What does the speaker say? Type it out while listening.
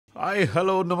Hi,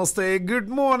 hello, namaste, good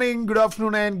morning, good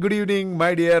afternoon and good evening, my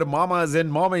dear mamas and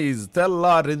mommies.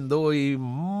 తెల్లారిందో ఈ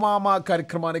మామా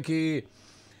కార్యక్రమానికి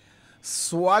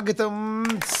స్వాగతం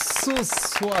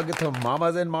సుస్వాగతం.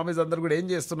 మామాస్ అండ్ మామీస్ అందరు కూడా ఏం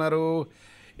చేస్తున్నారు?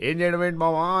 ఏం చేయడం ఏంటి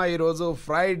మామా? ఈరోజు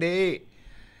ఫ్రైడే.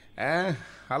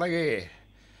 అలాగే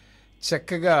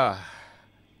చక్కగా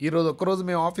ఈరోజు ఒక్కరోజు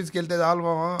మేము ఆఫీస్కి వెళ్తే చాలు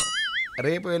మామా,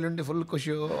 రేపు ఎల్లుండి full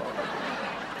Kushi.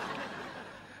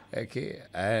 Okay,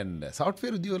 and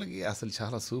software ఉద్యోగులకి అసలు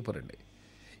చాలా సూపర్ అండి.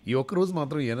 ఈ ఒక్కరోజు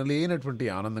మాత్రం ఎనలేనటువంటి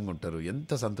ఆనందంగా ఉంటారు,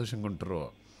 ఎంత సంతోషంగా ఉంటారో.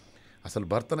 అసలు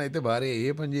భర్తనైతే భార్య ఏ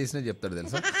పని చేసినా చెప్తాడు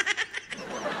తెలుసా.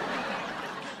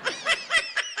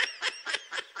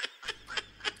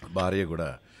 భార్య కూడా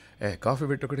కాఫీ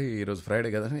పెట్టుకొని ఈరోజు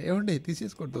ఫ్రైడే కదా, ఏమండి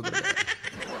తీసేసుకుంటుంది.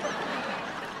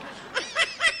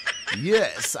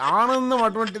 ఎస్, ఆనందం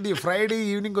అటువంటిది. ఫ్రైడే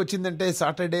ఈవినింగ్ వచ్చిందంటే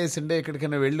సాటర్డే సండే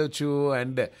ఎక్కడికైనా వెళ్ళొచ్చు.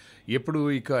 అండ్ ఎప్పుడు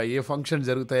ఇక ఏ ఫంక్షన్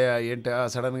జరుగుతాయా ఏంటా,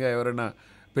 సడన్గా ఎవరైనా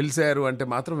పిలిచారు అంటే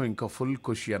మాత్రం ఇంకా ఫుల్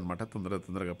ఖుషి అనమాట.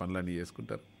 తొందరగా పనులన్నీ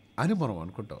చేసుకుంటారు అని మనం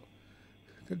అనుకుంటాం.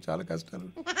 చాలా కష్టాలు.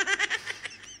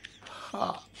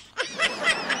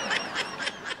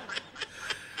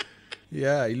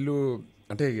 ఇల్లు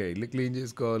అంటే ఇల్లు క్లీన్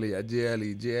చేసుకోవాలి, అది చేయాలి,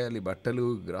 ఇది చేయాలి, బట్టలు,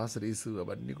 గ్రాసరీస్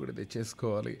అవన్నీ కూడా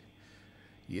తెచ్చేసుకోవాలి.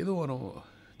 ఏదో మనం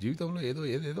జీవితంలో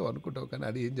ఏదేదో అనుకుంటావు, కానీ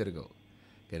అది ఏం జరగవు.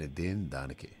 కానీ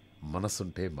దానికి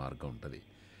మనసుంటే మార్గం ఉంటుంది.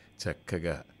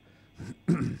 చక్కగా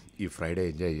ఈ ఫ్రైడే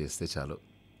ఎంజాయ్ చేస్తే చాలు,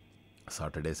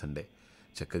 సాటర్డే సండే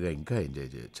చక్కగా ఇంకా ఎంజాయ్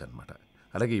చేయొచ్చు అనమాట.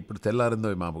 అలాగే ఇప్పుడు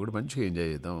తెల్లారిందో మా కూడా మంచిగా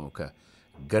ఎంజాయ్ చేద్దాం. ఒక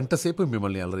గంట సేపు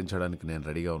మిమ్మల్ని అలరించడానికి నేను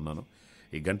రెడీగా ఉన్నాను.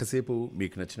 ఈ గంట సేపు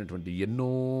మీకు నచ్చినటువంటి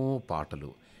ఎన్నో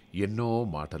పాటలు, ఎన్నో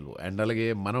మాటలు, అండ్ అలాగే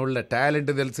మనోళ్ళ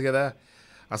టాలెంట్ తెలుసు కదా.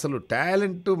 అసలు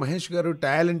టాలెంట్, మహేష్ గారు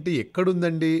టాలెంట్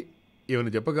ఎక్కడుందండి,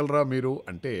 ఏమైనా చెప్పగలరా మీరు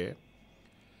అంటే,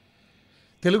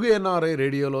 తెలుగు ఎన్ఆర్ఐ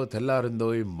రేడియోలో తెల్లారిందో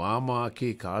ఈ మామాకి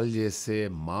కాల్ చేస్తే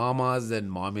మామాస్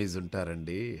అండ్ మామీస్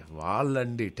ఉంటారండి.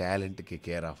 వాళ్ళండి టాలెంట్కి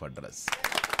కేర్ ఆఫ్ అడ్రస్.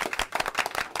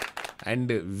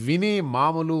 అండ్ వినే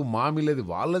మామిలది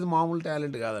వాళ్ళది మామూలు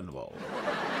టాలెంట్ కాదండి బాబు.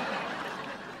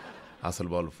 అసలు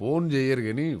వాళ్ళు ఫోన్ చేయరు,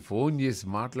 కానీ ఫోన్ చేసి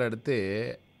మాట్లాడితే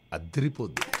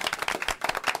అద్దరిపోద్ది.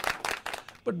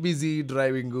 బట్ బిజీ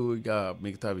డ్రైవింగ్, ఇక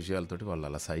మిగతా విషయాలతోటి వాళ్ళు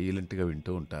అలా సైలెంట్గా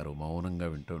వింటూ ఉంటారు, మౌనంగా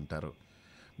వింటూ ఉంటారు.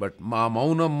 బట్ మా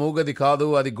మౌనం మూగది కాదు,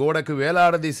 అది గోడకు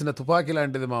వేలాడదీసిన తుపాకీ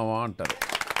లాంటిది మామ అంటారు.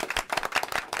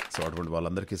 సో అటువంటి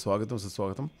వాళ్ళందరికీ స్వాగతం,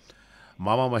 సుస్వాగతం.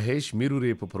 మామ మహేష్, మీరు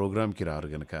రేపు ప్రోగ్రాంకి రారు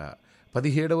గనక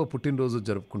 17వ పుట్టినరోజు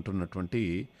జరుపుకుంటున్నటువంటి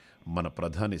మన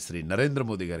ప్రధాని శ్రీ నరేంద్ర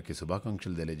మోదీ గారికి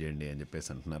శుభాకాంక్షలు తెలియజేయండి అని చెప్పేసి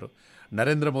అంటున్నారు.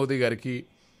 నరేంద్ర మోదీ గారికి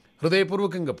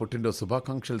హృదయపూర్వకంగా పుట్టినరోజు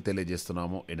శుభాకాంక్షలు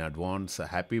తెలియజేస్తున్నాము. In advance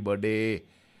happy birthday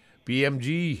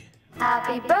PMG.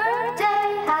 Happy birthday,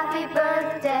 happy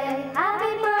birthday,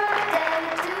 happy birthday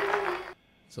to you.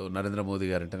 So Narendra Modi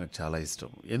గారు అంటే నాకు చాలా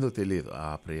ఇష్టం, ఎందుకు తెలియదు, ఆ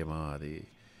ప్రేమ అది.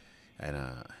 ఆయన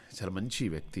చాలా మంచి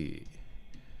వ్యక్తి.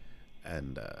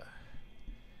 అండ్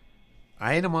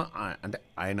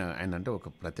ఆయన అంటే ఒక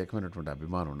ప్రత్యేకమైనటువంటి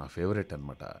అభిమానం, నా ఫేవరెట్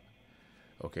అనమాట.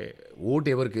 ఓకే, ఓటు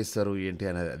ఎవరికి వేస్తారు ఏంటి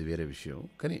అనేది అది వేరే విషయం,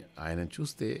 కానీ ఆయన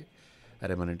చూస్తే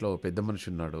అరే మన ఇంట్లో పెద్ద మనిషి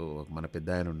ఉన్నాడు, మన పెద్ద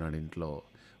ఆయన ఉన్నాడు ఇంట్లో,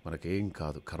 మనకేం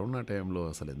కాదు. కరోనా టైంలో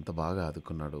అసలు ఎంత బాగా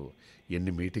ఆదుకున్నాడు,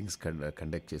 ఎన్ని మీటింగ్స్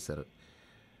కండక్ట్ చేశారు.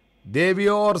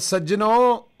 దేవియోర్ సజ్జనో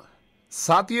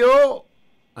సాతియో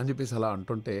అని చెప్పేసి అలా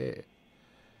అంటుంటే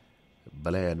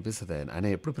భలే అనిపిస్తుంది. ఆయన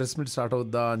ఎప్పుడు ప్రెస్ మీట్ స్టార్ట్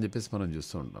అవుద్దా అని చెప్పేసి మనం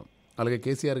చూస్తూ ఉంటాం. అలాగే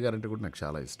కేసీఆర్ గారు అంటే కూడా నాకు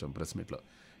చాలా ఇష్టం. ప్రెస్ మీట్లో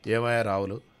ఏమయ్యా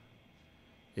రావులు,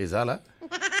 ఏ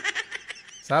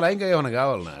చాలా ఇంకా ఏమైనా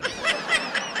కావాలన్నా,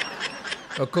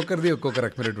 ఒక్కొక్కరిది ఒక్కొక్క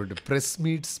రకమైనటువంటి ప్రెస్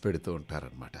మీట్స్ పెడుతూ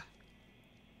ఉంటారనమాట.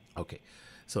 ఓకే,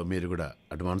 సో మీరు కూడా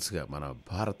అడ్వాన్స్గా మన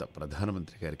భారత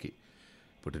ప్రధానమంత్రి గారికి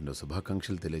పుట్టినరోజు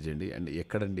శుభాకాంక్షలు తెలియజేయండి. అండ్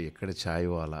ఎక్కడ ఛాయ్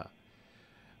వాలా,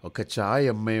 ఒక ఛాయ్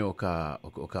అమ్మే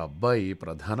ఒక అబ్బాయి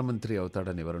ప్రధానమంత్రి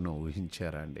అవుతాడని ఎవరైనా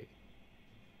ఊహించారా అండి?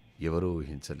 ఎవరూ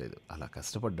ఊహించలేదు. అలా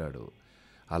కష్టపడ్డాడు,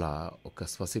 అలా ఒక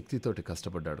స్వశక్తితోటి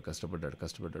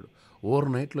కష్టపడ్డాడు. ఓవర్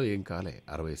నైట్లో ఏం కాలే.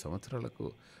 60 సంవత్సరాలకు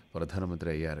ప్రధానమంత్రి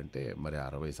అయ్యారంటే మరి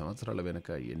 60 సంవత్సరాల వెనక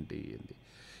ఏంటి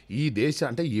ఈ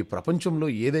అంటే ఈ ప్రపంచంలో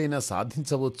ఏదైనా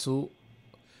సాధించవచ్చు.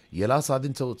 ఎలా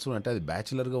సాధించవచ్చు అంటే అది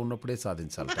బ్యాచిలర్గా ఉన్నప్పుడే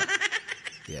సాధించాలట.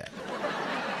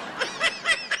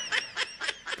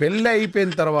 పెళ్ళి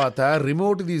అయిపోయిన తర్వాత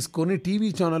రిమోట్ తీసుకొని టీవీ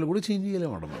ఛానల్ కూడా చేంజ్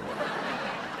చేయలేమడం.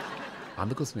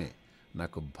 అందుకోసమే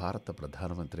నాకు భారత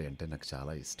ప్రధానమంత్రి అంటే నాకు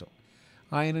చాలా ఇష్టం.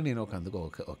 ఆయన నేను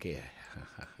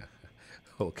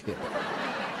ఓకే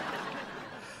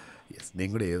ఎస్,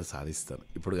 నేను కూడా ఏదో సాధిస్తాను,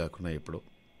 ఇప్పుడు కాకుండా ఎప్పుడు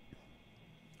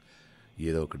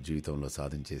ఏదో ఒకటి జీవితంలో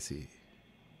సాధించేసి,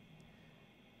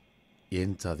 ఏం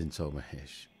సాధించావు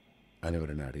మహేష్ అని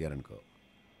ఎవరైనా అడిగారనుకో,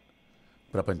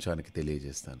 ప్రపంచానికి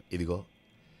తెలియజేస్తాను, ఇదిగో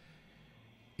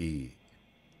ఈ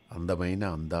అందమైన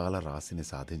అందాల రాశిని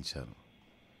సాధించాను,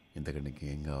 ఇంతకంటే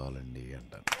ఇంకేం కావాలండి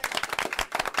అంటాను.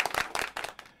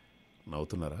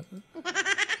 నవ్వుతున్నారా?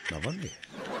 నవ్వండి.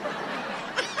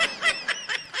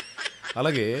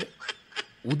 అలాగే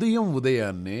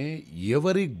ఉదయాన్నే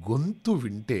ఎవరి గొంతు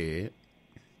వింటే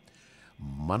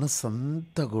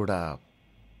మనసంతా కూడా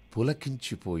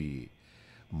పులకించిపోయి,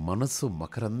 మనసు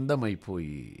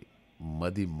మకరందమైపోయి,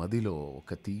 మదిలో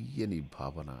ఒక తీయని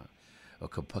భావన,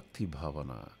 ఒక భక్తి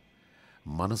భావన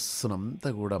మనస్సునంతా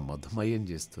కూడా మధుమయం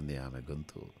చేస్తుంది ఆమె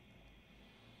గొంతు.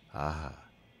 ఆహా,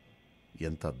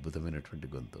 ఎంత అద్భుతమైనటువంటి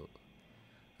గొంతు.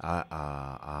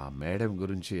 ఆ మేడం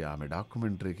గురించి, ఆమె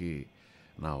డాక్యుమెంటరీకి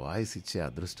నా వాయిస్ ఇచ్చే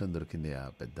అదృష్టం దొరికింది ఆ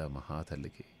పెద్ద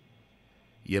మహాతల్లికి.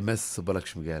 ఎంఎస్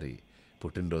సుబ్బలక్ష్మి గారి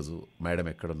పుట్టినరోజు. మేడం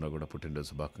ఎక్కడున్నా కూడా పుట్టినరోజు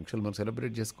శుభాకాంక్షలు మనం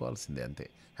సెలబ్రేట్ చేసుకోవాల్సిందే, అంతే.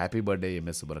 హ్యాపీ బర్త్డే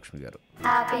ఎంఎస్ సుబ్బలక్ష్మి గారు.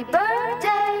 Happy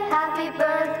birthday, happy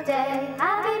birthday,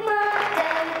 happy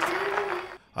birthday to you.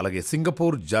 అలాగే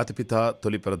సింగపూర్ జాతిపిత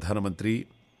తొలి ప్రధానమంత్రి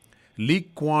లీ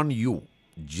క్వాన్ యూ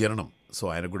జననం. సో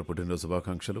ఆయన కూడా పుట్టినరోజు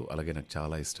శుభాకాంక్షలు. అలాగే నాకు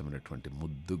చాలా ఇష్టమైనటువంటి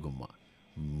ముద్దు గుమ్మ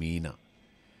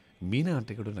మీనా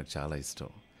అంటే కూడా నాకు చాలా ఇష్టం.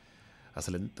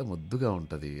 అసలు ఎంత ముద్దుగా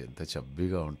ఉంటుంది, ఎంత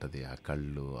చబ్బిగా ఉంటుంది. ఆ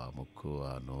కళ్ళు, ఆ ముక్కు,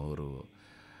 ఆ నోరు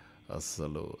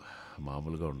అస్సలు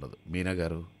మామూలుగా ఉండదు. మీనా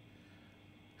గారు,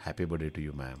 happy birthday to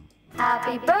you ma'am.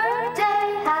 Happy birthday,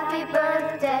 happy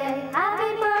birthday, happy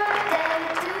birthday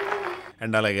to you.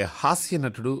 And అలాగే హాస్య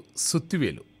నటుడు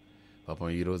సుత్తివేలు. పాపం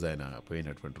ఈరోజు ఆయన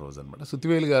పోయినటువంటి రోజు అనమాట.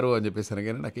 సుత్తివేలు గారు అని చెప్పేసి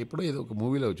అనగానే నాకు ఎప్పుడో ఏదో ఒక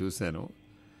మూవీలో చూశాను.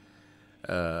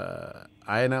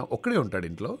 ఆయన ఒక్కడే ఉంటాడు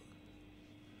ఇంట్లో.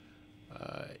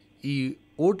 ఈ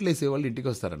ఓట్లు వేసే వాళ్ళు ఇంటికి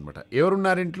వస్తారనమాట.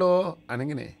 ఎవరున్నారు ఇంట్లో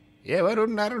అనగానే,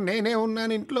 ఎవరున్నారు, నేనే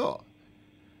ఉన్నాను ఇంట్లో,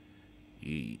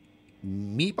 ఈ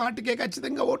మీ పార్టీకే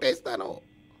ఖచ్చితంగా ఓటేస్తాను,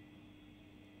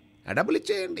 డబ్బులు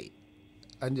ఇచ్చేయండి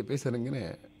అని చెప్పేసి అనగానే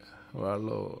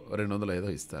వాళ్ళు 200 ఏదో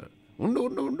ఇస్తారు.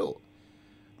 ఉండు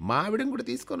మా ఆవిడని కూడా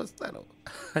తీసుకొని వస్తాను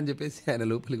అని చెప్పేసి ఆయన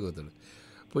లోపలికి పోతాడు.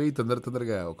 పోయి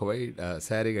తొందరగా ఒక వైట్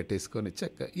శారీ కట్టేసుకొని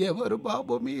ఎవరు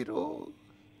బాబు మీరు,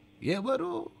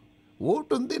 ఎవరు,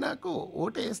 ఓటు ఉంది నాకు,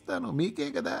 ఓటేస్తాను, మీకే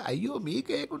కదా, అయ్యో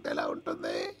మీకే వేయకుంటే ఎలా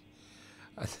ఉంటుంది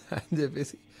అని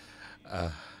చెప్పేసి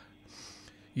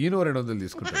ఈయన 200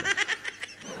 తీసుకుంటాడు.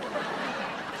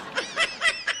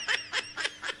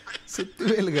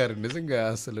 సుత్తివేలు గారు నిజంగా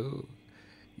అసలు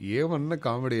ఏమన్నా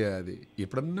కామెడీ అది.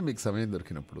 ఎప్పుడన్నా మీకు సమయం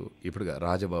దొరికినప్పుడు, ఇప్పుడు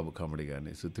రాజబాబు కామెడీ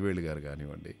కానీ, సుత్తివేలు గారు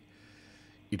కానివ్వండి,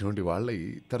 ఇటువంటి వాళ్ళవి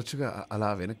తరచుగా అలా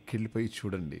వెనక్కి వెళ్ళిపోయి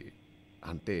చూడండి.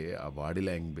 అంటే ఆ బాడీ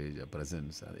లాంగ్వేజ్, ఆ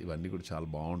ప్రజెన్స్, ఇవన్నీ కూడా చాలా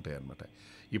బాగుంటాయి అన్నమాట.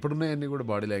 ఇప్పుడున్నాయన్నీ కూడా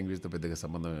బాడీ లాంగ్వేజ్తో పెద్దగా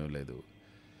సంబంధం ఏం లేదు,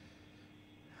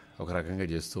 ఒక రకంగా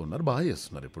చేస్తూ ఉన్నారు, బాగా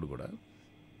చేస్తున్నారు ఇప్పుడు కూడా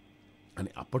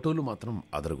అని. అప్పటోళ్ళు మాత్రం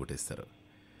అదరగొట్టేస్తారు.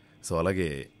 సో అలాగే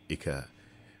ఇక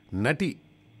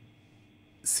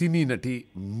సినీ నటి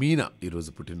మీనా ఈరోజు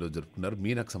పుట్టినరోజు జరుపుకున్నారు.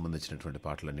 మీనాకు సంబంధించినటువంటి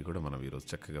పాటలన్నీ కూడా మనం ఈరోజు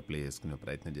చక్కగా ప్లే చేసుకునే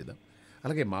ప్రయత్నం చేద్దాం.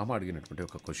 అలాగే మామ అడిగినటువంటి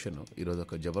ఒక క్వశ్చన్, ఈరోజు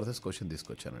ఒక జబర్దస్త్ క్వశ్చన్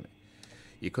తీసుకొచ్చానని.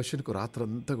 ఈ క్వశ్చన్కు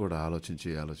రాత్రంతా కూడా ఆలోచించి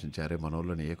అరే మన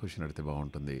వాళ్ళని ఏ క్వశ్చన్ అడిగితే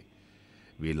బాగుంటుంది,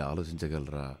 వీళ్ళు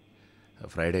ఆలోచించగలరా,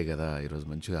 ఫ్రైడే కదా ఈరోజు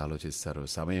మంచిగా ఆలోచిస్తారు,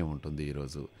 సమయం ఉంటుంది,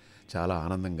 ఈరోజు చాలా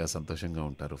ఆనందంగా సంతోషంగా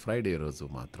ఉంటారు ఫ్రైడే రోజు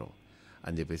మాత్రం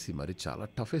అని చెప్పేసి మరి చాలా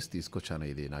టఫెస్ట్ తీసుకొచ్చాను.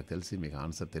 ఇది నాకు తెలిసి మీకు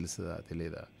ఆన్సర్ తెలుసా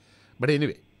తెలియదా, బట్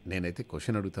ఎనీవే నేనైతే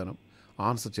క్వశ్చన్ అడుగుతాను.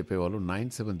 ఆన్సర్ చెప్పేవాళ్ళు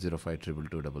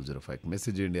 9705222005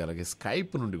 మెసేజ్ చేయండి. అలాగే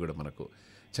స్కైప్ నుండి కూడా మనకు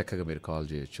చక్కగా మీరు కాల్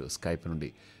చేయొచ్చు. స్కైప్ నుండి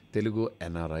తెలుగు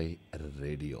NRI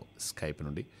రేడియో స్కైప్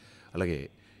నుండి. అలాగే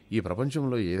ఈ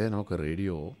ప్రపంచంలో ఏదైనా ఒక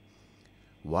రేడియో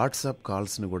వాట్సాప్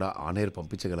కాల్స్ని కూడా ఆన్ ఎయిర్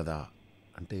పంపించగలదా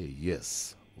అంటే ఎస్,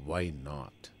 వై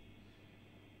నాట్,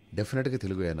 డెఫినెట్గా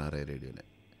తెలుగు NRI రేడియోనే.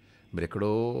 మీరు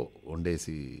ఎక్కడో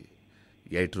ఉండేసి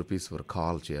 8 రూపీస్ ఫర్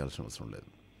కాల్ చేయాల్సిన అవసరం లేదు,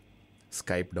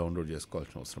 స్కైప్ డౌన్లోడ్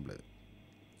చేసుకోవాల్సిన అవసరం లేదు.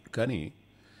 కానీ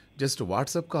జస్ట్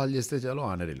వాట్సాప్ కాల్ చేస్తే చాలు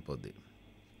ఆన్ ఎయిర్ వెళ్ళిపోద్ది.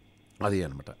 అది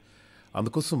అనమాట.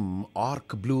 అందుకోసం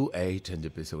ఆర్క్ బ్లూ 8 అని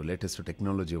చెప్పేసి లేటెస్ట్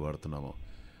టెక్నాలజీ వాడుతున్నాము.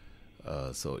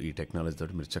 సో ఈ టెక్నాలజీ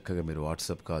తోటి మీరు చక్కగా మీరు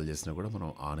వాట్సాప్ కాల్ చేసినా కూడా మనం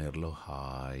ఆన్ ఎయిర్లో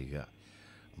హాయిగా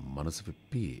మనసు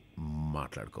విప్పి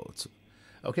మాట్లాడుకోవచ్చు.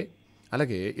 ఓకే.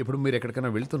 అలాగే ఇప్పుడు మీరు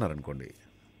ఎక్కడికైనా వెళ్తున్నారనుకోండి,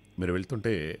 మీరు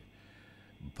వెళ్తుంటే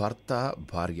భర్త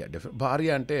భార్య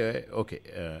అంటే ఓకే,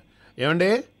 ఏమండి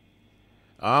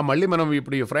మళ్ళీ మనం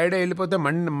ఇప్పుడు ఈ ఫ్రైడే వెళ్ళిపోతే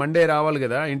మండే రావాలి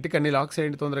కదా, ఇంటికి అన్ని లాక్స్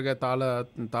వేయండి, తొందరగా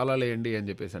తాళాలు వేయండి అని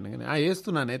చెప్పేసి అనగానే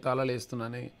వేస్తున్నానే, తాళాలు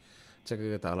వేస్తున్నానే,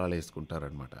 చక్కగా తాళాలు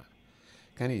వేసుకుంటారనమాట.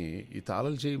 కానీ ఈ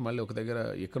తాళాలు చేయి మళ్ళీ ఒక దగ్గర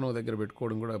ఎక్కడో దగ్గర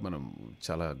పెట్టుకోవడం కూడా మనం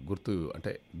చాలా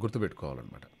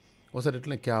గుర్తుపెట్టుకోవాలన్నమాట. ఒకసారి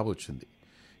ఇట్లనే క్యాబ్ వచ్చింది.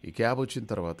 ఈ క్యాబ్ వచ్చిన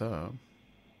తర్వాత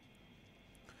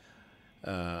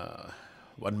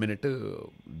 1 minute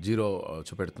 0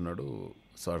 చూపెడుతున్నాడు.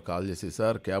 సార్ కాల్ చేసి,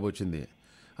 సార్ క్యాబ్ వచ్చింది,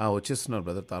 వచ్చేస్తున్నారు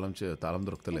బ్రదర్, తాళం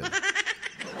దొరకలేదు.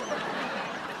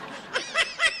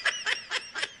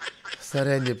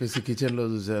 సరే అని చెప్పేసి కిచెన్లో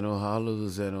చూశాను, హాల్లో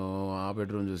చూశాను, ఆ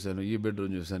బెడ్రూమ్ చూశాను, ఈ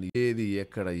బెడ్రూమ్ చూశాను,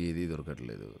 ఎక్కడ ఏది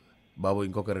దొరకట్లేదు. బాబు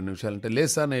ఇంకొక 2 నిమిషాలు అంటే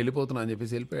లేదు సార్ నేను వెళ్ళిపోతున్నా అని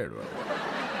చెప్పేసి వెళ్ళిపోయాడు వాడు.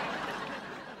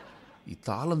 ఈ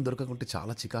తాళం దొరకకుంటే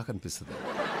చాలా చికాకు అనిపిస్తుంది.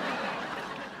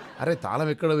 అరే తాళం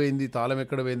ఎక్కడ పోయింది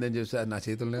అని చెప్పి అది నా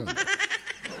చేతుల్లోనే ఉంది.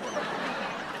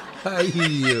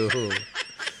 అయ్యో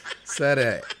సరే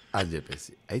అని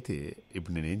చెప్పేసి. అయితే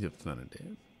ఇప్పుడు నేనేం చెప్తున్నానంటే,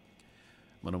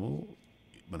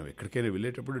 మనం ఎక్కడికైనా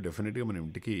వెళ్ళేటప్పుడు డెఫినెట్గా మనం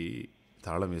ఇంటికి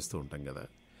తాళం వేస్తూ ఉంటాం కదా.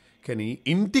 కానీ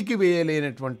ఇంటికి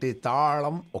వేయలేనటువంటి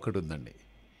తాళం ఒకటి ఉందండి.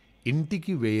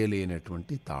 ఇంటికి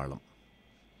వేయలేనటువంటి తాళం.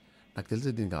 నాకు తెలిసి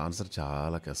దీనికి ఆన్సర్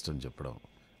చాలా కష్టం చెప్పడం.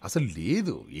 అసలు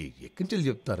లేదు, ఎక్కడి నుంచి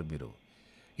చెప్తారు మీరు?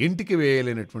 ఇంటికి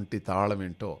వేయలేనటువంటి తాళం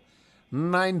ఏంటో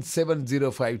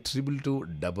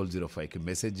 9705222005కి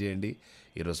మెసేజ్ చేయండి.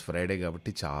 ఈరోజు ఫ్రైడే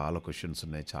కాబట్టి చాలా క్వశ్చన్స్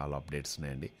ఉన్నాయి, చాలా అప్డేట్స్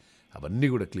ఉన్నాయండి. అవన్నీ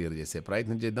కూడా క్లియర్ చేసే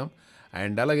ప్రయత్నం చేద్దాం.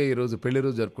 అండ్ అలాగే ఈరోజు పెళ్లి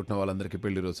రోజు జరుపుకుంటున్న వాళ్ళందరికీ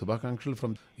పెళ్లి రోజు శుభాకాంక్షలు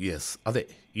ఫ్రమ్ అదే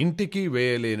ఇంటికి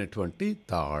వేయలేనటువంటి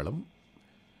తాళం.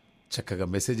 చక్కగా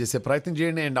మెసేజ్ చేసే ప్రయత్నం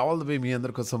చేయండి. అండ్ ఆల్ ద వే మీ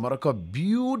అందరి కోసం మరొక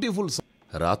బ్యూటిఫుల్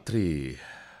రాత్రి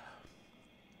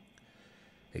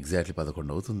ఎగ్జాక్ట్లీ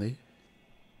 11 అవుతుంది.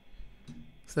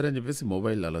 సరే అని చెప్పేసి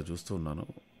మొబైల్ అలా చూస్తూ ఉన్నాను.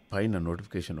 పైన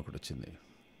నోటిఫికేషన్ ఒకటి వచ్చింది.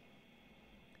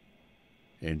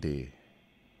 ఏంటి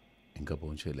ఇంకా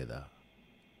ఫోన్ చేయలేదా?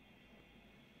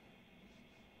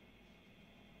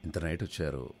 ఇంత నైట్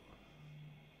వచ్చారు,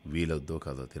 వీలొద్దో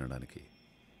కాదో తినడానికి.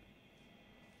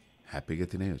 హ్యాపీగా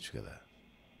తినేయచ్చు కదా.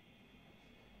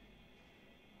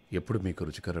 ఎప్పుడు మీకు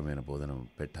రుచికరమైన భోజనం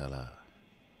పెట్టాలా,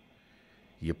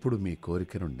 ఎప్పుడు మీ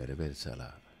కోరికను నెరవేర్చాలా,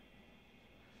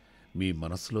 మీ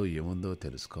మనసులో ఏముందో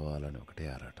తెలుసుకోవాలని ఒకటే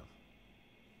ఆరాటం.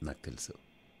 నాకు తెలుసు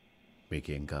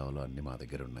మీకేం కావాలో అన్నీ మా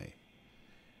దగ్గర ఉన్నాయి.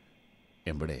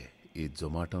 ఎంబడే ఈ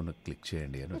జొమాటోను క్లిక్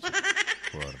చేయండి అని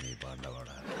మీ బాండవాడ.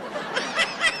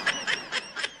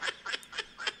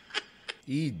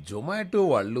 ఈ జొమాటో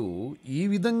వాళ్ళు ఈ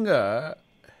విధంగా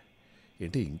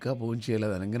ఏంటి ఇంకా ఫోన్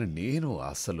చేయలేదు అనగానే నేను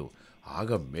అసలు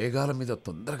మేఘాల మీద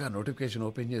తొందరగా నోటిఫికేషన్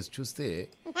ఓపెన్ చేసి చూస్తే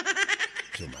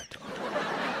జొమాటో.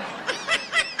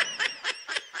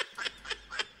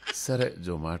 సరే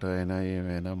జొమాటో అయినా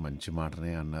ఏమైనా మంచి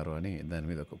మాటనే అన్నారు అని దాని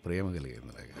మీద ఒక ప్రేమ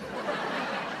కలిగింది నాకు.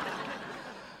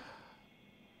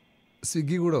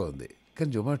 స్విగ్గీ కూడా ఉంది, కానీ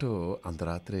జొమాటో అంత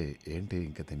రాత్రి ఏంటి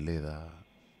ఇంకా తినలేదా,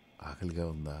 ఆకలిగా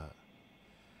ఉందా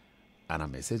అని ఆ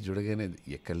మెసేజ్ చూడగానే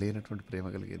ఎక్కడ లేనటువంటి ప్రేమ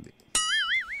కలిగింది.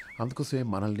 అందుకోసమే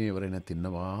మనల్ని ఎవరైనా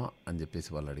తిన్నవా అని చెప్పేసి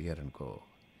వాళ్ళు అడిగారనుకో,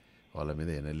 వాళ్ళ మీద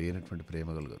లేనటువంటి ప్రేమ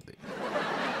కలుగుద్ది.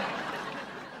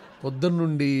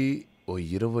 పొద్దున్నుండి ఓ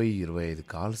 20-25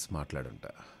 కాల్స్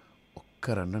మాట్లాడుంటా,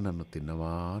 ఒక్కరన్న నన్ను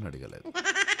తిన్నవా అని అడగలేదు.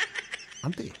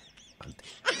 అంతే.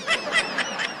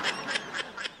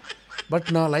 బట్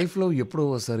నా లైఫ్లో ఎప్పుడో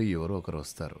ఒకసారి ఎవరో ఒకరు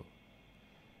వస్తారు,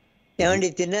 ఏమండి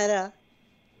తిన్నారా,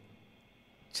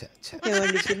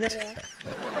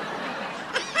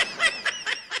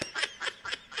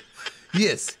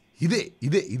 ఎస్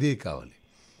ఇదే కావాలి.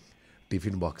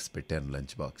 టిఫిన్ బాక్స్ పెట్టాను,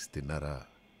 లంచ్ బాక్స్ తిన్నారా,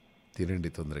 తినండి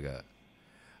తొందరగా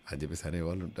అని చెప్పేసి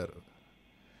అనేవాళ్ళు ఉంటారు.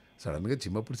 సడన్గా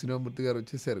చిమ్మప్పుడు శ్రీరామూర్తి గారు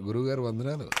వచ్చేసారు. గురువుగారు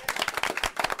వందనాలు.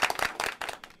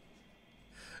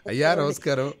 అయ్యా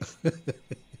నమస్కారం.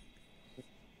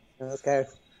 నమస్కారం.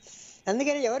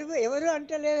 అందుకని ఎవరు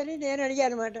అంటలేదని నేను అడిగాను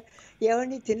అనమాట.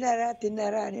 ఏమండి తిన్నారా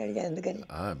అని అడిగాను. అందుకని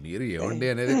మీరు ఏమండి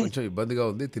అనేది కొంచెం ఇబ్బందిగా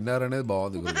ఉంది, తిన్నారనేది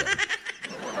బాగుంది గురుగారు.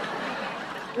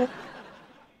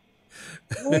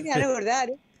 అనకూడదా?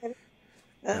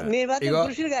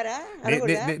 పురుషులు గారా?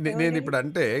 నేను ఇప్పుడు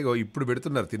అంటే ఇప్పుడు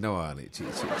పెడుతున్నారు తిన్నావా అని.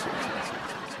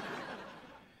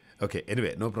 Okay,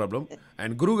 anyway no problem.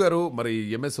 And గురువు గారు మరి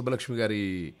ఎంఎస్ సుబ్బలక్ష్మి గారి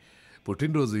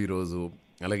పుట్టినరోజు ఈరోజు,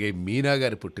 అలాగే మీనా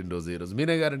గారి పుట్టినరోజు ఈరోజు.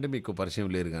 మీనా గారు అంటే మీకు పరిచయం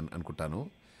లేరు అనుకుంటాను.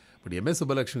 ఇప్పుడు ఎంఎస్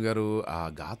సుబ్బలక్ష్మి గారు ఆ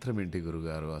గాత్రం ఏంటి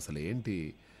గురుగారు, అసలు ఏంటి?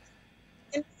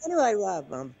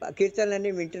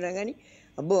 కీర్తనలన్నీ వింటున్నా కానీ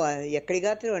అబ్బో ఎక్కడి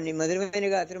గాత్రం అండి, మధురమైన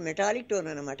గాత్రం, మెటాలిక్ టోన్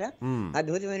అనమాట.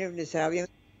 అద్భుతమైనటువంటి శ్రావ్యం.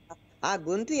 ఆ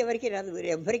గొంతు ఎవరికి రాదు,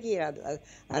 ఎవ్వరికీ రాదు.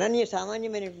 అనన్య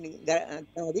సామాన్యమైనటువంటి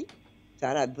అది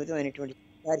చాలా అద్భుతమైనటువంటి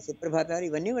వారి సుప్రభాతాలు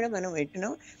ఇవన్నీ కూడా మనం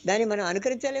వింటున్నాం. దాన్ని మనం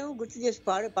అనుకరించలేము, గుర్తు చేసి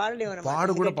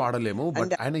పాడలేము.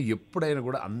 బట్ ఆయన ఎప్పుడైనా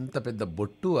కూడా అంత పెద్ద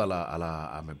బొట్టు అలా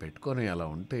ఆమె పెట్టుకొని అలా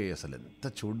ఉంటే అసలు ఎంత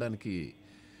చూడడానికి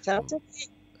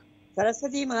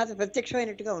సరస్వతి మాత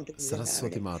ప్రత్యక్షమైనట్టుగా ఉంటుంది.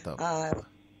 సరస్వతి మాత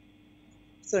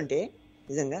అంటే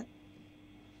నిజంగా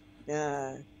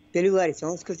తెలుగువారి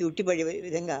సంస్కృతి ఉట్టిపడే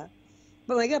విధంగా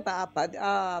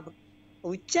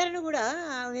ఉచ్చారణ కూడా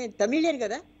ఆమె తమిళియన్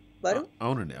కదా వారు.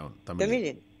 అవునండి, అవును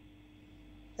తమిళియన్.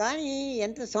 కానీ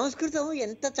ఎంత సంస్కృతం,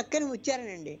 ఎంత చక్కని ఉచ్చారణ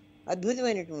అండి.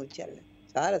 అద్భుతమైనటువంటి ఉచ్చారణ,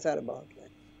 చాలా చాలా బాగుంటుంది.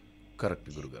 కరెక్ట్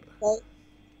గురుగారు.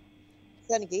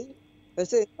 దానికి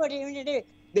ఇంకోటి ఏమిటంటే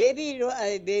బేబీ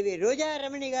రోజా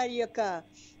రమణి గారి యొక్క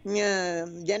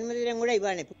జన్మదినం కూడా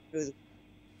ఇవాళ పుట్టినరోజు.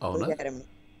 అవునా? రోజా రమణి,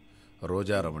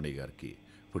 రోజా రమణి గారికి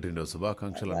పుట్టినరోజు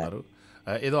శుభాకాంక్షలు అన్నారు.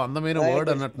 ఏదో అందమైన వర్డ్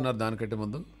అన్నట్టున్నారు దానికంటే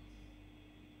ముందు.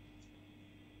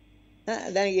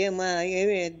 దానికి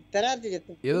ఏమి తర్వాత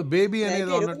చెప్తాను. ఏదో బేబీ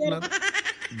అనేదో అన్నట్టున్నారు.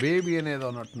 బేబీ అనేదో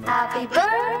అన్నట్టున్నారు. Happy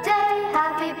birthday,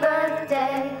 happy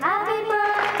birthday, happy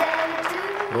birthday to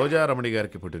you. రోజా రమణి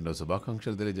గారికి పుట్టినరోజు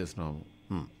శుభాకాంక్షలు తెలియజేస్తున్నాము.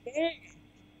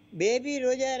 బేబీ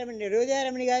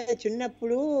రోజారమణి గారు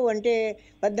చిన్నప్పుడు అంటే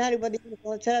 14-15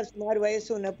 సంవత్సరాలు సుమారు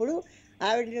వయస్సు ఉన్నప్పుడు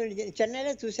ఆవిడ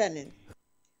చెన్నైలో చూశాను నేను.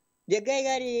 జగ్గయ్య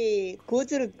గారి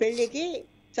కూతురు పెళ్లికి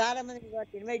చాలా మంది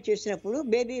ఇన్వైట్ చేసినప్పుడు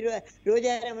బేబీ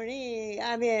రోజారమణి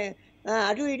ఆమె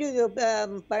అటు ఇటు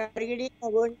పరిగెడి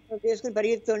వేసుకుని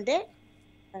పరిగెత్తుంటే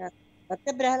భక్త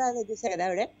ప్రహ్లాద చూశారు కదా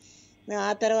ఆవిడ.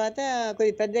 ఆ తర్వాత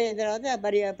కొద్ది పెద్ద అయిన తర్వాత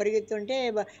పరిగెత్తుంటే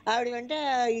ఆవిడ వెంట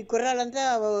ఈ కుర్రాళ్ళంతా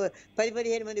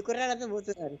 10-15 మంది కుర్రాళ్ళంతా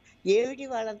పోతున్నారు. ఏమిటి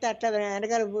వాళ్ళంతా అట్లా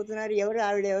వెనకాల పోతున్నారు,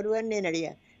 ఆవిడ ఎవరు అని నేను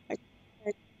అడిగా.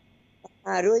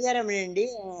 రోజారమణి అండి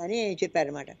అని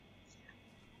చెప్పారన్నమాట.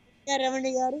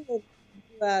 రోజారమణి గారు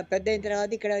పెద్ద అయిన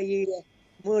తర్వాత ఇక్కడ ఈ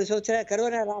 3 సంవత్సరాల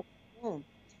కరోనా రాష్ట్రం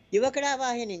యువకళా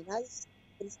వాహిని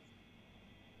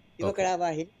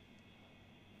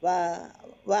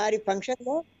వారి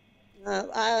ఫంక్షన్లో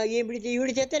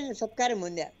ఈవిడి చేత నేను సత్కారం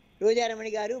పొందా.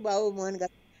 రోజారమణి గారు, బాబు మోహన్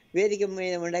గారు వేదిక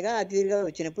మీద ఉండగా అతిథిగా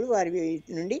వచ్చినప్పుడు వారి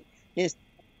నుండి నేను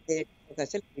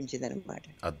అవకాశం లభించింది అనమాట.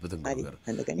 అద్భుతం గురుగారు.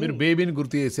 మీరు బేబీని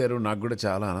గుర్తు చేశారు, నాకు కూడా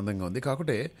చాలా ఆనందంగా ఉంది.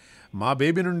 కాకపోతే మా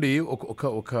బేబీ నుండి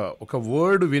ఒక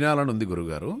వర్డ్ వినాలని ఉంది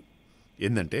గురుగారు.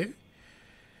 ఏంటంటే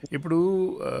ఇప్పుడు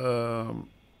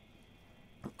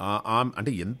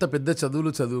అంటే ఎంత పెద్ద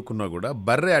చదువులు చదువుకున్నా కూడా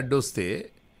బర్రె అడ్డొస్తే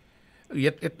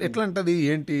ఎట్లా అంటది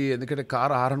ఏంటి? ఎందుకంటే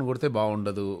కారు హారన్ కొడితే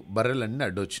బాగుండదు, బర్రెలన్నీ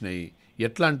అడ్డొచ్చినాయి,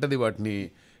 ఎట్లా అంటది వాటిని?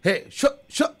 హే షో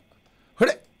షో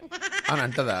హుడే అని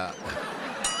అంటదా?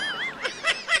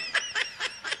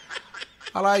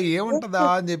 అలా ఏముంటుందా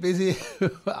అని చెప్పేసి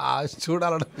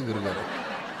చూడాలంటుంది గురుగారు.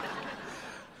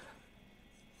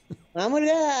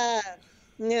 మామూలుగా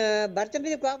భర్త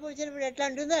మీద కోపం వచ్చినప్పుడు ఎట్లా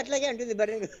అంటుందో అట్లాగే అంటుంది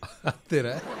బర్రె.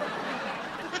 అంతేరా?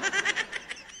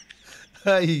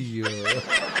 అయ్యో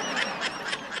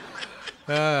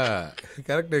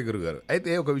కరెక్టే గురుగారు. అయితే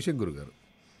ఒక విషయం గురుగారు,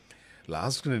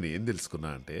 లాస్ట్కి నేను ఏం తెలుసుకున్నా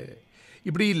అంటే,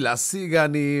 ఇప్పుడు ఈ లస్సీ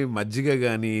కానీ, మజ్జిగ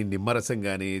కానీ, నిమ్మరసం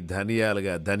కానీ,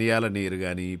 ధనియాల నీరు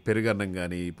కానీ, పెరుగన్నం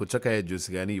కానీ, పుచ్చకాయ జ్యూస్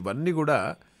కానీ, ఇవన్నీ కూడా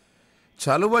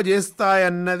చలువ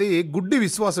చేస్తాయన్నది గుడ్డి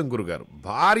విశ్వాసం గురుగారు.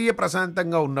 భార్య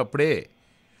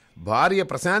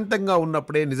ప్రశాంతంగా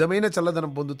ఉన్నప్పుడే నిజమైన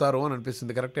చల్లదనం పొందుతారు అని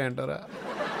అనిపిస్తుంది. కరెక్టే అంటారా?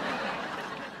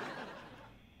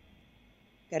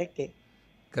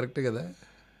 కరెక్టే కదా?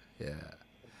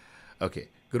 ఓకే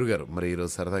గురుగారు, మరి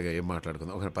ఈరోజు సరదాగా ఏం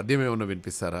మాట్లాడుకుందాం? ఒక పద్యం ఏమన్నా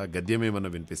వినిపిస్తారా? గద్యం ఏమన్నా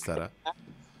వినిపిస్తారా?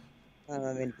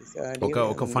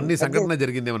 ఒక ఫన్నీ సంఘటన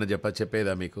జరిగింది ఏమన్నా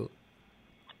చెప్పేదా మీకు?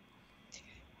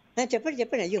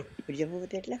 చెప్పండి. అయ్యో ఇప్పుడు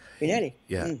చెప్పకపోతే ఎట్లా, వినాలి.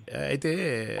 అయితే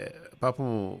పాపం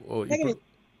ఇప్పుడు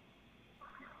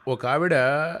ఒక ఆవిడ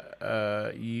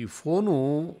ఈ ఫోను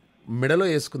మెడలో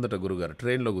వేసుకుందట గురుగారు,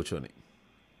 ట్రైన్లో కూర్చొని.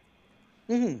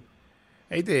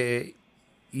 అయితే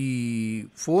ఈ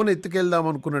ఫోన్ ఎత్తుకెళ్దాం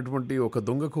అనుకున్నటువంటి ఒక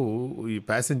దొంగకు ఈ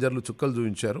ప్యాసింజర్లు చుక్కలు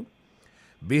చూపించారు.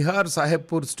 బీహార్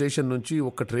సాహెబ్పూర్ స్టేషన్ నుంచి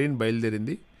ఒక ట్రైన్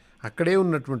బయలుదేరింది. అక్కడే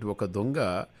ఉన్నటువంటి ఒక దొంగ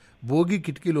బోగి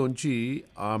కిటికీలోంచి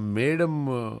ఆ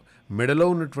మెడలో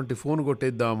ఉన్నటువంటి ఫోన్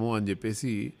కొట్టేద్దాము అని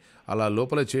చెప్పేసి అలా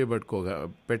లోపల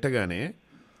పెట్టగానే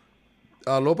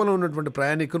ఆ లోపల ఉన్నటువంటి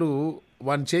ప్రయాణికులు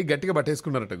వాని చేయి గట్టిగా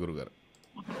పట్టేసుకున్నారట గురుగారు.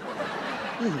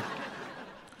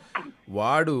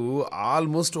 వాడు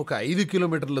ఆల్మోస్ట్ ఒక 5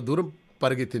 కిలోమీటర్ల దూరం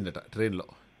పరిగెత్తిందట ట్రైన్లో.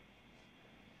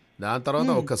 దాని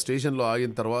తర్వాత ఒక స్టేషన్లో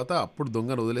ఆగిన తర్వాత అప్పుడు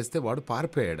దొంగను వదిలేస్తే వాడు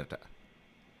పారిపోయాడట.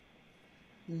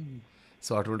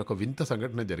 సో అటువంటి ఒక వింత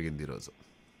సంఘటన జరిగింది ఈరోజు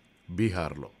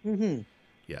బీహార్లో.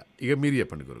 ఇక మీరు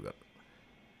చెప్పండి గురుగారు.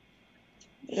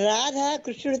 రాధ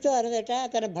కృష్ణుడితో అన్నదట,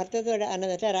 తన భర్తతో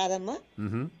అన్నదట, రాధమ్మ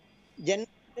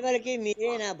జన్మకి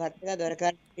మీరే నా భర్తగా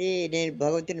దొరకాలని నేను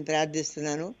భగవంతుని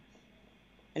ప్రార్థిస్తున్నాను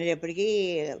అనేటప్పటికీ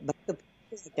భర్త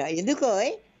ఎందుకో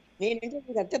నేనంటే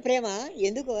నీకు అంత ప్రేమ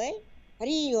ఎందుకో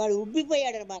అని వాడు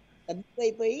ఉబ్బిపోయాడు అనమాట.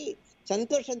 ఉబ్బిపోయి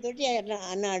సంతోషంతో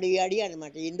అడిగాడు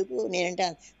అనమాట. ఎందుకు నేనంటే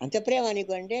అంత ప్రేమ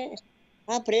నీకు అంటే,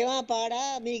 ఆ ప్రేమ పాడ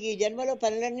మీకు ఈ జన్మలో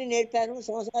పనులన్నీ నేర్పాను,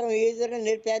 సంసారం ఏదో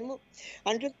నేర్పాను,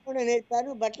 అంటుకోవడం నేర్పాను,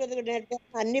 బట్టలు నేర్పాను,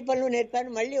 అన్ని పనులు నేర్పాను,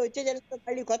 మళ్ళీ వచ్చే జన్మలో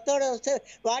మళ్ళీ కొత్తవాడు వస్తే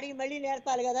వాడికి మళ్ళీ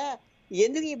నేర్పాలి కదా,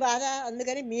 ఎందుకు ఈ బాధ,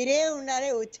 అందుకని మీరే ఉండాలి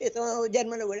వచ్చే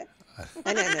జన్మలో కూడా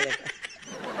అని అన్నాడట.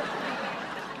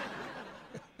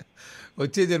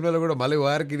 వచ్చే జన్మలో కూడా మళ్ళీ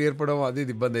వారికి నేర్పడం అది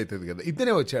ఇబ్బంది అవుతుంది కదా.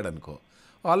 ఇతనే వచ్చాడు అనుకో,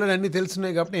 ఆల్రెడీ అన్నీ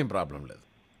తెలుసున్నాయి కాబట్టి ఏం ప్రాబ్లం లేదు.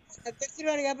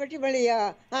 తెలిసినాడు కాబట్టి మళ్ళీ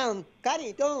కానీ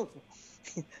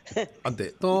అంతే,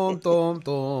 తోం తోం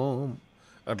తోం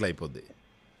అట్లా అయిపోద్ది.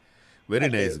 వెరీ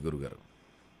నైస్ గురుగారు.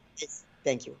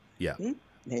 Thank you. యా,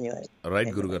 ధన్యవాదాలు.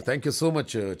 రైట్ గురుగారు, thank you so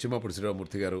much Chimmapudi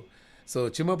Sriramurthy గారు. సో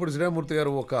చిమ్మపూడి శ్రీరామూర్తి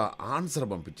గారు ఒక ఆన్సర్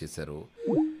పంపించేశారు.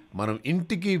 మనం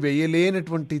ఇంటికి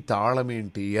వేయలేనటువంటి తాళం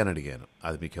ఏంటి అని అడిగాను.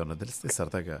 అది మీకు ఏమన్నా తెలిస్తే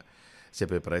సరదాగా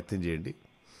చెప్పే ప్రయత్నం చేయండి.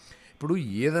 ఇప్పుడు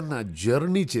ఏదన్నా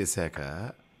జర్నీ చేశాక,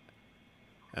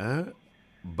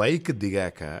 బైక్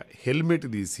దిగాక హెల్మెట్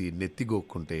తీసి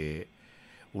నెత్తిగొక్కుంటే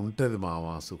ఉంటుంది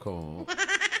మావా సుఖం.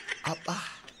 అబ్బా,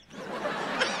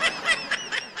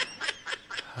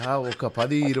 ఒక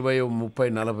 10, 20,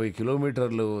 30, 40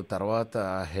 కిలోమీటర్లు తర్వాత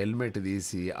హెల్మెట్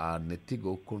తీసి ఆ నెత్తి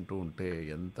గోక్కుంటూ ఉంటే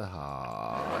ఎంత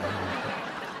హాయి.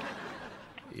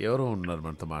 ఎవరో ఉన్నారు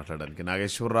మనతో మాట్లాడడానికి.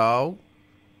 నాగేశ్వరరావు,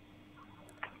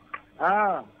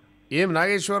 ఏం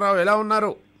నాగేశ్వరరావు ఎలా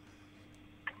ఉన్నారు?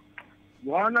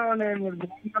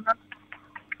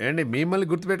 ఏండి మిమ్మల్ని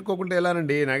గుర్తుపెట్టుకోకుండా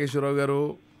ఎలానండి నాగేశ్వరరావు గారు?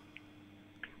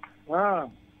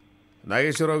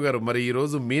 నాగేశ్వరరావు గారు, మరి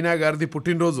ఈరోజు మీనా గారిది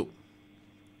పుట్టినరోజు.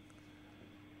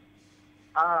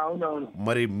 అవునవును.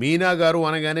 మరి మీనా గారు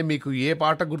అనగానే మీకు ఏ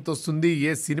పాట గుర్తొస్తుంది, ఏ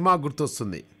సినిమా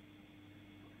గుర్తొస్తుంది?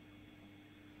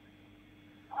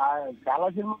 చాలా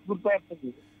సినిమా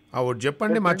గుర్తొస్తుంది. ఒకటి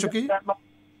చెప్పండి మచ్చుకి.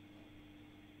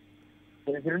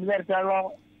 ప్రెసిడెంట్ గారి పెళ్ళాం.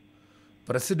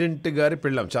 ప్రెసిడెంట్ గారి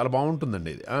పెళ్ళాం చాలా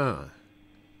బాగుంటుందండి ఇది.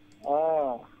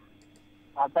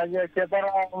 అట్లాగే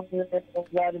సీతారామయ్య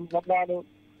గారి మనవరాలు.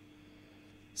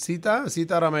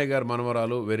 సీతారామయ్య గారి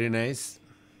మనవరాలు, వెరీ నైస్.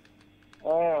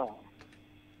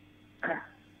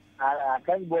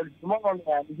 అట్లాగే బోర్డు సినిమాలు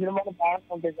ఉంటాయి, అన్ని సినిమాలు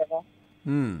బాగా ఉంటాయి కదా.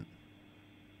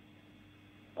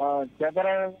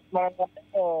 సీతారామయ్య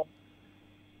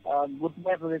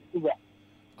గుర్తుపడుతుంది ఎక్కువగా.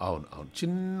 అవును అవును,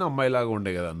 చిన్న అమ్మాయిలాగా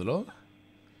ఉండే కదా అందులో.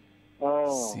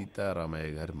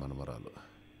 సీతారామయ్య గారి మనవరాలు.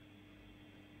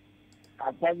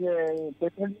 అట్లాగే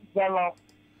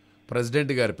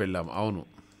ప్రెసిడెంట్ గారి పెళ్ళాం. అవును.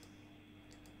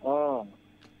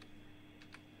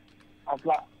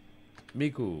 అట్లా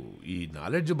మీకు ఈ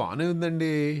నాలెడ్జ్ బాగానే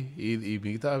ఉందండి. ఈ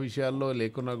మిగతా విషయాల్లో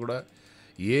లేకున్నా కూడా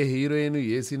ఏ హీరోయిన్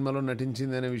ఏ సినిమాలో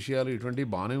నటించింది అనే విషయాలు ఇటువంటివి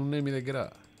బాగానే ఉన్నాయి మీ దగ్గర.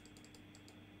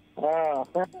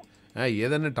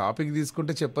 ఏదన్నా టాపిక్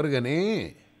తీసుకుంటే చెప్పరు కానీ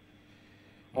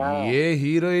ఏ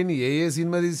హీరోయిన్ ఏ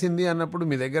సినిమా తీసింది అన్నప్పుడు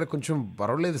మీ దగ్గర కొంచెం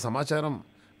పర్వాలేదు, సమాచారం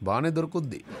బాగానే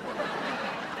దొరుకుద్ది.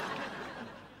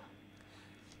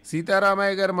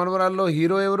 సీతారామయ్య గారి మనవరాల్లో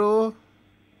హీరో ఎవరు?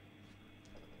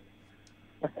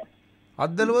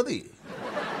 అది తెలియదు,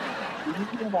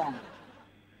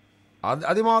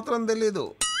 అది మాత్రం తెలీదు.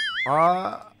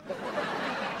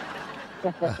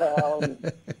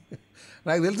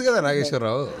 నాకు తెలుసు కదా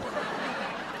నాగేశ్వరరావు.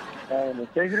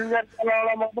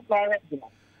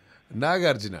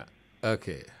 నాగార్జున,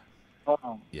 ఓకే.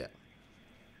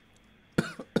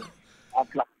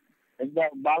 అట్లా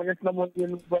బాలకృష్ణ మూర్తి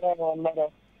కూడా ఉన్నారు.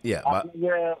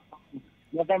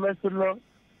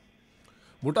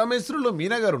 ముఠామేస్త్రుల్లో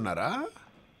మీనా గారు ఉన్నారా?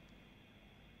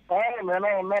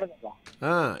 ఉన్నారు కదా.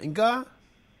 ఇంకా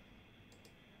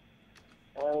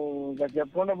ఇంకా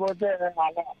చెప్పుకుంటూ పోతే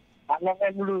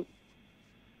అన్నగారు.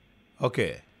 ఓకే.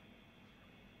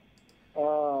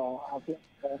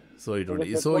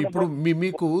 సో ఇప్పుడు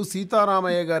మీకు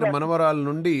సీతారామయ్య గారి మనవరాల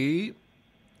నుండి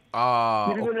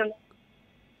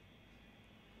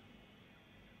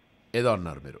ఏదో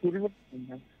అన్నారు మీరు,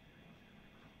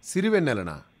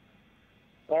 సిరివెన్నెలనా?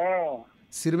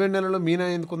 సిరివెన్నెలలో మీనా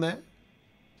ఎందుకుందా?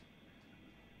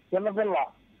 చిన్నపిల్ల.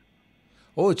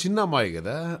 ఓ చిన్న అమ్మాయి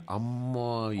కదా. అమ్మా,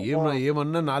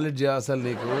 ఏమన్నా నాలెడ్జ్ అసలు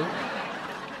నీకు.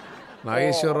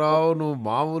 నాగేశ్వరరావు, నువ్వు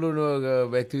మామూలు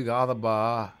వ్యక్తి కాదబ్బా.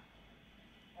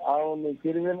 అవును,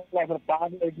 సిరివెన్నెల అసలు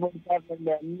పాటలు ఎటువంటి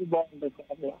పాటలు అన్ని బాగుంటాయి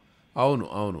పాటలు. అవును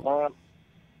అవును.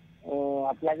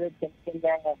 అట్లాగే చిన్న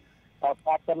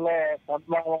పాటల్లో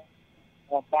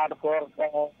పాట కోరక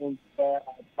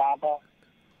పాట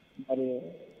మరి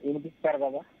వినిపిస్తారు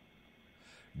కదా.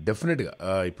 డెఫినెట్గా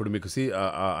ఇప్పుడు మీకు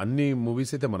అన్ని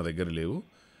మూవీస్ అయితే మన దగ్గర లేవు,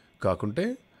 కాకుంటే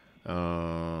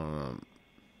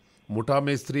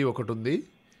ముఠామేస్త్రి ఒకటి ఉంది,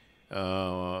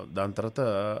 దాని తర్వాత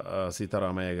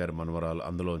సీతారామయ్య గారి మనవరాలు,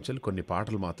 అందులోంచి కొన్ని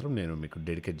పాటలు మాత్రం నేను మీకు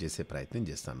డెడికేట్ చేసే ప్రయత్నం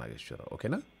చేస్తాను నాగేశ్వరరావు.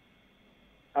 ఓకేనా?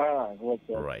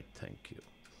 Right, thank you.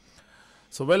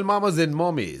 So well మామస్ and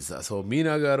mummies. So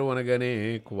Meena గారు అనగానే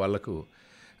వాళ్ళకు,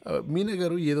 మీనా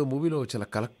గారు ఏదో మూవీలో చాలా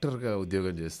కలెక్టర్గా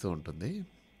ఉద్యోగం చేస్తూ ఉంటుంది.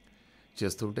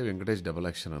 చేస్తుంటే వెంకటేష్ డబల్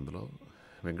యాక్షన్, అందులో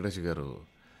వెంకటేష్ గారు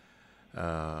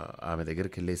ఆమె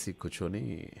దగ్గరికి వెళ్ళేసి కూర్చొని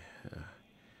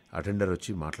అటెండర్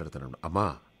వచ్చి మాట్లాడుతున్నాడు, అమ్మా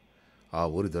ఆ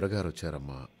ఊరి దొరగారు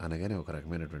వచ్చారమ్మా అనగానే ఒక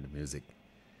రకమైనటువంటి మ్యూజిక్.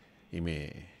 ఈమె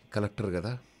కలెక్టర్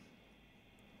కదా,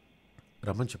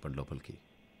 రమ్మని చెప్పండి లోపలికి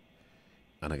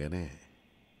అనగానే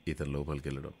ఇతను లోపలికి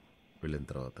వెళ్ళిన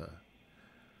తర్వాత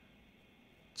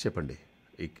చెప్పండి,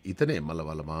 ఇతనే మళ్ళీ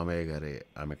వాళ్ళ మామయ్య గారే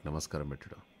ఆమెకు నమస్కారం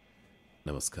పెట్టడం.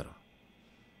 నమస్కారం.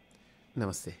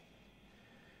 నమస్తే.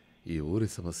 ఈ ఊరి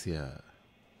సమస్య,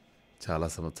 చాలా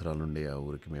సంవత్సరాల నుండి ఆ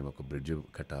ఊరికి మేము ఒక బ్రిడ్జ్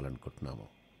కట్టాలనుకుంటున్నాము.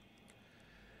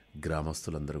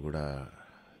 గ్రామస్తులందరూ కూడా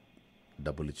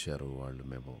డబ్బులు ఇచ్చారు వాళ్ళు,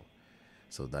 మేము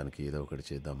సో దానికి ఏదో ఒకటి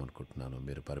చేద్దామనుకుంటున్నాను.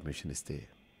 మీరు పర్మిషన్ ఇస్తే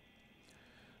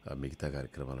మిగతా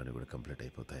కార్యక్రమాలన్నీ కూడా కంప్లీట్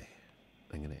అయిపోతాయి.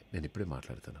 అందుకనే నేను ఇప్పుడే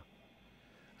మాట్లాడతాను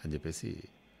అని చెప్పేసి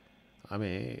ఆమె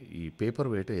ఈ పేపర్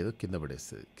వెయిట్ ఏదో కింద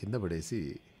పడేస్తుంది. కింద పడేసి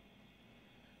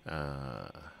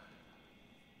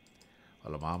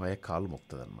వాళ్ళ మామయ్య కాలు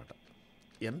మొక్కుతుంది అనమాట.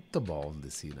 ఎంత బాగుంది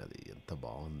సీన్ అది, ఎంత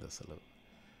బాగుంది అసలు.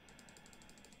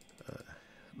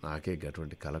 నాకే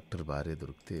అటువంటి కలెక్టర్ భార్య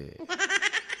దొరికితే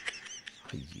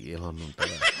ఏమన్నా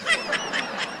ఉంటుందా.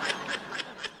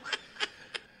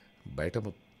 బయట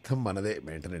మొత్తం మనదే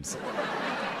మెయింటెనెన్స్.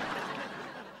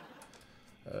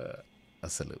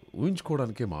 అసలు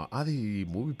ఊహించుకోవడానికే అది ఈ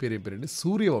మూవీ పేరు ఏం పేరండి,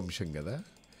 సూర్యవంశం కదా.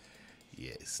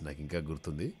 ఎస్, నాకు ఇంకా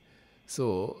గుర్తుంది. సో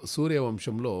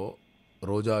సూర్యవంశంలో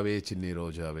రోజావే చిన్ని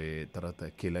రోజావే, తర్వాత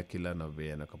కిల కిల నవ్వే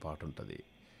అని ఒక పాట ఉంటుంది.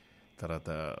 తర్వాత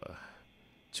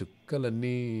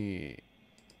చుక్కలన్నీ,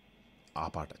 ఆ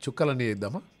పాట చుక్కలన్నీ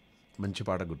వేద్దామా, మంచి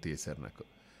పాట గుర్తు చేశారు నాకు.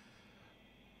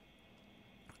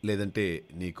 లేదంటే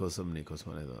నీకోసం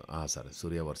అనేది సరే,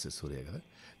 సూర్య వర్సెస్ సూర్య కదా.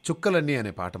 చుక్కలన్నీ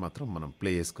అనే పాట మాత్రం మనం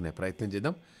ప్లే చేసుకునే ప్రయత్నం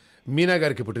చేద్దాం. మీనా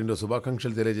గారికి పుట్టినరోజు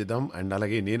శుభాకాంక్షలు తెలియజేద్దాం. అండ్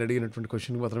అలాగే నేను అడిగినటువంటి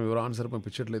క్వశ్చన్కి మాత్రం ఎవరు ఆన్సర్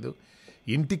పంపించట్లేదు.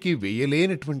 ఇంటికి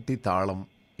వేయలేనటువంటి తాళం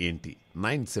ఏంటి?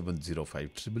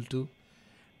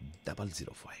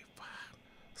 9705222005.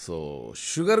 సో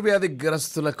షుగర్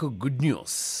వ్యాధిగ్రస్తులకు గుడ్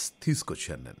న్యూస్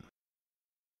తీసుకొచ్చాను నేను.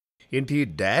 ఏంటి,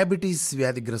 డయాబెటీస్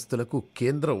వ్యాధిగ్రస్తులకు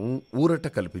కేంద్రం ఊరట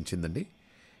కల్పించిందండి.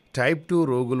 టైప్ 2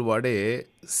 రోగులు వాడే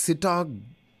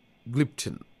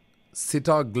సిటాగ్లిప్టిన్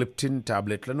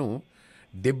టాబ్లెట్లను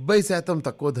 70%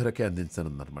 తక్కువ ధరకే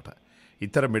అందించనుందనమాట.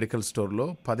 ఇతర మెడికల్ స్టోర్లో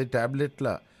 10 టాబ్లెట్ల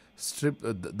స్ట్రిప్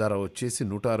ధర వచ్చేసి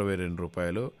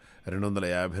 ₹122,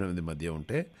 258 మధ్య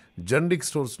ఉంటే జనరిక్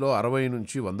స్టోర్స్లో 60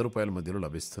 నుంచి 100 రూపాయల మధ్యలో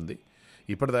లభిస్తుంది.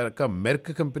 ఇప్పటిదాకా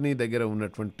మెర్క్ కంపెనీ దగ్గర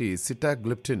ఉన్నటువంటి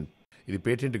సిటాగ్లిప్టిన్ ఇది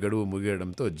పేటెంట్ గడువు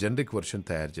ముగియడంతో జనరిక్ వర్షన్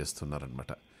తయారు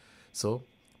చేస్తున్నారనమాట. సో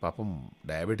పాపం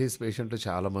డయాబెటీస్ పేషెంట్లు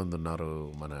చాలామంది ఉన్నారు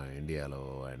మన ఇండియాలో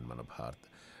అండ్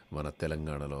మన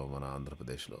తెలంగాణలో, మన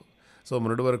ఆంధ్రప్రదేశ్లో. సో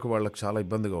మొన్నటి వరకు వాళ్ళకి చాలా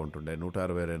ఇబ్బందిగా ఉంటుండే.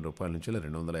 ₹162 నుంచి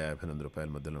 ₹258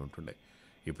 మధ్యలో ఉంటుండే.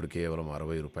 ఇప్పుడు కేవలం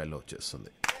 ₹60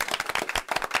 వచ్చేస్తుంది.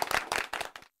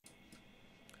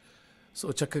 సో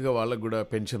చక్కగా వాళ్ళకు కూడా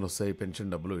పెన్షన్ వస్తాయి, పెన్షన్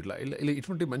డబ్బులు ఇట్లా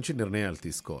ఇటువంటి మంచి నిర్ణయాలు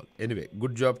తీసుకోవాలి. ఎనీవే,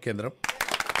 గుడ్ జాబ్ కేంద్రం.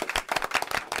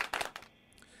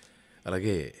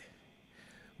 అలాగే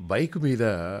బైక్ మీద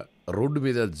రోడ్డు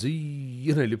మీద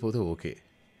జుయ్యన వెళ్ళిపోతే ఓకే,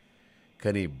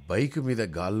 కానీ బైక్ మీద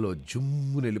గాల్లో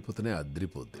జుమ్ముని వెళ్ళిపోతేనే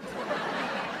అద్రిపోద్ది.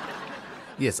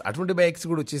 ఎస్, అటువంటి బైక్స్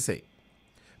కూడా వచ్చేసాయి.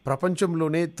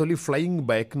 ప్రపంచంలోనే తొలి ఫ్లయింగ్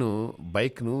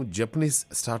బైక్ను జపనీస్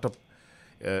స్టార్టప్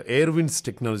ఎయిర్విన్స్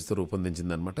టెక్నాలజీతో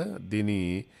రూపొందించిందనమాట. దీని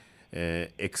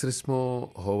ఎక్స్రిస్మో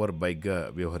హోవర్ బైక్గా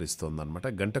వ్యవహరిస్తోందనమాట.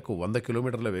 గంటకు 100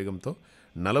 కిలోమీటర్ల వేగంతో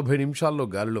 40 నిమిషాల్లో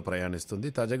గాలిలో ప్రయాణిస్తుంది.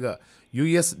 తాజాగా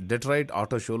యుఎస్ డెట్రాయిట్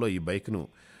ఆటో షోలో ఈ బైక్ను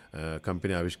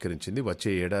కంపెనీ ఆవిష్కరించింది. వచ్చే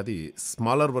ఏడాది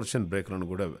స్మాలర్ వర్షన్ బైకులను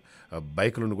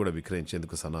కూడా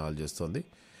విక్రయించేందుకు సన్నాహాలు చేస్తోంది.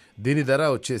 దీని ధర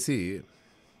వచ్చేసి,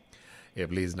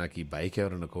 ప్లీజ్ నాకు ఈ బైక్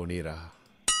ఎవరన్నా కోనీరా,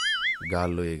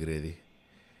 గాల్లో ఎగిరేది.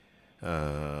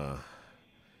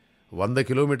 100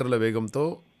 కిలోమీటర్ల వేగంతో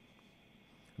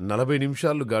 40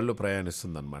 నిమిషాలు గాల్లో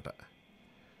ప్రయాణిస్తుందన్నమాట.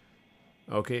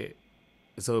 ఓకే,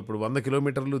 సో ఇప్పుడు 100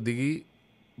 కిలోమీటర్లు దిగి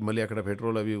మళ్ళీ అక్కడ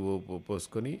పెట్రోల్ అవి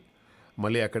పోసుకొని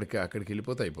మళ్ళీ అక్కడికి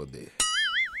వెళ్ళిపోతే అయిపోద్ది.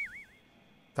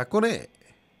 తక్కువనే,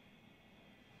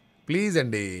 ప్లీజ్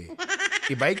అండి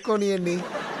ఈ బైక్ కొనియండి.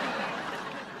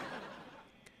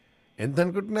 ఎంత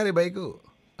అనుకుంటున్నారు ఈ బైకు?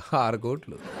 6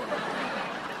 కోట్లు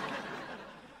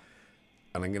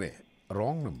అనగానే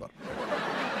రాంగ్ నెంబర్.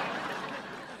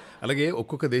 అలాగే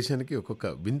ఒక్కొక్క దేశానికి ఒక్కొక్క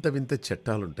వింత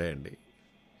చట్టాలు ఉంటాయండి.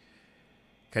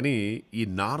 కానీ ఈ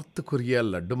నార్త్ కొరియా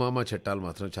లడ్డుమామ చట్టాలు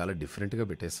మాత్రం చాలా డిఫరెంట్గా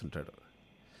పెట్టేస్తుంటాడు.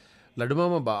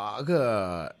 లడ్డుమామ బాగా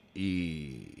ఈ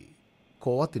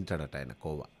కోవా తింటాడట. ఆయన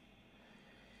కోవా.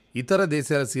 ఇతర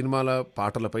దేశాల సినిమాల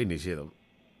పాటలపై నిషేధం.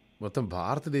 మొత్తం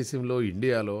భారతదేశంలో,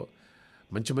 ఇండియాలో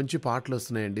మంచి మంచి పాటలు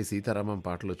వస్తున్నాయండి. సీతారామం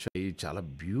పాటలు వచ్చాయి, చాలా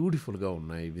బ్యూటిఫుల్గా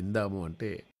ఉన్నాయి. విందాము అంటే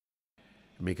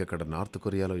మీకు అక్కడ నార్త్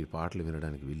కొరియాలో ఈ పాటలు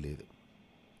వినడానికి వీల్లేదు.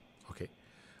 ఓకే,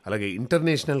 అలాగే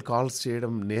ఇంటర్నేషనల్ కాల్స్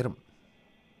చేయడం నేరం.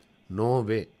 No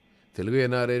way. Telugu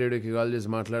NRI రేడియోకి call చేసి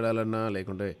మాట్లాడాలన్నా,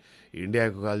 లేకుంటే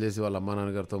ఇండియాకు కాల్ చేసి వాళ్ళ అమ్మా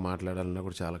నాన్నగారితో మాట్లాడాలన్నా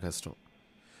కూడా చాలా కష్టం.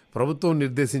 ప్రభుత్వం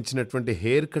నిర్దేశించినటువంటి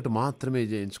హెయిర్ కట్ మాత్రమే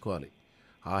చేయించుకోవాలి.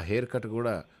 ఆ హెయిర్ కట్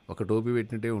కూడా ఒక టోపీ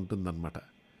పెట్టినట్టే ఉంటుందన్నమాట.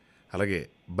 అలాగే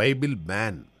బైబిల్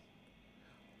మ్యాన్,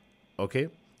 ఓకే.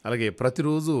 అలాగే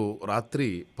ప్రతిరోజు రాత్రి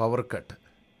పవర్ కట్.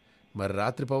 మరి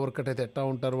రాత్రి పవర్ కట్ అయితే ఎట్టా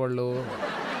ఉంటారు వాళ్ళు?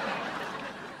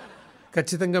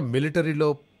 ఖచ్చితంగా మిలిటరీలో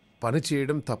పని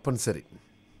చేయడం తప్పనిసరి.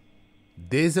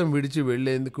 దేశం విడిచి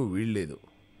వెళ్లేందుకు వీల్లేదు.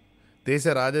 దేశ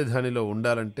రాజధానిలో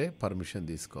ఉండాలంటే పర్మిషన్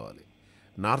తీసుకోవాలి.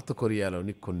 నార్త్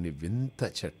కొరియాలోని కొన్ని వింత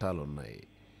చట్టాలు ఉన్నాయి.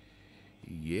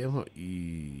 ఏమో ఈ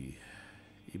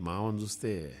మామను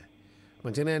చూస్తే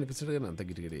మంచిగానే అనిపిస్తాడు, కానీ అంత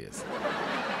గిరిగిరి చేస్తాడు.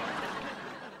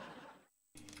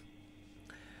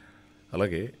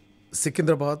 అలాగే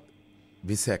సికింద్రాబాద్,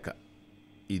 విశాఖ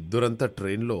ఈ దురంత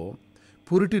ట్రైన్లో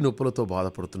పురిటి నొప్పులతో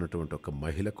బాధపడుతున్నటువంటి ఒక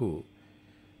మహిళకు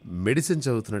మెడిసిన్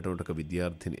చదువుతున్నటువంటి ఒక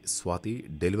విద్యార్థిని స్వాతి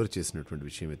డెలివరీ చేసినటువంటి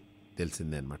విషయం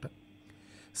తెలిసిందే అనమాట.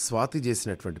 స్వాతి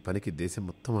చేసినటువంటి పనికి దేశం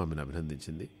మొత్తం ఆమెను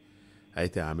అభినందించింది.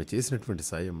 అయితే ఆమె చేసినటువంటి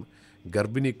సాయం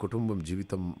గర్భిణీ కుటుంబం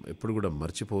జీవితం ఎప్పుడు కూడా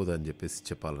మర్చిపోదని చెప్పేసి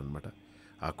చెప్పాలన్నమాట.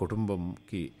 ఆ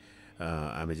కుటుంబంకి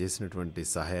ఆమె చేసినటువంటి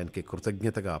సహాయానికి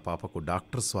కృతజ్ఞతగా ఆ పాపకు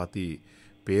డాక్టర్ స్వాతి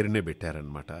పేరునే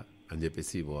పెట్టారనమాట అని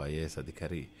చెప్పేసి ఓ ఐఏఎస్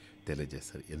అధికారి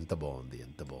తెలియజేస్తారు. ఎంత బాగుంది,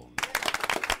 ఎంత బాగుంది.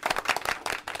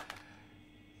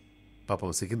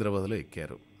 పాపం సికింద్రాబాద్లో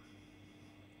ఎక్కారు,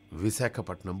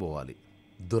 విశాఖపట్నం పోవాలి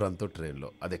దురంతో ట్రైన్లో.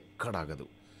 అది ఎక్కడ ఆగదు,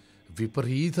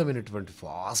 విపరీతమైనటువంటి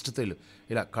ఫాస్ట్ తైలు.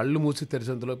 ఇలా కళ్ళు మూసి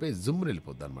తెరిచేంతలోపే జుమ్ముని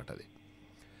వెళ్ళిపోద్ది అనమాట అది.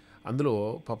 అందులో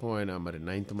పాపం ఆయన మరి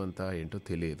 9th మంత్ ఏంటో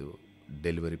తెలియదు,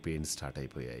 డెలివరీ పెయిన్ స్టార్ట్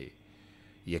అయిపోయాయి.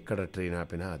 ఎక్కడ ట్రైన్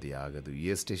ఆపినా అది ఆగదు,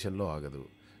 ఏ స్టేషన్లో ఆగదు.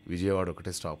 విజయవాడ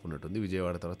ఒకటే స్టాప్ ఉన్నట్టుంది,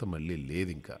 విజయవాడ తర్వాత మళ్ళీ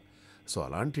లేదు ఇంకా. సో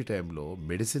అలాంటి టైంలో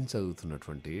మెడిసిన్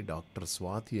చదువుతున్నటువంటి డాక్టర్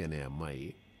స్వాతి అనే అమ్మాయి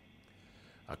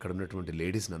అక్కడ ఉన్నటువంటి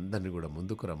లేడీస్ని అందరినీ కూడా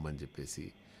ముందుకు రమ్మని చెప్పేసి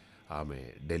ఆమె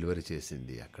డెలివరీ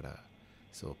చేసింది అక్కడ.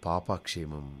 సో పాప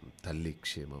క్షేమం, తల్లి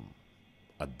క్షేమం,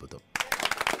 అద్భుతం.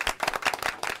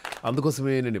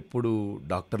 అందుకోసమే నేను ఎప్పుడు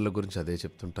డాక్టర్ల గురించి అదే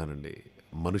చెప్తుంటానండి.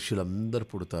 మనుషులందరూ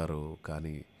పుడతారు,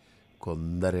 కానీ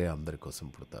కొందరే అందరి కోసం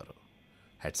పుడతారు.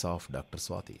 Heads of doctor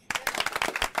Swathi.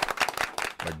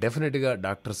 But డెఫినెట్గా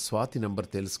డాక్టర్ స్వాతి నెంబర్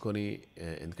తెలుసుకొని,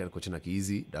 ఎందుకంటే కొంచెం నాకు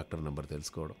ఈజీ డాక్టర్ నెంబర్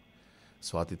తెలుసుకోవడం.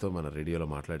 స్వాతితో మన రేడియోలో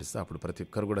మాట్లాడిస్తే అప్పుడు ప్రతి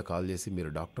ఒక్కరు కూడా కాల్ చేసి మీరు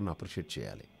డాక్టర్ని అప్రిషియేట్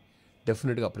చేయాలి,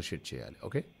 డెఫినెట్గా అప్రిషియేట్ చేయాలి.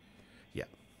 Okay, yeah.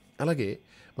 అలాగే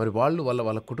మరి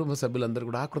వాళ్ళ కుటుంబ సభ్యులందరూ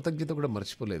కూడా ఆ కృతజ్ఞత కూడా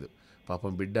మర్చిపోలేదు.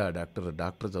 పాపం బిడ్డ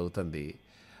డాక్టర్ చదువుతుంది,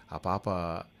 ఆ పాప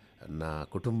నా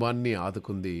కుటుంబాన్ని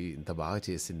ఆదుకుంది, ఇంత బాగా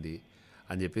చేసింది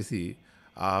అని చెప్పేసి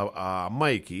ఆ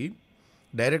అమ్మాయికి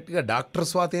డైరెక్ట్గా డాక్టర్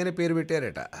స్వాతి అనే పేరు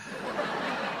పెట్టారట.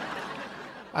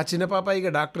 ఆ చిన్న పాప ఇక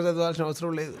డాక్టర్ చదవాల్సిన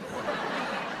అవసరం లేదు.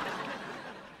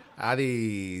 అది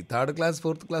 3rd class,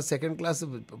 4th class, 2nd class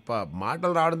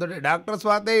మాటలు రావడంతో డాక్టర్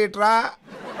స్వాతి ఇట్రా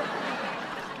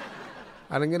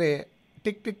అనగానే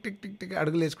tick tick tick tick tick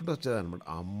అడుగులు వేసుకుంటూ వచ్చేదన్నమాట.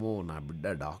 అమ్మో నా బిడ్డ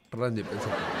డాక్టర్ అని చెప్పేసి.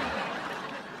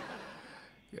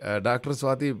 డాక్టర్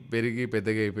స్వాతి పెరిగి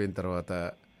పెద్దగా అయిపోయిన తర్వాత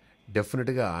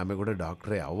డెఫినెట్గా ఆమె కూడా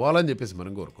డాక్టరే అవ్వాలని చెప్పేసి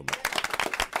మనం కోరుకున్నాం.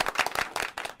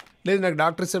 లేదు నాకు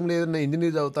డాక్టర్ ఇష్టం లేదు, నేను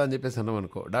ఇంజనీరింగ్ చదువుతా అని చెప్పేసి అన్నాం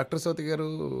అనుకో, డాక్టర్ స్వాతి గారు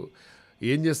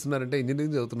ఏం చేస్తున్నారంటే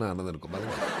ఇంజనీరింగ్ చదువుతున్నా అన్నదనుకో, మనం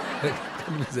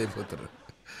కన్ఫ్యూజ్ అయిపోతారు.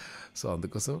 సో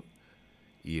అందుకోసం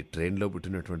ఈ ట్రైన్లో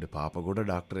పుట్టినటువంటి పాప కూడా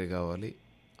డాక్టరే కావాలి.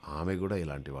 ఆమె కూడా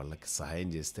ఇలాంటి వాళ్ళకి సహాయం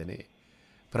చేస్తేనే,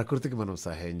 ప్రకృతికి మనం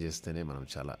సహాయం చేస్తేనే మనం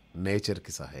చాలా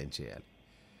నేచర్కి సహాయం చేయాలి.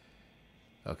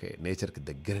 ఓకే, నేచర్కి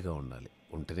దగ్గరగా ఉండాలి,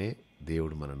 ఉంటేనే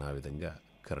దేవుడు మనను ఆ విధంగా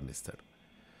కరుణిస్తాడు.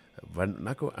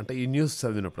 నాకు అంటే ఈ న్యూస్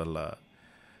చదివినప్పుడల్లా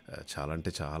చాలా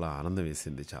అంటే చాలా ఆనందం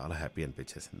వేసింది, చాలా హ్యాపీ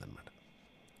అనిపించేసింది అనమాట.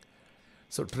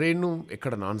 సో ట్రైన్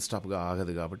ఎక్కడ నాన్ స్టాప్గా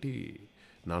ఆగదు కాబట్టి,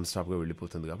 నాన్ స్టాప్గా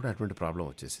వెళ్ళిపోతుంది కాబట్టి అటువంటి ప్రాబ్లం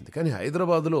వచ్చేసింది. కానీ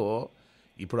హైదరాబాదులో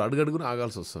ఇప్పుడు అడుగడుగున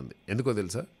ఆగాల్సి వస్తుంది. ఎందుకో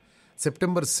తెలుసా?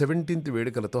 September 17th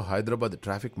వేడుకలతో హైదరాబాద్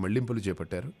ట్రాఫిక్ మళ్లింపులు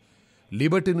చేపట్టారు.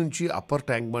 లిబర్టీ నుంచి అప్పర్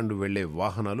ట్యాంక్ బండ్ వెళ్లే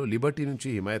వాహనాలు లిబర్టీ నుంచి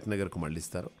హిమాయత్ నగర్కు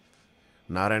మళ్లిస్తారు.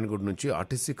 నారాయణగూడ్ నుంచి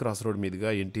ఆర్టీసీ క్రాస్ రోడ్ మీదుగా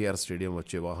ఎన్టీఆర్ స్టేడియం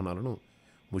వచ్చే వాహనాలను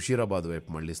ముషీరాబాద్ వైపు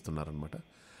మళ్లిస్తున్నారనమాట.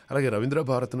 అలాగే రవీంద్ర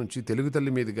భారత్ నుంచి తెలుగు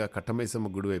తల్లి మీదుగా కట్టమైసమ్మ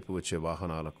గుడి వైపు వచ్చే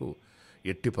వాహనాలకు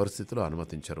ఎట్టి పరిస్థితుల్లో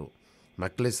అనుమతించరు.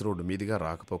 నక్లెస్ రోడ్డు మీదుగా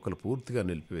రాకపోకలు పూర్తిగా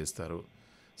నిలిపివేస్తారు.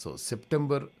 సో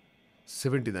September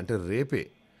 17th అంటే రేపే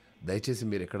దయచేసి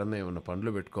మీరు ఎక్కడన్నా ఏమన్నా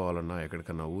పనులు పెట్టుకోవాలన్నా,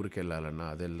 ఎక్కడికన్నా ఊరికి వెళ్ళాలన్నా,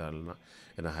 అది వెళ్ళాలన్నా,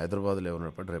 ఏదైనా హైదరాబాద్లో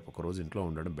ఏమన్నప్పుడు రేపు ఒకరోజు ఇంట్లో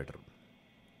ఉండడం బెటర్.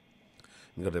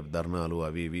 ఇంకా రేపు ధర్నాలు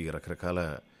అవి ఇవి రకరకాల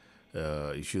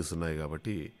ఇష్యూస్ ఉన్నాయి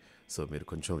కాబట్టి సో మీరు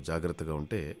కొంచెం జాగ్రత్తగా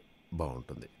ఉంటే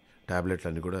బాగుంటుంది. ట్యాబ్లెట్లు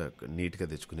అన్నీ కూడా నీట్గా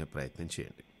తెచ్చుకునే ప్రయత్నం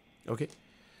చేయండి. ఓకే,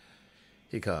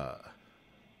 ఇక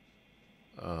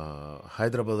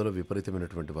హైదరాబాద్లో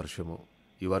విపరీతమైనటువంటి వర్షము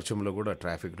ఈ వర్షంలో కూడా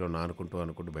ట్రాఫిక్లో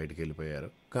అనుకుంటూ బయటికి వెళ్ళిపోయారు.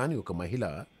 కానీ ఒక మహిళ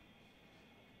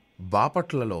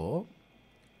బాపట్లలో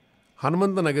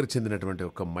హనుమంత నగర్ చెందినటువంటి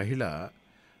ఒక మహిళ,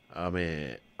 ఆమె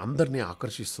అందరినీ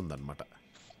ఆకర్షిస్తుందన్నమాట.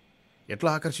 ఎట్లా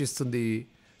ఆకర్షిస్తుంది?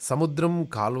 సముద్రం,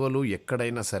 కాలువలు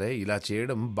ఎక్కడైనా సరే ఇలా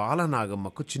చేయడం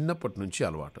బాలనాగమ్మకు చిన్నప్పటి నుంచి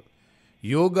అలవాటు.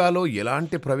 యోగాలో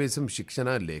ఎలాంటి ప్రవేశం, శిక్షణ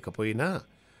లేకపోయినా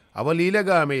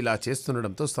అవలీలగా ఆమె ఇలా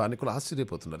చేస్తుండడంతో స్థానికులు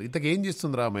ఆశ్చర్యపోతున్నారు. ఇంతకేం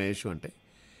చేస్తుందిరా మహేష్ అంటే,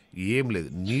 ఏం లేదు,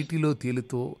 నీటిలో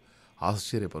తేలుతూ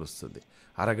ఆశ్చర్యపరుస్తుంది.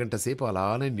 అరగంట సేపు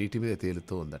అలానే నీటి మీద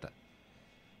తేలుతూ ఉందట.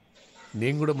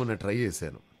 నేను కూడా మొన్న ట్రై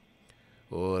చేశాను.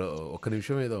 ఒక్క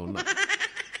నిమిషం ఏదో ఉన్నా,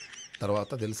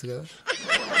 తర్వాత తెలుసు కదా,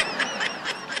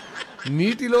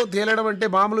 నీటిలో తేలడం అంటే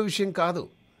మామూలు విషయం కాదు.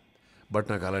 బట్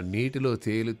నాకు అలా నీటిలో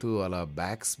తేలుతూ అలా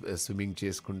బ్యాక్ స్విమ్మింగ్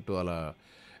చేసుకుంటూ అలా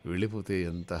వెళ్ళిపోతే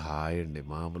ఎంత హాయ్ అండి,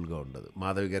 మామూలుగా ఉండదు.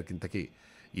 మాధవి గారికి ఇంతకీ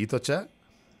ఈతొచ్చా?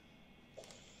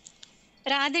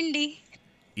 రాదండి.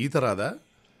 ఈత రాదా?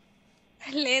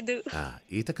 లేదు.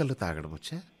 ఈత కళ్ళు తాగడం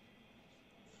వచ్చా?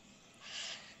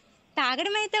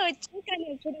 తాగడం అయితే వచ్చు, కానీ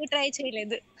ఎప్పుడు ట్రై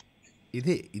చేయలేదు.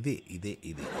 ఇదే ఇదే ఇదే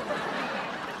ఇదే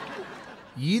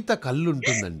ఈత కళ్ళు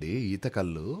ఉంటుందండి. ఈత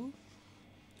కళ్ళు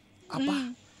అబ్బా,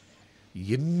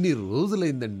 ఎన్ని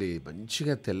రోజులైందండి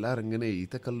మంచిగా తెల్లారంగానే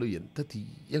ఈత కళ్ళు ఎంత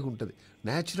తీయగా ఉంటుంది.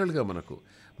 న్యాచురల్గా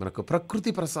మనకు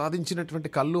ప్రకృతి ప్రసాదించినటువంటి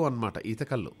కళ్ళు అన్నమాట ఈత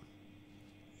కళ్ళు.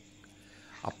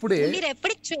 అప్పుడే మీరు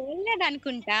ఎప్పుడు చూడలేదు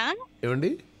అనుకుంటా.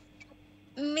 ఏమండి?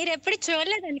 మీరు ఎప్పుడు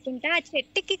చూడలేదు అనుకుంటా. ఆ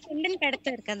చెట్టుకి కుండని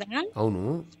పెడతారు కదా, అవును,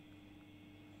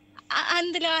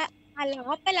 అందులో ఆ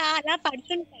లోపల అలా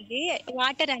పడుతుంటది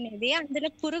వాటర్ అనేది. అందులో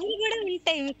పురుగులు కూడా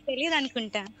ఉంటాయి, మీకు తెలియదు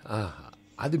అనుకుంటా.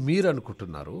 అది మీరు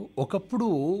అనుకుంటున్నారు. ఒకప్పుడు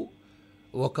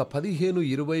ఒక 15,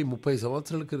 20, 30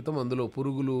 సంవత్సరాల క్రితం అందులో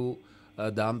పురుగులు,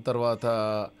 దాని తర్వాత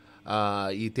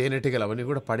ఈ తేనెటీగలు అవన్నీ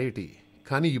కూడా పడేటి.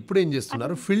 కానీ ఇప్పుడు ఏం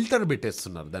చేస్తున్నారు, ఫిల్టర్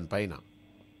పెట్టేస్తున్నారు దానిపైన.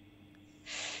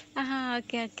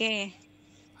 Okay okay.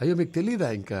 అయ్యో, మీకు తెలీదా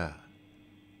ఇంకా?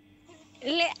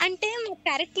 అంటే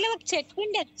కరెక్ట్ లో ఒక చెట్టు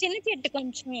ఉండేది, చిన్న చెట్టు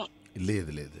కొంచెం.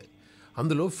 లేదు,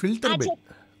 అందులో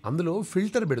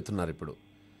ఫిల్టర్ పెడుతున్నారు ఇప్పుడు.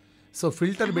 సో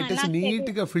ఫిల్టర్ పెట్టేసి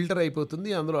నీట్గా ఫిల్టర్ అయిపోతుంది.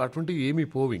 అందులో అటువంటి ఏమీ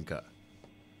పోవు ఇంకా.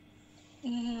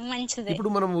 మంచిది. ఇప్పుడు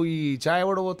మనం ఈ ఛాయ్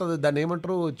వడబోతుంది, దాన్ని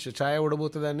ఏమంటారు? ఛాయ్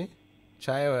వడబోతుంది దాన్ని,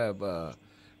 ఛాయ్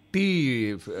టీ,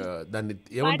 దాన్ని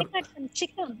ఏమంటారు?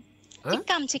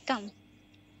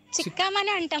 చిక్కం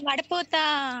అని అంటాం. వడపోతా.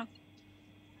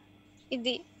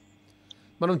 ఇది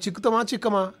మనం చిక్కుతామా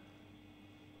చిక్కమా?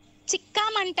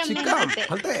 చిక్కాం అంటాం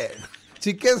అంటే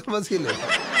చిక్కే సమస్య లేదు.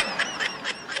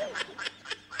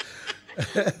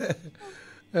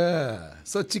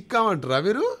 సో చిక్కామంటారా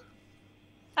మీరు?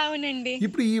 అవునండి.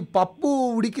 ఇప్పుడు ఈ పప్పు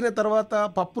ఉడికిన తర్వాత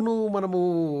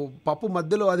పప్పు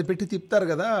మధ్యలో అది పెట్టి తిప్పుతారు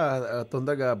కదా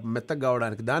తొందరగా మెత్తగా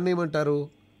కావడానికి, దాన్ని ఏమంటారు?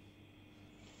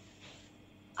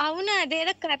 అవును,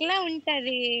 అదేదో కర్లా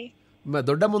ఉంటది.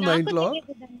 దొడ్డమ్మ ఉందా ఇంట్లో?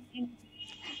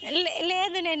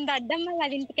 లేదు, నేను దొడ్డమ్మ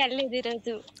వాళ్ళ ఇంటికి వెళ్ళలేదు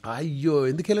ఈరోజు. అయ్యో,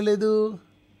 ఎందుకు వెళ్ళలేదు?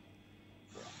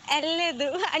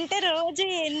 అంటే రోజు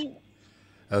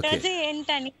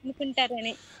ఏంటని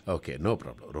అనుకుంటారని. Okay, no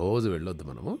problem. రోజు వెళ్ళొద్దు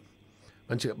మనము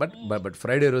మంచిగా. బట్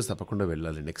ఫ్రైడే రోజు తప్పకుండా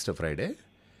వెళ్ళాలి, నెక్స్ట్ ఫ్రైడే.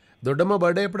 దొడ్డమ్మ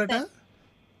బర్త్డే ఎప్పుడట?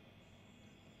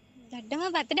 దొడ్డమ్మ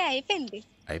బర్త్డే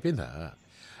అయిపోయిందా?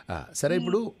 సరే,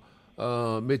 ఇప్పుడు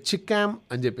మీరు చిక్కామ్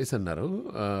అని చెప్పేసి అన్నారు,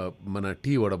 మన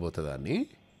టీ వడబోతుందని.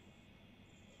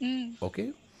 ఓకే.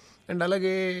 అండ్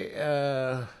అలాగే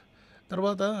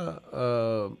తర్వాత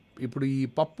ఇప్పుడు ఈ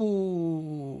పప్పు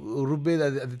రుబ్బేది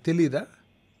అది తెలీదా?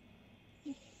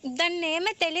 దాన్ని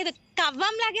ఏమీ తెలీదు.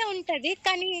 కవ్వం లాగే ఉంటది,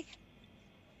 కానీ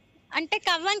అంటే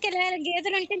కవ్వానికి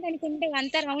గేదెలు అంటే దానికి ఉండవు,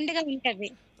 అంత రౌండ్ గా ఉంటది.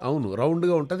 అవును, రౌండ్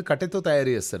గా ఉంటది, కట్టెతో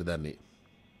తయారు చేస్తారు దాన్ని.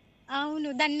 అవును,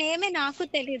 దాన్ని ఏమీ నాకు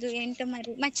తెలీదు ఏంటో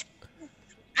మరి.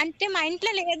 అంటే మా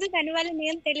ఇంట్లో లేదు, దానివల్ల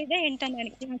నేను తెలీదా ఏంటో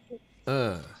నాకు.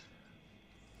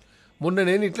 మొన్న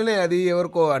నేను ఇట్లనే అది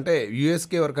ఎవరికో అంటే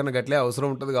యూఎస్కి ఎవరికన్నా గట్లే అవసరం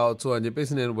ఉంటుంది కావచ్చు అని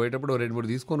చెప్పేసి నేను పోయేటప్పుడు 2-3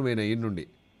 తీసుకొని పోయినా ఈ నుండి.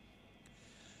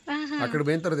 అక్కడ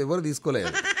పోయిన తర్వాత ఎవరు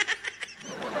తీసుకోలేదు.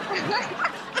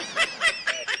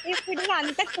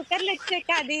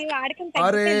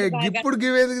 అరే, ఇప్పుడు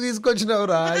గివేదికి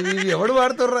తీసుకొచ్చినవరా, ఇవి ఎవడు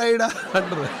వాడుతారా ఈడ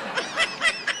అంటారు.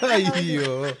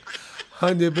 అయ్యో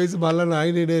అని చెప్పేసి మళ్ళీ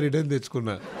నేనే రిటర్న్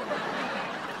తెచ్చుకున్నా.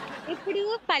 ఇప్పుడు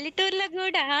పల్లెటూరులో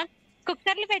కూడా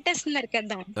కుక్కర్లు పెట్టేస్తున్నారు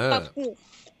కదా, పప్పు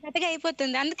మెత్తగా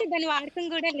అయిపోతుంది, అందుకే దాని వాడకం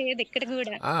కూడా లేదు ఇక్కడ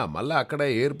కూడా. మళ్ళీ అక్కడ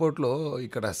ఎయిర్పోర్ట్ లో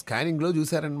ఇక్కడ స్కానింగ్ లో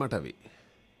చూసారనమాట అవి.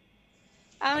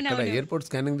 అక్కడ ఎయిర్పోర్ట్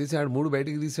స్కానింగ్ తీసి 3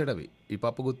 బయటికి తీసాడు అవి, ఈ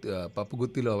పప్పు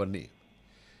గుత్తిలో అవన్నీ.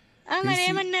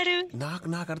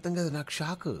 నాకు అర్థం కాదు, నాకు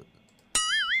షాక్.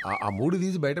 ఆ 3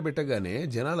 తీసి బయట పెట్టగానే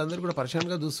జనాలు అందరూ కూడా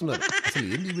పరిశాన్గా చూస్తున్నారు, అసలు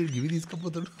ఏంటి వీడికి ఇవి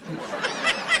తీసుకుపోతాడు.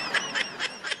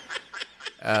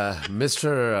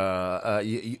 మిస్టర్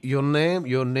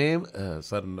యువర్ నేమ్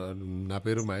సార్ నా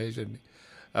పేరు మహేష్ అండి.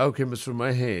 Okay mister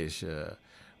Mahesh,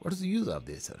 what is the use of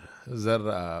this sir? Sir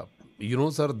you know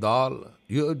sir dal,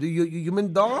 you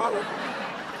mean dal?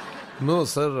 No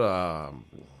sir,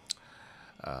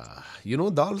 you know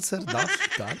dal sir, dal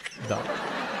dal dal.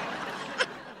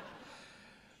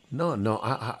 No,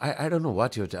 I don't know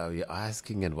what you're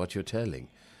asking and what you're telling.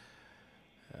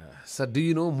 Sir, do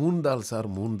you know moon dal, sir?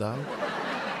 Moon dal?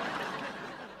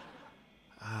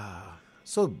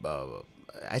 So,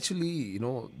 actually,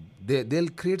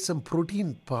 they'll create some protein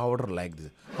powder like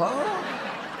this. Huh?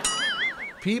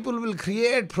 People will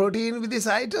create protein with this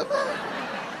item?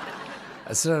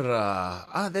 Sir,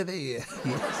 yes.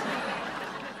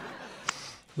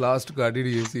 లాస్ట్కు అడిగి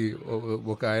చేసి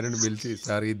ఒక ఆయనను పిలిచి,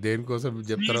 sir ఇది దేనికోసం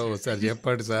చెప్తారో sir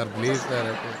చెప్పండి సార్ ప్లీజ్ సార్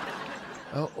అంటే,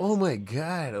 oh my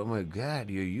God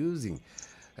you're using,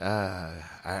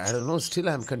 I don't know, still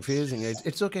I'm confusing,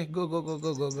 it's okay, go go go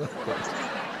go go go.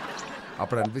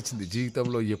 అప్పుడు అనిపించింది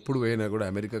జీవితంలో ఎప్పుడు పోయినా కూడా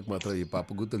అమెరికాకు మాత్రం ఈ పాప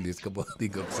గుర్తులు తీసుకుపోతుంది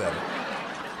ఇంకొకసారి.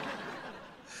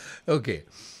 ఓకే,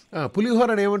 పులిహోర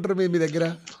అని ఏమంటారు మీ దగ్గర?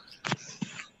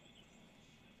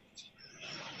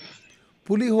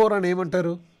 పులిహోర అని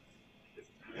ఏమంటారు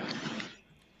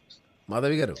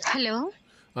మాధవి గారు? హలో,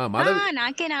 మాధవి,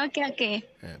 నాకే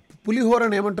పులిహోర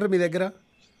అని ఏమంటారు మీ దగ్గర?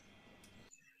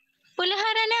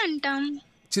 పులిహోరనే అంటాం.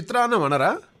 చిత్రాన్నం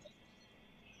అనరా?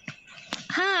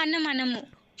 అన్నం అనము.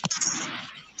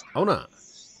 అవునా?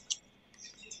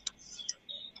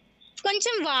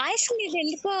 కొంచెం వాయిస్ మీద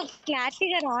ఎందుకో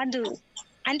క్లారిటీగా రాదు,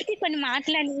 అందుకే కొన్ని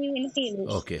మాటలు వినిపించదు.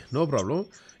 Okay, no problem.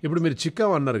 ఇప్పుడు మీరు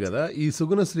చిక్కం అన్నారు కదా, ఈ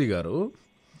సుగుణశ్రీ గారు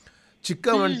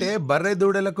చిక్కం అంటే బర్రె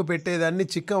దూడలకు పెట్టేదాన్ని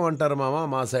చిక్కం అంటారు మామ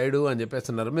మా సైడు అని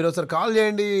చెప్పేస్తున్నారు. మీరు ఒకసారి కాల్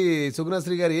చేయండి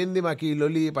సుగుణశ్రీ గారు, ఏంది మాకు ఈ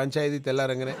లొల్లి పంచాయతీ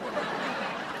తెల్లారంగానే.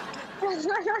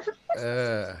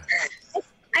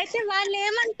 అయితే వాళ్ళు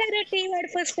ఏమంటారు టీ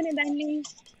వడపోసుకునే దాన్ని?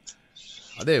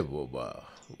 అదే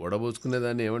వడబోసుకునే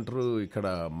దాన్ని ఏమంటారు ఇక్కడ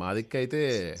మా దిక్కు అయితే?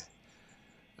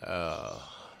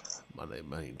 మన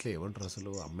ఇంట్లో ఏమంటారు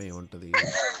అసలు? అమ్మ ఏమంటది?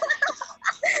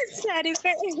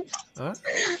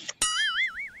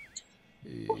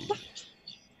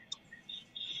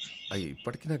 అయ్యి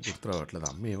ఇప్పటికీ నాకు గుర్తు రావట్లేదు.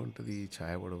 అమ్మ ఏమంటుంది?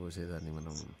 ఛాయ్ వడబోసేదాన్ని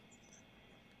మనం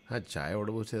ఛాయ్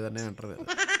వడబోసేదాన్ని అంటారు కదా,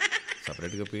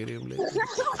 సపరేట్గా పేరు ఏం లేదు.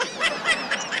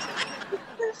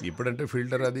 ఇప్పుడంటే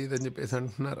ఫిల్టర్ అది ఇది అని చెప్పేసి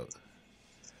అంటున్నారు.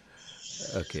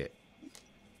 ఓకే,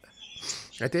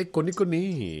 అయితే కొన్ని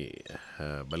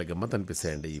భలే గమ్మత్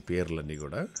అనిపిస్తాయండి ఈ పేర్లన్నీ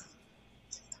కూడా.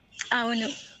 అవును.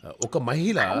 ఒక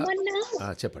మహిళ,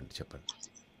 చెప్పండి.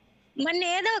 మొన్న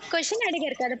ఏదో ఒక క్వశ్చన్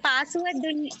అడిగారు కదా,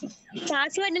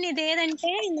 పాస్వర్డ్ నీది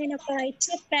ఏదంటే నేను ఒక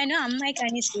చెప్పాను అమ్మాయికి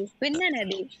అనేసి, విన్నాను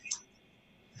అది.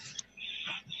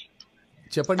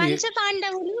 చెప్పండి.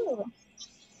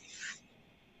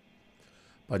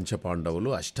 పంచపాండవులు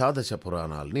అష్టాదశ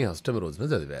పురాణాలని అష్టమి రోజున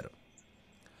చదివారు.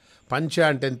 పంచ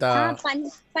అంటే ఎంత?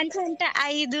 పంచ అంటే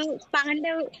 5,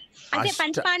 పాండవు అంటే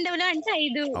పంచ పాండవులు అంటే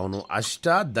 5. అవును, అష్ట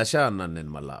దశ అన్నాను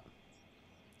నేను. మళ్ళా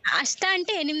అష్ట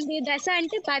అంటే 8, దశ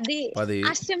అంటే 10,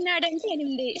 అష్టమి నాడు అంటే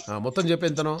 8. మొత్తం చెప్పి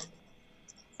ఎంతనో?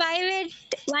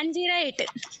 58108.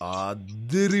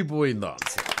 అదిరిపోయిందా?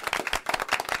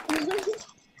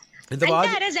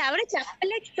 ఎవరు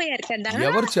చెప్పలేకపోయారు కదా.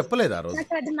 ఎవరు చెప్పలేదు ఆ రోజు,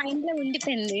 అది మైండ్ లో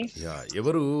ఉండిపోయింది.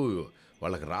 ఎవరు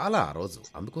వాళ్ళకి రాలా ఆ రోజు,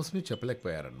 అందుకోసమే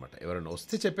చెప్పలేకపోయారనమాట. ఎవరైనా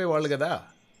వస్తే చెప్పేవాళ్ళు కదా.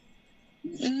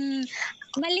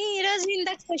 మళ్ళీ ఈ రోజు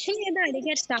ఇందాక క్వశ్చన్ ఏదో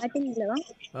అడిగారు స్టార్టింగ్ లో,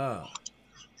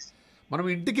 మనం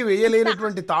ఇంటికి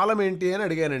వేయలేనటువంటి తాళం ఏంటి అని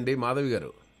అడిగానండి మాధవి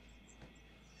గారు.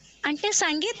 అంటే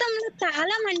సంగీతంలో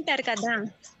తాళం అంటారు కదా,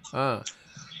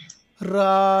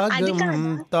 రాగం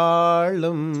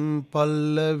తాళం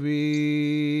పల్లవి,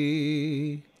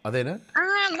 అదేనా?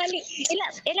 మళ్ళీ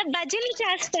ఇలా భజనలు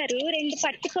చేస్తారు 2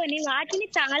 పట్టుకొని, వాటిని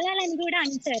తాళాలని కూడా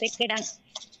అంటారు ఇక్కడ.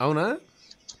 అవునా?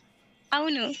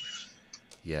 అవును.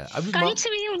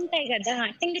 కంచువి ఉంటాయి కదా,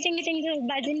 టింగ్ టింగ్ టింగ్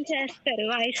భజన చేస్తారు,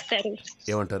 వాయిస్తారు.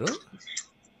 ఏమంటారు?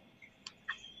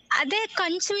 అదే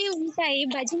కంచువి ఉంటాయి,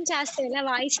 భజన చేస్తారు, ఇలా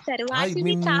వాయిస్తారు.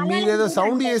 మీరేదో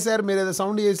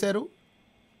సౌండ్ చేశారు.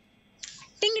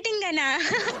 టింగ్ టింగ్ అనా?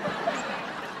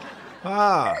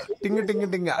 టింగ్ టింగ్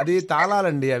టింగ్, అది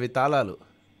తాళాలండి, అవి తాళాలు.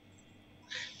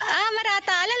 మరి ఆ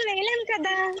తాళాలు వేయలేం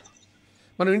కదా.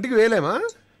 మనం ఇంటికి వేయలేమా?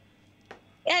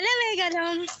 ఎలా వేయగలం?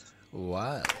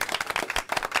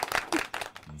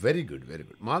 వెరీ గుడ్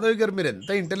మాధవి గారు, మీరు ఎంత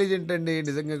ఇంటెలిజెంట్ అండి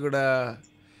నిజంగా కూడా.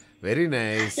 Very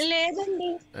nice. లేదండి,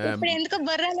 ఇప్పుడు ఎందుకో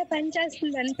బుర్రలో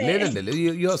పనిచేస్తుంది అంతే. లేదండి,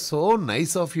 you are so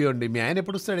nice of you అండి. మీ ఆయన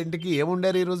ఎప్పుడు వస్తాడు ఇంటికి?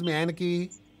 ఏముండారు ఈ రోజు మీ ఆయనకి?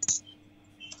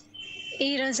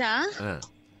 ఈ రోజా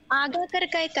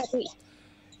ఆగాకరకాయ కర్రీ.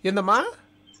 ఏందమ్మా?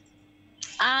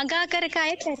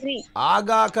 ఆగాకరకాయ కర్రీ.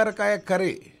 ఆగాకరకాయ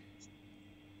కర్రీ.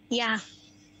 యా.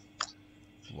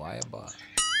 వాయబ్బా.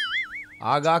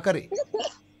 ఆగాకరి.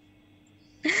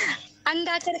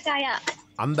 అంగాకరకాయ.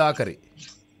 అందాకరి.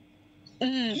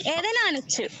 ఏదైనా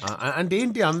అనొచ్చు. అంటే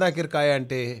ఏంటి అందాకరకాయ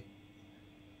అంటే?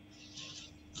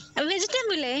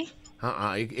 వెజిటబులే.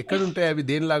 ఎక్కడ ఉంటాయి అవి?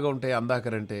 దేనిలాగా ఉంటాయి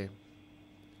అందాకర అంటే?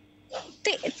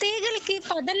 తీగలకి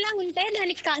పొదల్లా ఉంటాయి,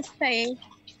 దానికి కాస్తాయి.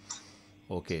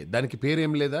 ఓకే, దానికి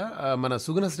పేరేం లేదా? మన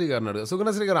సుగుణశ్రీ గారు అన్నాడు.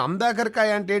 సుగుణశ్రీ గారు, అందాకరకాయ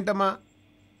అంటే ఏంటమ్మా?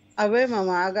 అవే మామ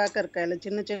ఆగాకరకాయలు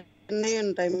చిన్న చిన్నవి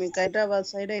ఉంటాయి. మీకు హైదరాబాద్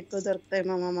సైడ్ ఎక్కువ దొరుకుతాయి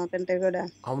మామ, మాకంటే కూడా.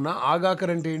 అవునా?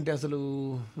 ఆగాకర్ అంటే ఏంటి అసలు?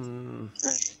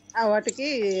 వాటికి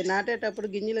నాటేటప్పుడు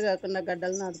గింజలు కాకుండా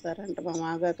గడ్డలు నాటుతారంట మామ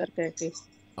ఆగాకరకాయకి.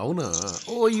 అవునా?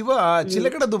 ఓ ఇవా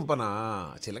చిలకడ దుంపనా?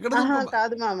 చిలకడ దుంప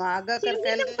కాదు మామ,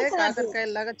 ఆగాకరకాయలు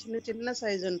కాకరకాయలు లాగా చిన్న చిన్న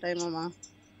సైజు ఉంటాయి మామ.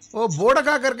 ఓ బోడ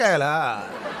కాకరకాయలా?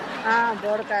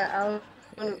 బోడకాయ.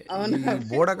 అవును,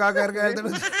 బోడ కాకరకాయలతో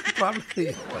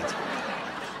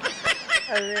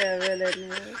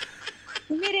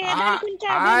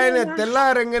ఆయన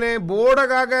తెల్లారంగానే బోడ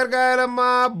కాకరకాయలమ్మా,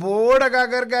 బోడ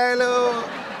కాకరకాయలు.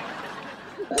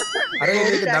 అరే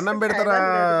నీకు దండం పెడతారా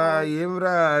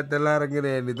ఏమిరా?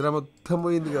 తెల్లారంగానే నిద్ర మొత్తం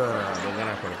పోయింది కదా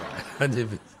దొంగనా కొడుక అని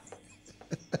చెప్పి.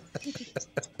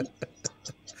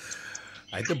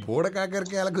 అయితే బోడ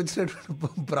కాకరకాయలకు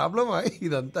వచ్చినటువంటి ప్రాబ్లమా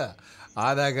ఇదంతా?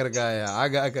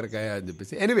 ఆగాకరకాయ అని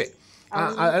చెప్పేసి. ఎనీవే,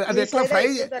 అది ఎట్లా ఫ్రై?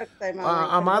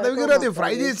 మాధవి గారు అది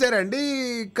ఫ్రై చేశారండి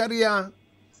కర్రీయా?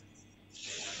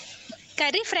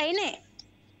 కర్రీ ఫ్రైనే.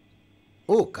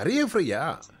 ఓ కర్రీ ఫ్రైయా?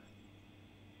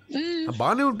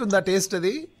 బానే ఉంటుందా టేస్ట్?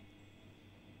 అది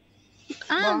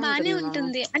బానే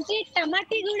ఉంటుంది. అంటే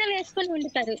టమాటీ కూడా వేసుకొని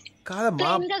వండుతారు. కాదమ్మా,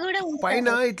 పైన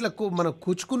ఇట్లా మనం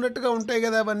కూర్చుకున్నట్టుగా ఉంటాయి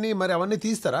కదా అవన్నీ, మరి అవన్నీ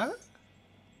తీస్తారా?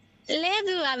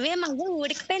 లేదు, అవే మగ్గు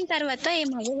ఉడికిపోయిన తర్వాత ఏ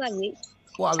మగ్గు అవి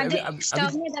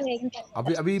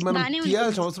అవి మనం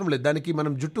తీయాల్సిన అవసరం లేదు, దానికి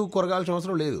మనం జుట్టు కొరగాల్సిన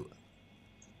అవసరం లేదు.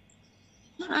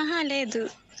 లేదు.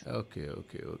 ఓకే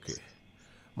ఓకే ఓకే,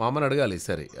 మా అమ్మని అడగాలి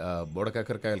సరే బోడ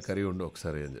కాకరకాయలు కర్రీ ఉండు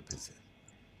ఒకసారి అని చెప్పేసి.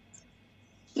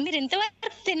 మీరు ఇంతవరకు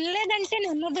తినలేదంటే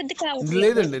నమ్మబుద్ధి కాదు.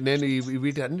 లేదండి, నేను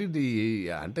వీటి అన్నిటి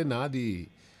అంటే నాది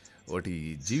ఒకటి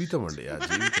జీవితం అండి. ఆ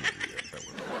జీవితం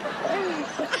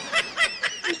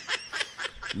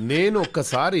నేను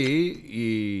ఒక్కసారి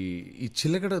ఈ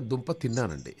చిలకడ దుంప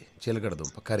తిన్నానండి, చిలకడ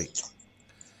దుంప కర్రీ.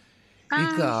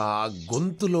 ఇక ఆ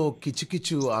గొంతులో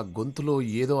కిచుకిచు, ఆ గొంతులో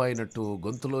ఏదో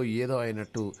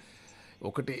అయినట్టు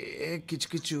ఒకటే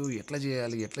కిచుకిచు. ఎట్లా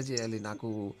చేయాలి నాకు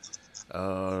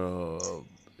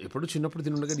ఎప్పుడు చిన్నప్పుడు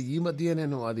తినుండే, కానీ ఈ మధ్య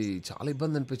నేను అది చాలా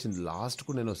ఇబ్బంది అనిపించింది.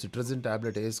 లాస్ట్కు నేను సిట్రజిన్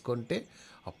ట్యాబ్లెట్ వేసుకుంటే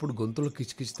అప్పుడు గొంతులో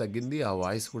కిచుకిచు తగ్గింది, ఆ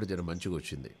వాయిస్ కూడా జర మంచిగా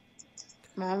వచ్చింది.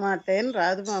 మామ అట్టేం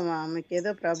రాదు మామ, మీకు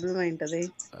ఏదో ప్రాబ్లం అయింటది.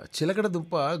 చిలకడ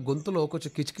దుంప గొంతులో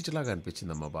కొంచెం కిచకిచలాగా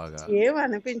అనిపించింది అమ్మా. బాగా ఏం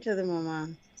అనిపించదు మామ,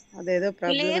 అదేదో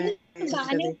ప్రాబ్లం.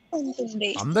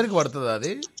 అందరికి పడుతుంది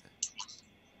అది?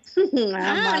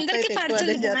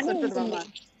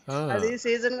 అది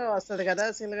సీజన్ గా వస్తది కదా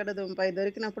చిలకడ దుంప,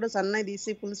 దొరికినప్పుడు సన్నవి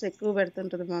తీసి పులుసు ఎక్కువ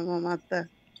పెడుతుంటది మా అత్త.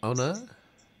 అవునా?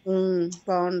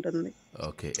 బాగుంటుంది.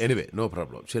 Okay, anyway no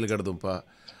problem. చిలకడ దుంప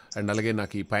అండ్ అలాగే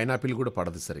నాకు ఈ పైనాపిల్ కూడా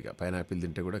పడదు సరిగా. పైనాపిల్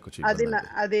తింటే కూడా కొంచెం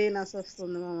అది నస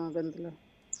వస్తుంది మామ గొంతులో.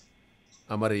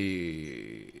 మరి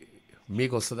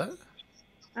మీకు వస్తుందా?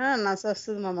 నస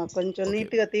వస్తుంది మామ, కొంచెం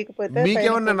నీట్ గా తీకపోతే.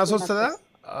 మీకేమన్నా నస వస్తుందా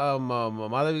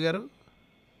మాధవి గారు?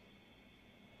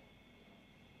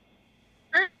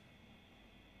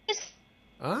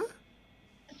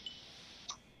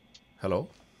 హలో,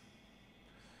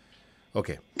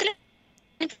 ఓకే,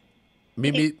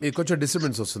 మీకు కొంచెం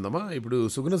డిస్టర్బెన్స్ వస్తుందమ్మా. ఇప్పుడు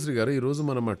సుగుణశ్రీ గారు, ఈరోజు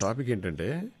మనం మా టాపిక్ ఏంటంటే,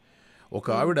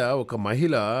 ఒక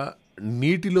మహిళ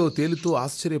నీటిలో తేలుతూ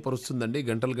ఆశ్చర్యపరుస్తుందండి.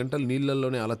 గంటలు గంటలు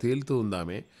నీళ్ళల్లోనే అలా తేలుతూ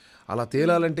ఉందామె. అలా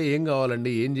తేలాలంటే ఏం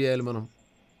కావాలండి? ఏం చేయాలి మనం?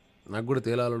 నాకు కూడా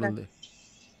తేలాలని ఉంది.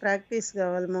 ప్రాక్టీస్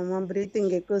కావాలి మామ,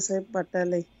 బ్రీతింగ్ ఎక్కువసేపు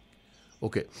పట్టాలి.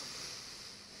 ఓకే,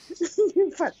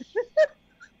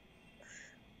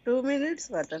 2 minutes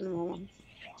పట్టండి మామ,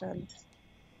 చాలు.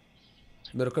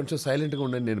 మీరు కొంచెం సైలెంట్గా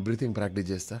ఉండండి, నేను బ్రీతింగ్ ప్రాక్టీస్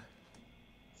చేస్తా.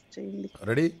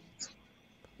 రెడీ?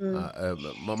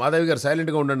 మాధవి గారు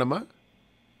సైలెంట్గా ఉండండి అమ్మా.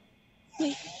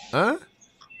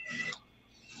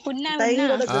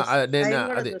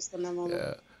 అది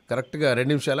కరెక్ట్గా 2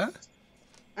 నిమిషాలా?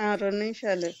 2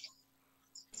 నిమిషాలు.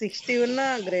 60 ఉన్నా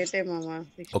గ్రేటే మామ.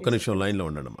 ఒక్క నిమిషం లైన్లో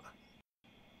ఉండండి అమ్మా.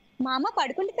 మామ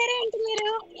పడుకుంటారా ఏంటి మీరు?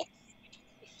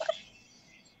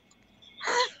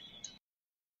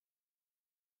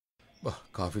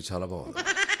 కాఫీ చాలా బాగుంది.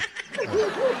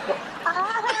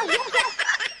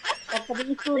 ఒక్క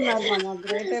నిమిషం ఉన్నారు మామ,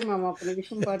 గ్రేటే మామ, ఒక్క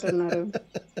నిమిషం పాటు ఉన్నారు.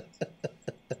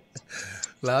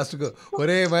 లాస్ట్కు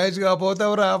ఒరే మహేష్గా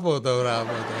పోతావురా పోతావురా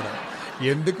పోతావురా,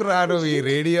 ఎందుకు రాను ఈ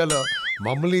రేడియోలో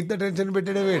మమ్మల్ని ఇంత టెన్షన్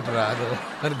పెట్టడం ఏంటి రాను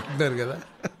అనుకుంటున్నారు కదా.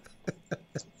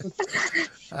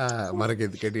 మనకి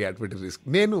ఎందుకంటే అటువంటి రిస్క్.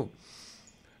 నేను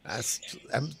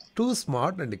ఐఎమ్ టూ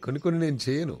స్మార్ట్ అండి, కొన్ని నేను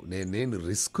చేయను. నేను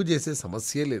రిస్క్ చేసే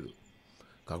సమస్యే లేదు.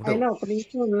 కాకపోతే ఒక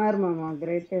నిమిషం ఉన్నారు మామ,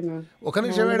 గ్రేట్. ఒక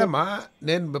నిమిషం మేడమ్మా,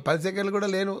 నేను 10 సెకండ్లు కూడా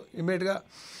లేను, ఇమ్మీడియట్గా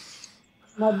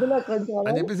మధ్యలో కొంచెం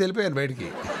అని చెప్పేసి వెళ్ళిపోయాను బయటికి.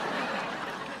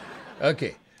 ఓకే,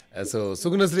 సో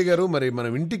సుగుణశ్రీ గారు, మరి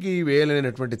మనం ఇంటికి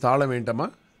వేయలేనటువంటి తాళం ఏంటమ్మా?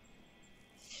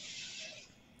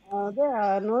 అదే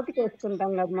నోటికి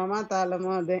వేసుకుంటాం కదా మామ తాళము,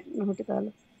 అదే నోటి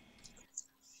తాళం.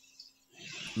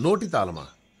 నోటి తాళమా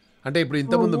అంటే ఇప్పుడు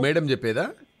ఇంతకుముందు మేడం చెప్పేదా?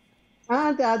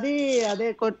 అది అదే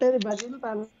కొట్టేది భజన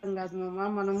తాళం కాదు మామ,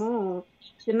 మనము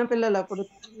చిన్నపిల్లలు అప్పుడు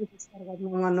చూపిస్తారు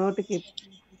కదా మామ నోటికి,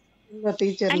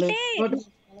 టీచర్లు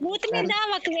మూతి మీద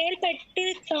ఒక వేలు పెట్టి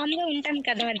కామ్గా ఉంటాం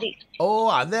కదా అది. ఓ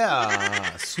అదే,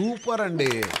 సూపర్ అండి,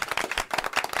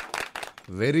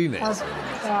 వెరీ నైస్.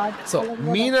 సో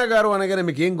మీనా గారు అనగానే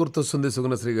మీకు ఏం గుర్తొస్తుంది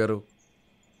సుగుణశ్రీ గారు?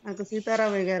 నాకు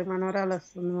సీతారామయ్య గారి మనవరాలు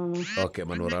వస్తుంది మామ. ఓకే,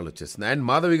 మనవరాలు వచ్చేస్తుంది. అండ్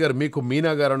మాధవి గారు, మీకు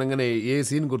మీనా గారు అనగానే ఏ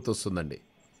సీన్ గుర్తొస్తుందండి?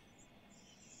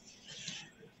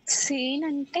 సీన్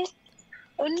అంటే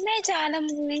ఉన్నాయి చాలా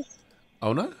మూవీస్.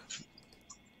 అవునా,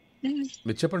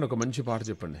 మీరు చెప్పండి, ఒక మంచి పాట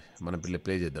చెప్పండి, మన పిల్ల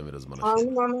ప్లే చేద్దాం ఈరోజు మనం.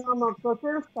 అవును మామ, మాకు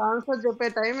క్వశ్చన్స్ ఆన్సర్ చెప్పే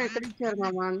టైం ఎక్కడ ఇచ్చారు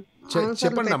మామ?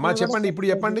 చెప్పండి అమ్మా, చెప్పండి, ఇప్పుడు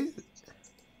చెప్పండి.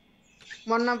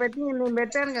 మొన్న నేను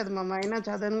పెట్టాను కదా మామ, అయినా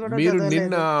చదవను కూడా. మీరు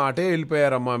నిన్న అటే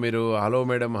వెళ్ళిపోయారమ్మా, మీరు హలో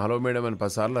మేడం హలో మేడం అని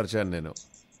 10 సార్లు అరిచాను నేను.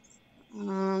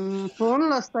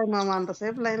 ఫోన్లు వస్తాయి మామ,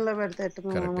 అంతసేపు లైన్ లో పెడితే.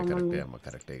 కరెక్టే అమ్మ,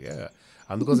 కరెక్టేగా.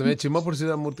 అందుకోసమే చిమ్మపూడి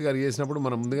శ్రీరామూర్తి గారు చేసినప్పుడు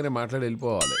మనం ముందుగానే మాట్లాడి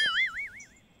వెళ్ళిపోవాలి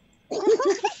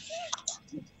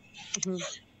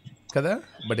కదా.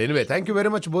 But anyway, thank you very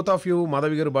much both of you.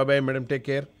 Madhavi గారు, బాబాయ్ మేడం, టేక్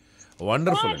కేర్.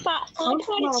 వండర్ఫుల్ అండి.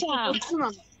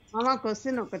 మామ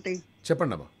క్వశ్చన్ ఒకటి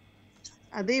చెప్పండి అమ్మా.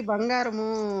 అది బంగారము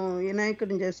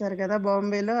వినాయకుడిని చేశారు కదా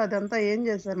బాంబేలో, అదంతా ఏం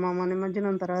చేశారు మామ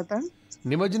నిమజ్జనం తర్వాత?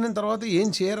 నిమజ్జనం తర్వాత ఏం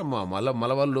చేయరమ్మా,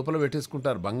 మళ్ళీ వాళ్ళు లోపల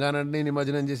పెట్టేసుకుంటారు. బంగారాన్ని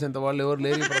నిమజ్జనం చేసేంత వాళ్ళు ఎవరు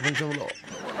లేరు ఈ ప్రపంచంలో.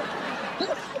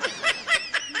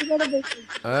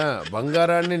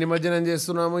 బంగారాన్ని నిమజ్జనం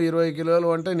చేస్తున్నాము 20 కిలోలు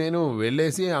అంటే నేను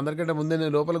వెళ్ళేసి అందరికంటే ముందే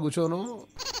నేను లోపల కూర్చోను.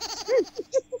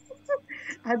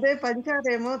 అదే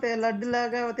పంచారేమో,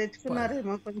 లడ్డులాగా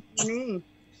తెచ్చుకున్నారేమో కొంచెం.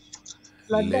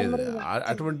 లేదు,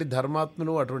 అటువంటి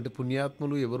ధర్మాత్ములు అటువంటి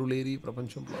పుణ్యాత్ములు ఎవరు లేరు ఈ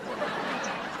ప్రపంచంలో.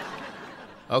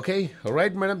 Okay,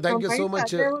 right madam, thank you so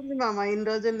much. ఇన్ని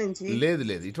రోజుల నుంచి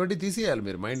లేదు, ఇటువంటి తీసేయాలి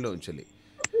మీరు మైండ్లో ఉంచాలి.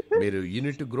 మీరు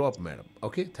unit to grow up madam.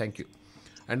 Okay, thank you.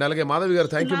 And అలాగే మాధవి గారు,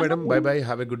 thank you madam, by by,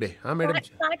 have a good day. Madam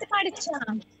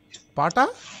పాట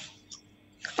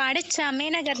పాడచ్చా?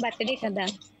 మీనా గారు బర్త్డే కదా.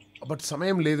 బట్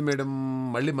సమయం లేదు మేడం,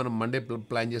 మళ్ళీ మనం మండే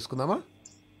ప్లాన్ చేసుకుందామా?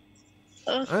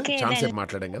 ఛాన్స్ సేపు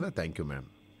మాట్లాడాం కదా. Thank you ma'am.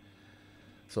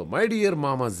 So my dear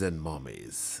మామాస్ and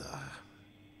mummies,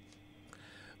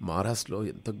 మహారాష్ట్రలో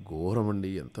ఎంత ఘోరం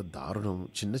అండి, ఎంత దారుణం.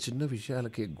 చిన్న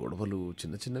విషయాలకే గొడవలు,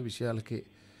 చిన్న విషయాలకే.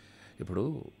 ఇప్పుడు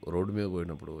రోడ్డు మీద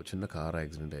పోయినప్పుడు చిన్న కార్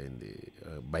యాక్సిడెంట్ అయింది,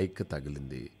 బైక్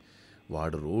తగిలింది.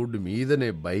 వాడు రోడ్డు మీదనే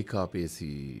బైక్ ఆపేసి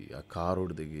ఆ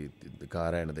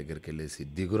కార్ ఆయన దగ్గరికి వెళ్ళేసి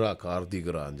కారు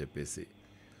దిగురా అని చెప్పేసి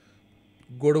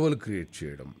గొడవలు క్రియేట్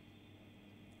చేయడం,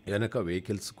 వెనక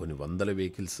వెహికల్స్ కొన్ని వందల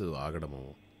వెహికల్స్ ఆగడము,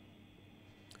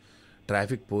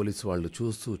 ట్రాఫిక్ పోలీస్ వాళ్ళు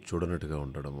చూస్తూ చూడనట్టుగా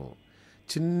ఉండడము,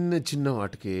 చిన్న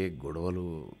వాటికే గొడవలు.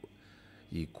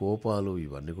 ఈ కోపాలు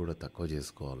ఇవన్నీ కూడా తక్కువ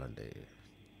చేసుకోవాలంటే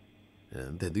నేను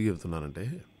ఎంత ఎందుకు చెబుతున్నానంటే,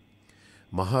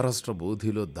 మహారాష్ట్ర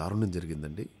బోధిలో దారుణం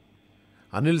జరిగిందండి.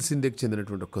 అనిల్ సింధేకి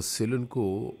చెందినటువంటి ఒక సెలూన్కు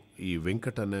ఈ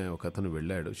వెంకట్ అనే ఒక అతను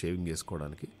వెళ్ళాడు షేవింగ్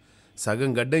చేసుకోవడానికి. సగం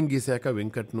గడ్డం గీశాక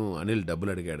వెంకట్ను అనిల్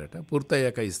డబ్బులు అడిగాడట,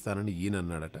 పూర్తయ్యాక ఇస్తానని ఈయన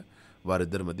అన్నాడట.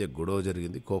 వారిద్దరి మధ్య గొడవ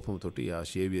జరిగింది. కోపంతో ఆ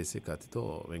షేవ్ చేసే కత్తితో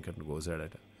వెంకట్ను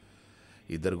కోసాడట.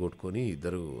 ఇద్దరు కొట్టుకొని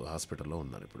ఇద్దరు హాస్పిటల్లో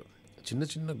ఉన్నారు ఇప్పుడు.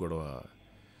 చిన్న గొడవ.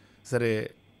 సరే,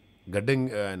 గడ్డం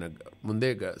ఆయన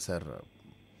ముందే సార్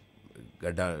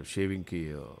గడ్డ షేవింగ్కి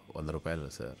 100 రూపాయలు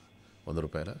సార్. 100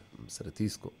 రూపాయల? సరే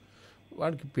తీసుకో.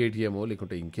 వాడికి పేటిఎమో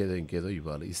లేకుంటే ఇంకేదో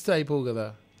ఇవ్వాలి. ఇస్తే అయిపోవు కదా,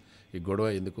 ఈ గొడవ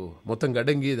ఎందుకు, మొత్తం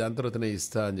గడ్డంగి దాని తర్వాతనే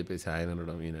ఇస్తా అని చెప్పేసి ఆయన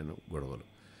అనడం, ఈయన గొడవలు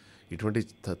ఇటువంటి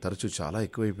తరచూ చాలా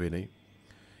ఎక్కువైపోయినాయి.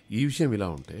 ఈ విషయం ఇలా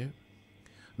ఉంటే,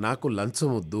 నాకు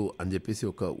లంచం వద్దు అని చెప్పేసి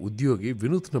ఒక ఉద్యోగి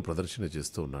వినూత్న ప్రదర్శన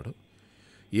చేస్తూ ఉన్నాడు.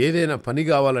 ఏదైనా పని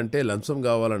కావాలంటే లంచం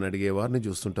కావాలని అడిగే వారిని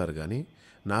చూస్తుంటారు, కానీ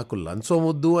నాకు లంచం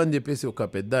వద్దు అని చెప్పేసి ఒక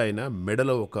పెద్ద ఆయన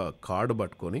మెడలో ఒక కార్డు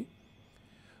పట్టుకొని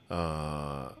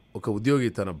ఒక ఉద్యోగి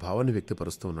తన భావాన్ని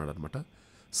వ్యక్తపరుస్తూ ఉన్నాడనమాట.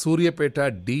 సూర్యాపేట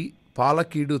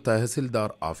పాలకీడు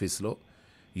తహసీల్దార్ ఆఫీస్లో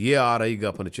ఏఆర్ఐగా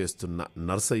పనిచేస్తున్న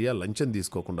నర్సయ్య లంచం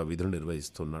తీసుకోకుండా విధులు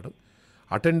నిర్వహిస్తున్నాడు.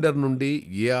 అటెండర్ నుండి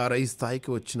ఏఆర్ఐ స్థాయికి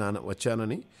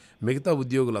వచ్చానని, మిగతా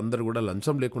ఉద్యోగులందరూ కూడా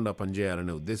లంచం లేకుండా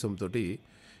పనిచేయాలనే ఉద్దేశంతో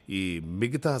ఈ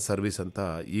మిగతా సర్వీస్ అంతా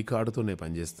ఈ కార్డుతోనే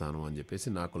పనిచేస్తాను అని చెప్పేసి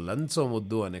నాకు లంచం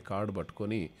వద్దు అనే కార్డు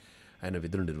పట్టుకొని ఆయన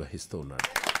విధులు నిర్వహిస్తూ ఉన్నాడు.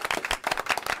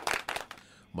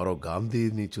 మరో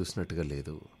గాంధీని చూసినట్టుగా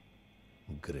లేదు.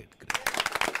 Great great.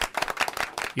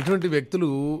 ఇటువంటి వ్యక్తులు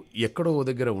ఎక్కడో ఓ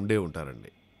దగ్గర ఉండే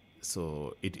ఉంటారండి. సో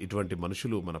ఇటువంటి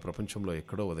మనుషులు మన ప్రపంచంలో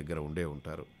ఎక్కడో ఓ దగ్గర ఉండే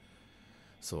ఉంటారు.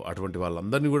 సో అటువంటి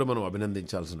వాళ్ళందరినీ కూడా మనం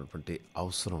అభినందించాల్సినటువంటి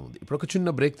అవసరం ఉంది. ఇప్పుడు ఒక చిన్న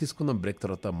బ్రేక్ తీసుకుందాం. బ్రేక్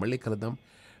తర్వాత మళ్ళీ కలుద్దాం.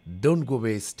 Don't go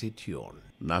way, stay tune.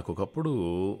 నాకు ఒకప్పుడు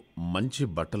మంచి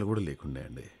బట్టలు కూడా లేకుండే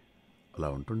అండి. అలా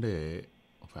ఉంటుండే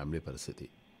ఫ్యామిలీ పరిస్థితి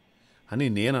అని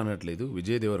నేను అనట్లేదు,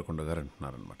 విజయ్ దేవరకొండ గారు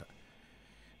అంటున్నారనమాట.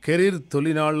 కెరీర్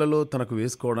తొలినాళ్లలో తనకు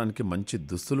వేసుకోవడానికి మంచి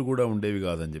దుస్తులు కూడా ఉండేవి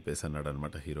కాదని చెప్పేసి అన్నాడు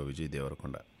అనమాట హీరో విజయ్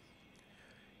దేవరకొండ.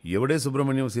 ఎవడే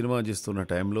సుబ్రహ్మణ్యం సినిమా చేస్తున్న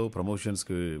టైంలో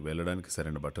ప్రమోషన్స్కి వెళ్ళడానికి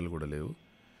సరైన బట్టలు కూడా లేవు.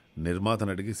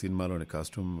 నిర్మాతను అడిగి సినిమాలోని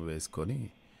కాస్ట్యూమ్ వేసుకొని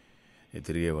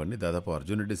తిరిగేవాడిని. దాదాపు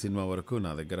అర్జున్ రెడ్డి సినిమా వరకు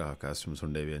నా దగ్గర ఆ కాస్ట్యూమ్స్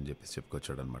ఉండేవి అని చెప్పేసి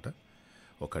చెప్పుకొచ్చాడనమాట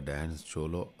ఒక డ్యాన్స్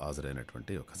షోలో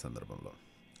హాజరైనటువంటి ఒక సందర్భంలో.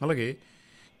 అలాగే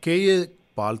కేఏ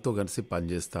పాల్తో కలిసి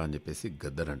పనిచేస్తా అని చెప్పేసి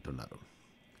గద్దర్ అంటున్నారు.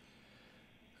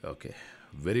 Okay,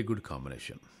 very good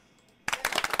combination.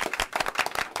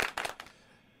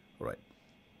 Right.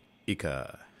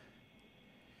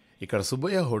 ఇక్కడ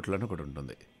సుబ్బయ్య హోటల్ అని ఒకటి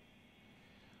ఉంటుంది.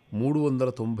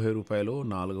 390 రూపాయలు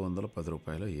 410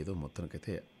 రూపాయలు ఏదో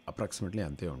మొత్తానికైతే అప్రాక్సిమేట్లీ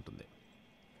అంతే ఉంటుంది.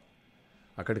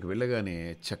 అక్కడికి వెళ్ళగానే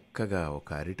చక్కగా ఒక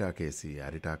అరిటాకేసి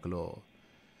అరిటాకులో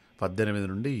 18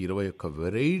 నుండి 21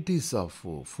 వెరైటీస్ ఆఫ్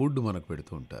ఫుడ్ మనకు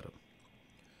పెడుతూ ఉంటారు.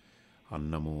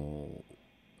 అన్నము,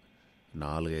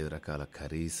 4-5 రకాల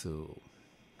కర్రీసు,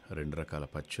 2 రకాల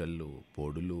పచ్చళ్ళు,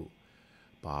 పొడులు,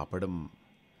 పాపడం,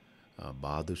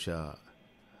 బాదుషా,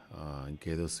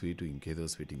 ఇంకేదో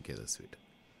స్వీట్.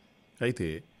 అయితే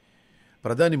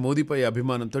ప్రధాని మోదీపై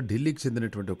అభిమానంతో ఢిల్లీకి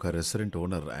చెందినటువంటి ఒక రెస్టారెంట్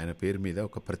ఓనర్ ఆయన పేరు మీద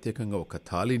ఒక ప్రత్యేకంగా ఒక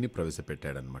థాలీని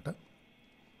ప్రవేశపెట్టాడనమాట.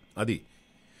 అది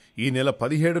ఈ నెల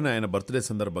 17న ఆయన బర్త్డే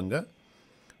సందర్భంగా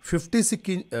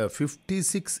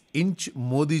 56 ఇంచ్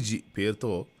మోదీజీ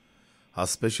పేరుతో ఆ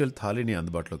స్పెషల్ థాలీని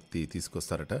అందుబాటులోకి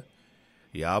తీసుకొస్తారట.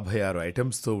 56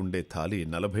 ఐటమ్స్తో ఉండే థాలీ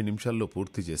 40 నిమిషాల్లో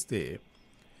పూర్తి చేస్తే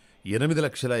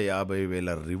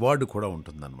 8,50,000 రివార్డు కూడా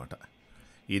ఉంటుందన్నమాట.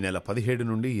 ఈ నెల 17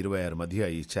 నుండి 26 మధ్య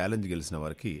ఈ ఛాలెంజ్ గెలిచిన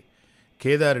వారికి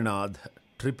కేదార్నాథ్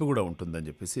ట్రిప్ కూడా ఉంటుందని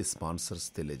చెప్పేసి స్పాన్సర్స్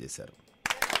తెలియజేశారు.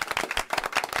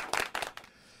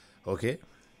 ఓకే,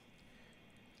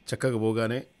 చక్కగా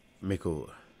పోగానే మీకు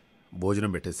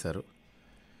భోజనం పెట్టేశారు.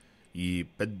 ఈ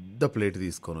పెద్ద ప్లేట్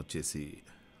తీసుకొని వచ్చేసి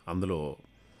అందులో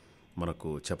మనకు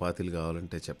చపాతీలు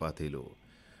కావాలంటే చపాతీలు,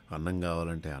 అన్నం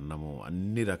కావాలంటే అన్నము,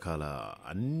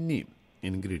 అన్ని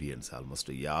ఇంగ్రీడియంట్స్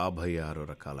ఆల్మోస్ట్ 56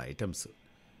 రకాల ఐటమ్స్.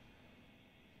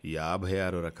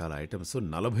 56 రకాల ఐటమ్స్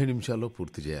 40 నిమిషాల్లో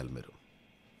పూర్తి చేయాలి మీరు.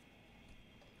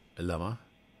 వెళ్దామా?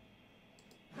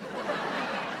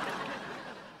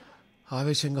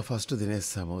 ఆవేశంగా ఫస్ట్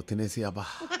తినేస్తాము. తినేసి అబ్బా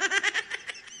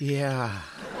యా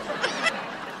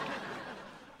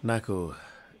నాకు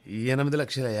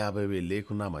 8,50,000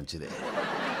 లేకున్నా మంచిదే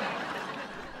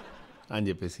అని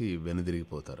చెప్పేసి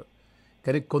వెనుదిరిగిపోతారు.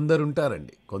 కానీ కొందరు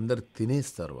ఉంటారండి, కొందరు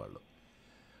తినేస్తారు.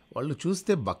 వాళ్ళు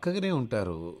చూస్తే బక్కగానే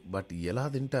ఉంటారు, బట్ ఎలా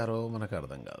తింటారో మనకు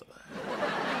అర్థం కాదు.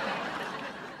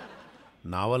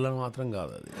 నా వల్ల మాత్రం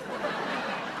కాదు అది.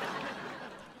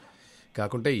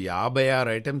 కాకుంటే 56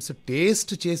 ఐటమ్స్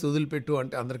టేస్ట్ చేసి వదిలిపెట్టు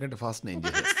అంటే అందరికంటే ఫాస్ట్ నేను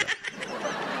చేసేస్తాను.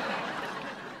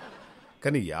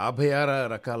 కానీ 56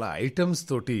 రకాల ఐటమ్స్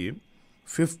తోటి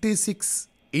 56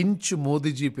 ఇంచ్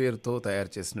మోదీజీ పేరుతో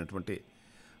తయారు చేసినటువంటి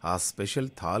ఆ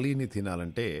స్పెషల్ థాలీని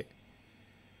తినాలంటే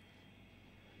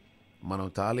మనం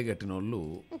తాళి కట్టిన వాళ్ళు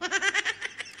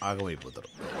ఆగమైపోతారు.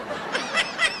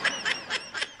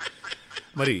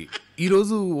 మరి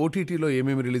ఈరోజు ఓటీటీలో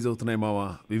ఏమేమి రిలీజ్ అవుతున్నాయి మావా?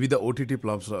 వివిధ ఓటీటీ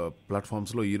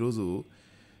ప్లాట్ఫామ్స్లో ఈరోజు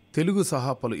తెలుగు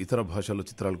సహా పలు ఇతర భాషల్లో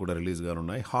చిత్రాలు కూడా రిలీజ్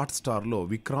కానున్నాయి. హాట్స్టార్లో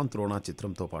విక్రాంత్ రోణా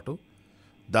చిత్రంతో పాటు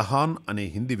దహాన్ అనే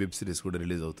హిందీ వెబ్ సిరీస్ కూడా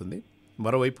రిలీజ్ అవుతుంది.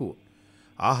 మరోవైపు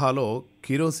ఆహాలో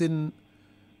కిరోసిన్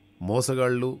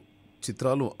మోసగాళ్ళు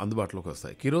చిత్రాలు అందుబాటులోకి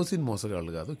వస్తాయి. కిరోసిన్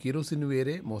మోసగాళ్ళు కాదు, కిరోసిన్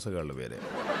వేరే, మోసగాళ్ళు వేరే.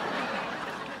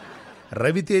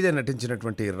 రవితేజ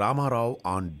నటించినటువంటి రామారావు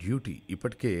ఆన్ డ్యూటీ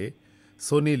ఇప్పటికే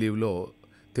సోనీ లీవ్లో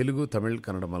తెలుగు, తమిళ్,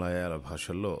 కన్నడ, మలయాళ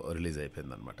భాషల్లో రిలీజ్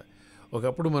అయిపోయిందనమాట.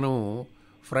 ఒకప్పుడు మనం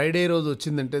ఫ్రైడే రోజు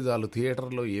వచ్చిందంటే చాలు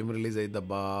థియేటర్లో ఏం రిలీజ్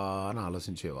అయిద్దబ్బా అని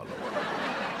ఆలోచించేవాళ్ళం.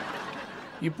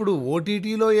 ఇప్పుడు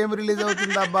ఓటీటీలో ఏం రిలీజ్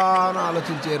అవుతుందబ్బా అని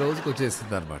ఆలోచించే రోజుకి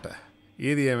వచ్చేసింది అనమాట.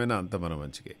 ఏది ఏమైనా అంత మన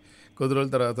మంచిగా. కొద్ది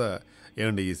రోజుల తర్వాత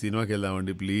ఏమండి ఈ సినిమాకి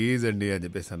వెళ్దామండి ప్లీజ్ అండి అని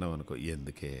చెప్పేసి అన్నాం అనుకో,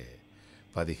 ఎందుకే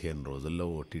 15 రోజుల్లో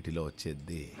ఓటీటీలో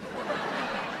వచ్చేద్ది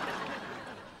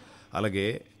అలాగే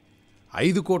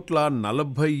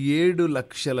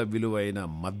 5,47,00,000 విలువైన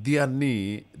మద్యాన్ని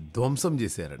ధ్వంసం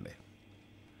చేశారండి.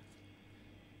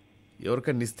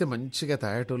 ఎవరికన్నా ఇస్తే మంచిగా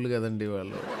తాగేటోళ్ళు కదండి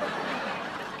వాళ్ళు.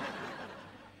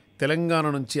 తెలంగాణ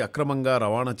నుంచి అక్రమంగా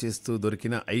రవాణా చేస్తూ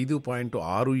దొరికిన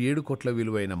 5.67 కోట్ల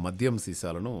విలువైన మద్యం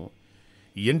సీసాలను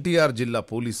ఎన్టీఆర్ జిల్లా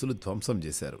పోలీసులు ధ్వంసం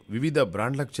చేశారు. వివిధ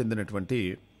బ్రాండ్లకు చెందినటువంటి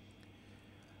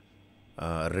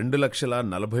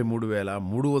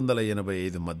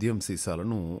 2,43,385 మద్యం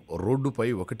సీసాలను రోడ్డుపై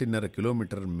 1.5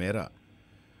 కిలోమీటర్ మేర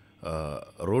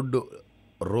రోడ్డు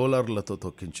రోలర్లతో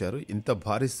తొక్కించారు. ఇంత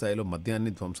భారీ స్థాయిలో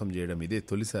మద్యాన్ని ధ్వంసం చేయడం ఇదే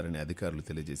తొలిసారని అధికారులు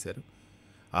తెలియజేశారు.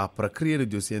 ఆ ప్రక్రియను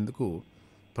చూసేందుకు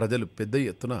ప్రజలు పెద్ద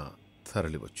ఎత్తున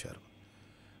తరలివచ్చారు.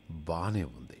 బానే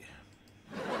ఉంది.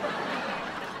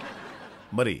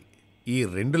 మరి ఈ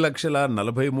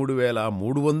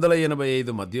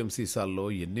 2,43,385 మద్యం సీసాల్లో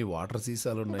ఎన్ని వాటర్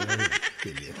సీసాలు ఉన్నాయో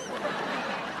తెలియదు.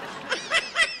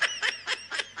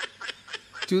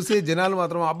 చూసే జనాలు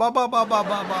మాత్రం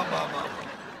అబ్బాబాబాబాబాబాబా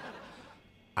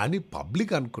అని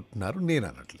పబ్లిక్ అనుకుంటున్నారు, నేను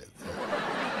అనట్లేదు.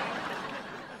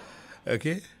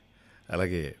 ఓకే.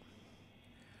 అలాగే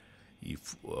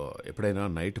ఎప్పుడైనా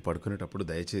నైట్ పడుకునేటప్పుడు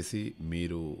దయచేసి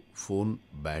మీరు ఫోన్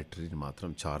బ్యాటరీని మాత్రం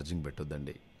ఛార్జింగ్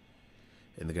పెట్టొద్దండి.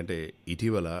 ఎందుకంటే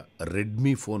ఇటీవల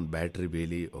రెడ్మీ ఫోన్ బ్యాటరీ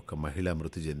పేలి ఒక మహిళ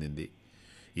మృతి చెందింది.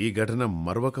 ఈ ఘటన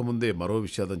మరవక ముందే మరో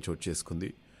విషాదం చోటు చేసుకుంది.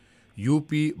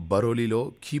 యూపీ బరోలీలో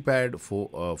కీప్యాడ్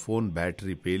ఫోన్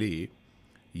బ్యాటరీ పేలి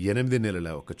 8 నెలల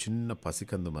ఒక చిన్న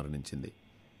పసికందు మరణించింది.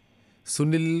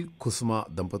 సునీల్ కుసుమ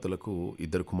దంపతులకు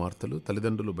 2 కుమార్తెలు.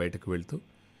 తల్లిదండ్రులు బయటకు వెళ్తూ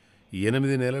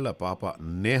 8 నెలల పాప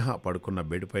నేహ పడుకున్న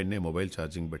బెడ్పైనే మొబైల్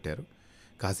ఛార్జింగ్ పెట్టారు.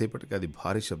 కాసేపటికి అది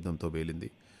భారీ శబ్దంతో పేలింది.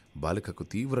 బాలికకు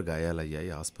తీవ్ర గాయాలయ్యాయి.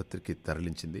 ఆసుపత్రికి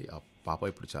తరలించింది. ఆ పాప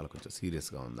ఇప్పుడు చాలా కొంచెం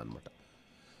సీరియస్గా ఉందన్నమాట.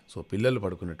 సో పిల్లలు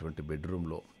పడుకున్నటువంటి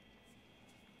బెడ్రూమ్లో,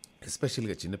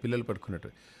 ఎస్పెషల్గా చిన్నపిల్లలు పడుకున్నట్టు,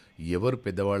 ఎవరు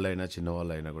పెద్దవాళ్ళైనా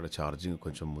చిన్నవాళ్ళైనా కూడా ఛార్జింగ్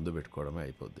కొంచెం ముందు పెట్టుకోవడమే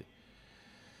అయిపోద్ది.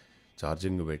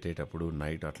 ఛార్జింగ్ పెట్టేటప్పుడు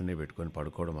నైట్ అట్లనే పెట్టుకొని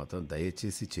పడుకోవడం మాత్రం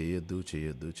దయచేసి చేయొద్దు.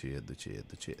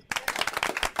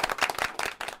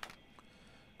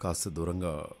 కాస్త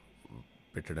దూరంగా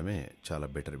పెట్టడమే చాలా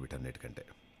బెటర్ వీటన్నిటికంటే.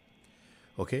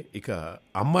 ఓకే. ఇక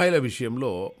అమ్మాయిల విషయంలో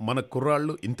మన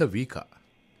కుర్రాళ్ళు ఇంత వీకా?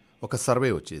 ఒక సర్వే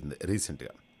వచ్చింది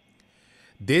రీసెంట్గా.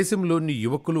 దేశంలోని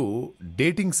యువకులు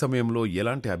డేటింగ్ సమయంలో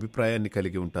ఎలాంటి అభిప్రాయాన్ని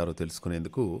కలిగి ఉంటారో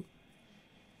తెలుసుకునేందుకు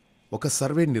ఒక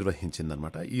సర్వే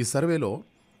నిర్వహించిందనమాట. ఈ సర్వేలో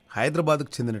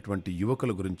హైదరాబాద్కు చెందినటువంటి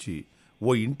యువకుల గురించి ఓ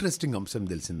ఇంట్రెస్టింగ్ అంశం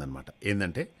తెలిసిందనమాట.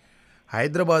 ఏంటంటే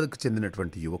హైదరాబాద్కు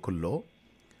చెందినటువంటి యువకుల్లో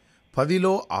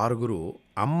 10లో 6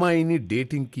 అమ్మాయిని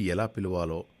డేటింగ్కి ఎలా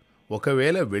పిలవాలో,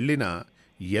 ఒకవేళ వెళ్ళినా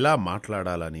ఎలా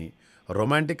మాట్లాడాలని,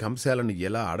 రొమాంటిక్ అంశాలను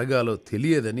ఎలా అడగాలో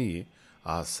తెలియదని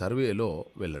ఆ సర్వేలో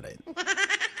వెల్లడైంది.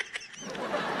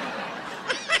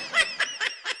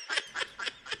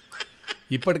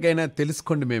 ఇప్పటికైనా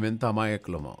తెలుసుకోండి మేమెంత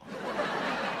అమాయకులమో.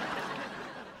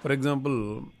 ఫర్ ఎగ్జాంపుల్,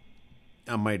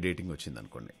 అమ్మాయి డేటింగ్ వచ్చింది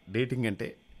అనుకోండి. డేటింగ్ అంటే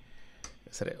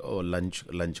సరే, ఓ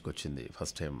లంచ్కి వచ్చింది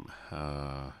ఫస్ట్ టైం.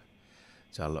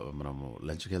 చాలా మనము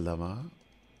లంచ్కి వెళ్దామా?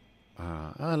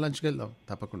 లంచ్కి వెళ్దాం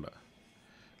తప్పకుండా.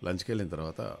 లంచ్కి వెళ్ళిన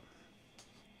తర్వాత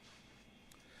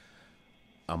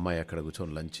అమ్మాయి అక్కడ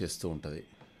కూర్చొని లంచ్ చేస్తూ ఉంటుంది.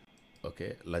 ఓకే.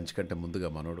 లంచ్ కంటే ముందుగా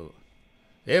మనోడు,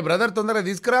 ఏ బ్రదర్ తొందరగా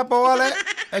తీసుకురా పోవాలి,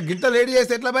 గింత లేడీ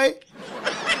చేస్తే ఎట్లా బాయ్,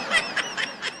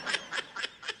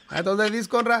 తొందరగా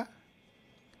తీసుకోనరా,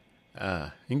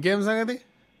 ఇంకేం సంగతి,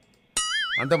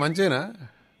 అంత మంచేనా,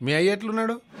 మీ అయ్య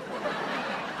ఎట్లున్నాడు,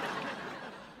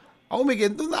 అవు మీకు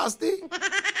ఎంత ఉంది ఆస్తి,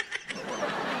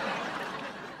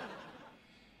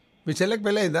 మీ చెల్లెకి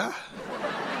పెళ్ళయిందా?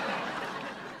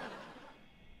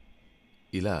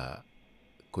 ఇలా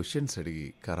క్వశ్చన్స్ అడిగి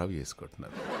ఖరాబ్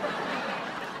చేసుకుంటున్నారు.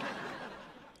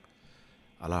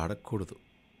 అలా అడగకూడదు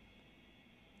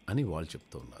అని వాళ్ళు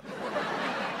చెప్తూ ఉన్నారు.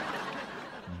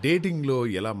 డేటింగ్లో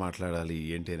ఎలా మాట్లాడాలి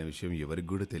ఏంటి అనే విషయం ఎవరికి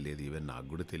కూడా తెలియదు. ఈవెన్ నాకు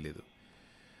కూడా తెలియదు.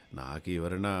 నాకు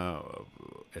ఎవరైనా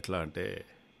ఎట్లా అంటే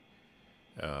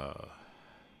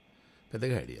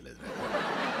పెద్దగా ఐడియా లేదు.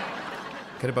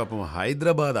 కానీ పాపం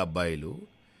హైదరాబాద్ అబ్బాయిలు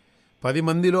 10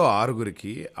 మందిలో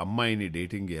 6 అమ్మాయిని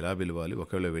డేటింగ్ ఎలా పిలవాలి,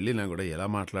 ఒకవేళ వెళ్ళినా కూడా ఎలా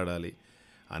మాట్లాడాలి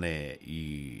అనే ఈ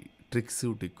ట్రిక్స్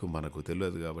టిక్కు మనకు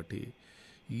తెలియదు. కాబట్టి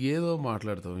ఏదో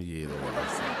మాట్లాడతాం, ఏదో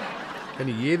చేస్తాం.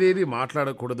 కానీ ఏదేది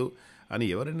మాట్లాడకూడదు అని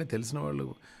ఎవరైనా తెలిసిన వాళ్ళు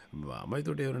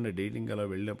అమ్మాయితో ఎవరైనా డేటింగ్ అలా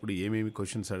వెళ్ళినప్పుడు ఏమేమి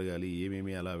క్వశ్చన్స్ అడగాలి,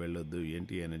 ఏమేమి అలా వెళ్ళొద్దు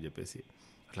ఏంటి అని చెప్పేసి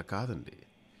అట్లా కాదండి.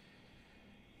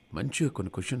 మంచిగా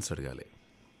కొన్ని క్వశ్చన్స్ అడగాలి.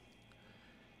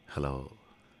 హలో,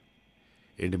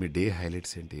 ఏంటి మీ డే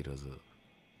హైలైట్స్ ఏంటి ఈరోజు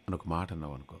అని ఒక మాట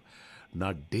అన్నావు అనుకో, నా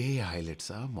డే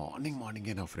హైలైట్సా,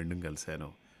 మార్నింగే నా ఫ్రెండ్ని కలిశాను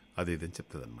అది ఇదని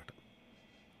చెప్తుంది అనమాట.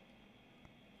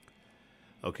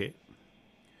 Okay.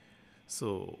 So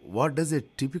what does a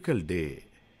typical day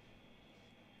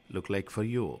look like for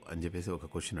you అని చెప్పేసి ఒక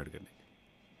క్వశ్చన్ అడగండి.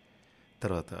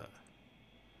 తర్వాత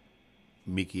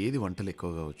మీకు ఏది వంటలు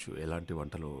ఎక్కువగా వచ్చు, ఎలాంటి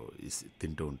వంటలు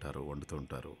తింటూ ఉంటారు, వండుతూ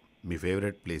ఉంటారు, మీ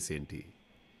ఫేవరెట్ ప్లేస్ ఏంటి,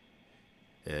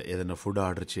 ఏదైనా ఫుడ్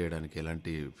ఆర్డర్ చేయడానికి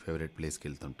ఎలాంటి ఫేవరెట్ ప్లేస్కి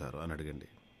వెళ్తుంటారు అని అడగండి.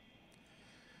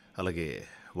 అలాగే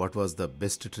what was the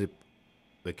best trip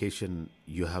vacation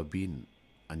you have been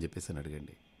అని చెప్పేసి అని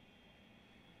అడగండి.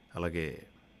 అలాగే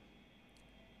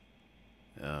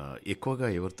ఎక్కువగా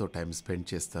ఎవరితో టైం స్పెండ్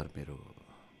చేస్తారు మీరు?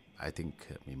 I think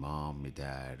me ma'am, me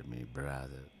dad, me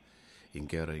brother,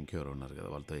 ఇంకెవరో ఉన్నారు కదా,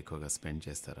 వాళ్ళతో ఎక్కువగా స్పెండ్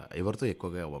చేస్తారా? ఎవరితో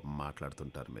ఎక్కువగా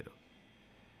మాట్లాడుతుంటారు మీరు?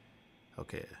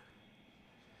 Okay,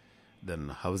 then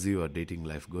house your dating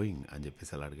life going అని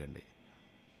చెప్పేసి అలా అడగండి.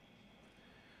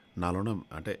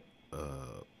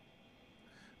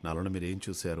 నాలోన మీరు ఏం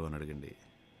చూశారు అని అడగండి.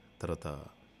 తర్వాత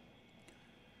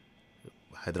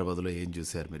హైదరాబాద్లో ఏం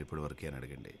చూశారు మీరు ఇప్పటివరకు అని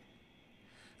అడగండి.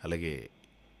 అలాగే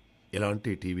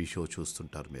ఎలాంటి టీవీ షో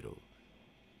చూస్తుంటారు మీరు,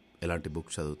 ఎలాంటి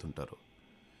బుక్ చదువుతుంటారు,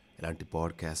 ఎలాంటి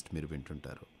పాడ్కాస్ట్ మీరు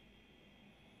వింటుంటారు,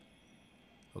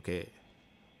 ఓకే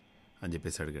అని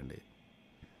చెప్పేసి అడగండి.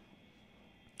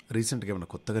 రీసెంట్గా ఏమైనా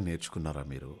కొత్తగా నేర్చుకున్నారా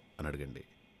మీరు అని అడగండి.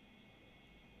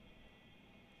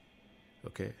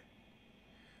 ఓకే,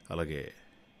 అలాగే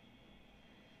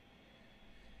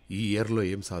ఈ ఇయర్లో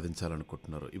ఏం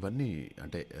సాధించాలనుకుంటున్నారు, ఇవన్నీ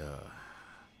అంటే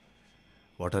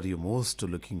what are you most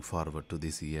looking forward to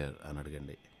this year అని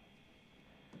అడగండి.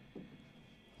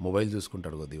 మొబైల్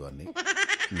చూసుకుంటాడు కొద్ది ఇవన్నీ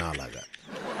నాలాగా.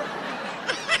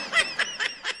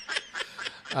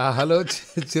 హలో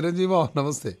చిరంజీవి,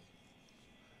 నమస్తే.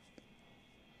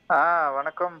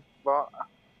 வணக்கம்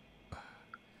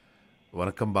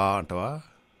வணக்கம் பா అంటవా?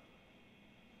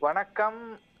 வணக்கம்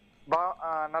பா,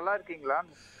 நல்லா இருக்கீங்களா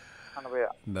அனுபயா?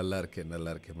 நல்லா இருக்கேன்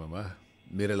மாமா,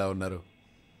 మీరు ఎలా ఉన్నారు?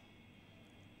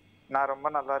 நான் ரொம்ப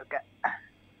நல்லா இருக்கேன்.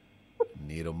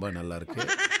 நீ ரொம்ப நல்லா இருக்கே,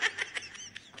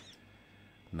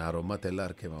 நான் ரொம்ப తెల్లా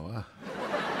இருக்கே మామా.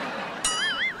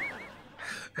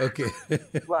 ఓకే,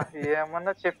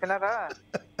 ఏమన్నా చెప్పినారా?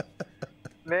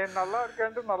 నేను నల్లా இருக்கேன்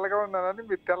అంటే నల్లగా ఉన్నానని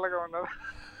మీరు తెల్లగా ఉన్నారు.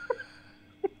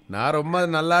 నా రొమ్మ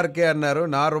నల్లారికే అన్నారు,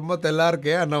 నా రొమ్మ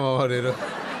తెల్లారికే అన్నా మామా నేను.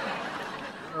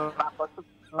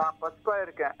 నా పసుపా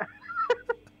இருக்கேன்.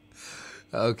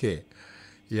 ఓకే,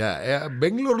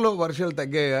 బెంగళూరులో వర్షాలు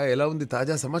తగ్గాయా? ఎలా ఉంది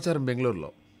తాజా సమాచారం బెంగళూరులో?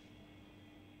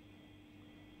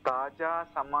 తాజా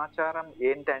సమాచారం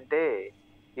ఏంటంటే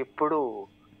ఇప్పుడు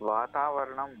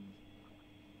వాతావరణం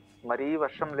మరీ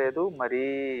వర్షం లేదు, మరీ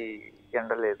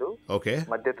ఎండ లేదు, ఓకే,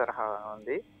 మధ్య తరహా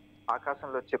ఉంది.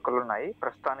 ఆకాశంలో చిక్కులున్నాయి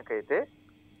ప్రస్తుతానికైతే.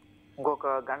 ఇంకొక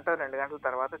గంట 2 గంటల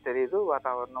తర్వాత తెలియదు,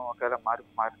 వాతావరణం ఒకవేళ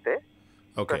మారితే.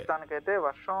 ప్రస్తుతానికైతే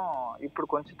వర్షం ఇప్పుడు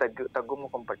కొంచెం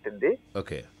తగ్గుముఖం పట్టింది.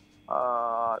 ఓకే,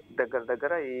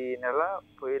 దగ్గర ఈ నెల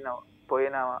పోయిన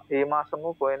ఈ మాసము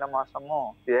పోయిన మాసము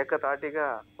ఏకతాటిగా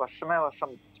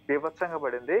వర్షం బీభత్సంగా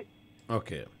పడింది.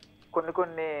 ఓకే, కొన్ని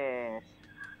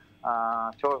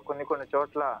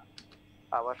చోట్ల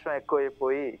ఆ వర్షం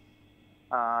ఎక్కువైపోయి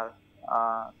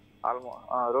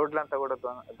రోడ్లంతా కూడా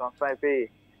ధ్వంసం అయిపోయి,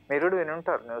 మీరు విని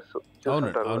ఉంటారు న్యూస్.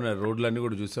 అవును, రోడ్లన్నీ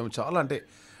కూడా చూసాము. చాలా అంటే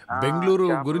బెంగళూరు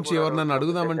గురించి ఎవరినన్నా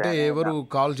అడుగుదామంటే ఎవరు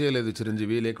కాల్ చేయలేదు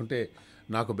చిరంజీవి, లేకుంటే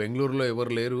నాకు బెంగళూరులో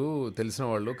ఎవరు లేరు తెలిసిన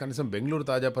వాళ్ళు, కనీసం బెంగళూరు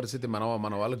తాజా పరిస్థితి మన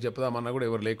వాళ్ళకి చెప్దామన్నా కూడా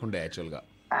ఎవరు లేకుండే యాక్చువల్గా.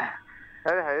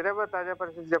 అదే హైదరాబాద్ తాజా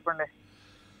పరిస్థితి చెప్పండి.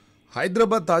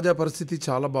 హైదరాబాద్ తాజా పరిస్థితి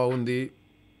చాలా బాగుంది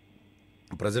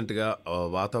ప్రజెంట్గా.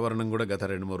 వాతావరణం కూడా గత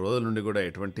 2-3 రోజుల నుండి కూడా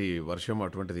ఎటువంటి వర్షం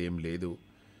అటువంటిది ఏం లేదు.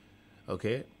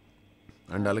 ఓకే,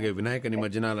 అండ్ అలాగే వినాయక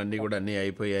నిమజ్జనాలన్నీ కూడా అన్నీ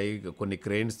అయిపోయాయి. కొన్ని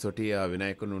క్రెయిన్స్ తోటి ఆ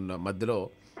వినాయకుని ఉన్న మధ్యలో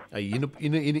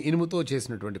ఇనుముతో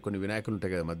చేసినటువంటి కొన్ని వినాయకులు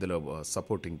ఉంటాయి కదా మధ్యలో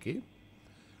సపోర్టింగ్కి,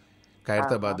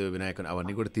 ఖైరతాబాద్ వినాయకుని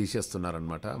అవన్నీ కూడా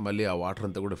తీసేస్తున్నారనమాట. మళ్ళీ ఆ వాటర్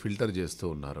అంతా కూడా ఫిల్టర్ చేస్తూ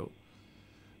ఉన్నారు.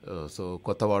 సో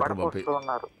కొత్త వాటర్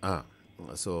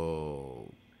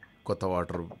కొత్త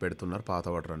వాటర్ పెడుతున్నారు, పాత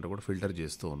వాటర్ అంతా కూడా ఫిల్టర్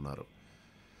చేస్తూ ఉన్నారు.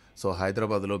 సో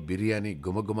హైదరాబాద్లో బిర్యానీ,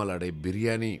 గుమగుమలాడే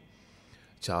బిర్యానీ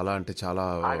చాలా అంటే చాలా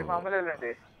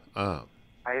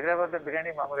హైదరాబాద్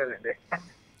బిర్యానీ మామూలేనండి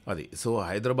అది. సో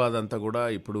హైదరాబాద్ అంతా కూడా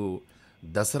ఇప్పుడు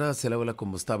దసరా సెలవులకు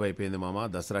ముస్తాబైపోయింది మామ.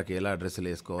 దసరాకి ఎలా డ్రెస్సులు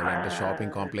వేసుకోవాలంటే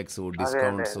షాపింగ్ కాంప్లెక్స్,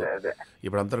 డిస్కౌంట్స్,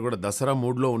 ఇప్పుడు అందరు కూడా దసరా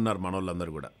మూడ్లో ఉన్నారు మన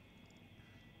వాళ్ళందరూ కూడా.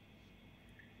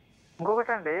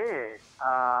 ఇంకొకటండి,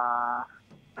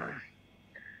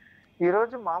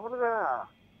 ఈరోజు మామూలుగా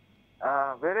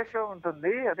వేరే షో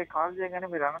ఉంటుంది, అది కాల్ చేయగానే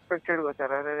మీరు అన్ఎక్స్పెక్టెడ్గా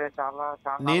వచ్చారు. అదే చాలా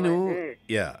నేను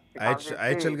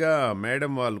యాక్చువల్గా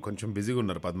మేడం వాళ్ళు కొంచెం బిజీగా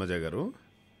ఉన్నారు, పద్మజ గారు.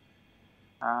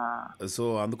 సో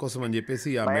అందుకోసం అని చెప్పేసి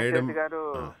ఆ మేడం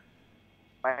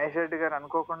మహేష్ రెడ్డి గారు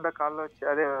అనుకోకుండా కాల్లో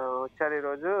వచ్చారు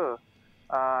ఈరోజు.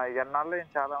 ఎన్నాళ్ళు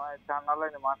చాలా చాన్నాళ్ళు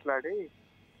ఆయన మాట్లాడి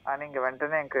అని ఇంక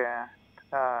వెంటనే ఇంకా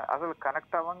అసలు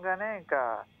కనెక్ట్ అవ్వంగానే ఇంకా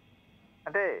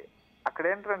అంటే అక్కడ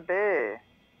ఏంటంటే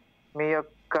మీ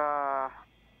యొక్క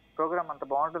ప్రోగ్రామ్ అంత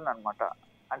బాగుంటుంది అనమాట.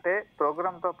 అంటే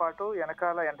ప్రోగ్రామ్తో పాటు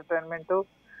వెనకాల ఎంటర్టైన్మెంట్.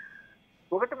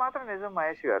 ఒకటి మాత్రం నిజం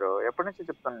మహేష్ గారు, ఎప్పటి నుంచి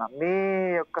చెప్తున్నా, మీ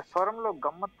యొక్క స్వరంలో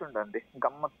గమ్మత్తు ఉండండి,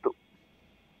 గమ్మత్తు.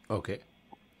 ఓకే.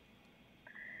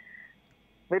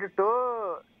 మీరు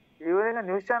ఈ విధంగా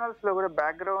న్యూస్ ఛానల్స్ లో కూడా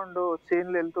బ్యాక్గ్రౌండ్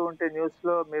సీన్లు వెళ్తూ ఉంటే న్యూస్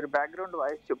లో మీరు బ్యాక్గ్రౌండ్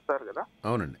వాయిస్ చెప్తారు కదా.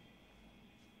 అవునండి,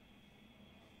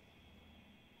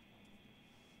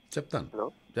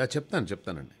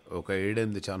 చెప్తానండి. ఒక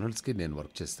 7-8 ఛానల్స్కి నేను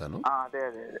వర్క్ చేస్తాను. అదే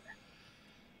అదే అదే.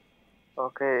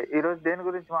 ఓకే, ఈరోజు దేని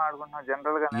గురించి మాట్లాడుకుంటున్నాం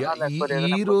జనరల్ గా?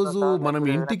 ఈ రోజు మనం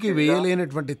ఇంటికి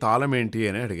వేయలేనటువంటి తాళం ఏంటి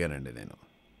అని అడిగానండి నేను.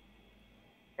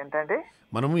 ఏంటండి?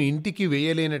 మనము ఇంటికి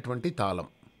వేయలేనటువంటి తాళం.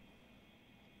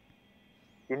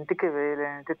 ఇంటికి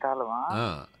వేయలేనటువంటి తాళమా?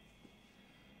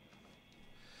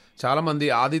 చాలా మంది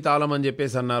ఆది తాళం అని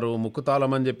చెప్పేసి అన్నారు, ముక్కు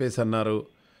తాళం అని చెప్పేసి అన్నారు.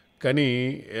 కానీ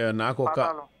నాకు ఒక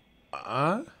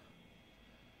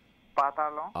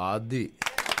ఆది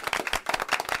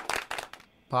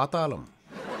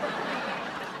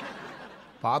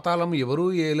పాతాళం ఎవరూ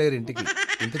వేయలేరు ఇంటికి.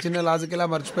 ఇంత చిన్న లాజిక్ ఎలా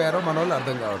మర్చిపోయారో మన వాళ్ళు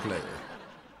అర్థం కావట్లేదు.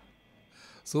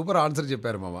 సూపర్ ఆన్సర్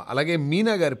చెప్పారు మామ. అలాగే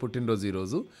మీనా గారి పుట్టినరోజు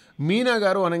ఈరోజు. మీనా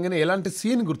గారు అనగానే ఎలాంటి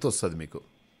సీన్ గుర్తొస్తుంది మీకు?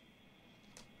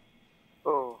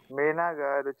 ఓ, మీనా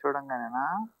గారు చూడంగానేనా?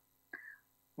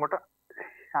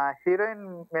 హీరోయిన్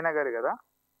మీనా గారు కదా?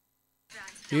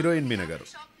 హీరోయిన్ మీనా గారు.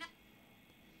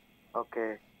 ఓకే.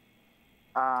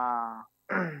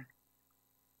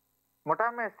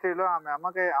 ముఠామేస్త్రిలో ఆమె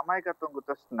అమాయకత్వం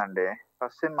గుర్తొస్తుందండి.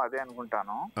 ఫస్ట్ సినిమా అదే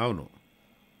అనుకుంటాను. అవును.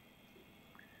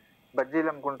 బజ్జీలు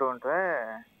అమ్ముకుంటూ ఉంటే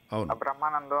ఆ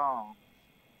బ్రహ్మానందం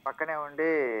పక్కనే ఉండి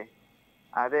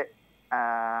అదే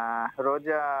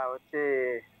రోజా వచ్చి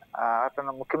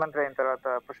అతను ముఖ్యమంత్రి అయిన తర్వాత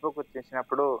పుష్పగుచ్ఛ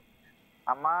ఇచ్చినప్పుడు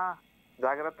అమ్మా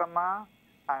జాగ్రత్త అమ్మా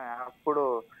అప్పుడు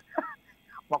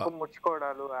ముఖం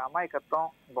ముచ్చుకోవడాలు, అమాయకత్వం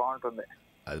బాగుంటుంది.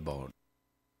 అది బాగుంది,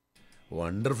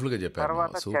 వండర్ఫుల్ గా చెప్పారు.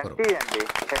 తర్వాత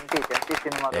చంటి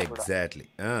సినిమా ఎగ్జాక్ట్లీ.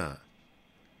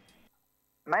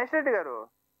 మహేష్ రెడ్డి గారు,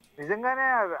 నిజంగానే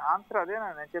ఆన్సర్ అదేనా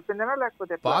నేను చెప్పిందేనా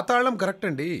లేకపోతే? పాతాళం కరెక్ట్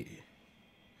అండి.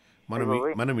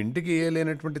 మనం ఇంటికి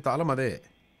వేయలేనటువంటి తాళం అదే,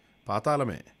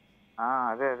 పాతాళమే.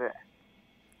 అదే అదే.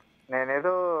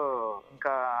 నేనేదో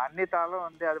ఇంకా అన్ని తాళం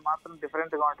ఉంది, అది మాత్రం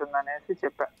డిఫరెంట్ గా ఉంటుంది అనేసి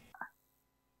చెప్పా.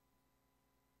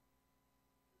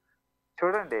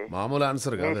 చూడండి, మామూలు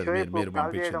ఆన్సర్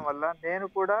చేయడం వల్ల నేను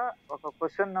కూడా ఒక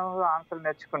క్వశ్చన్ ఆన్సర్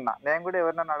నేర్చుకున్నా. నేను కూడా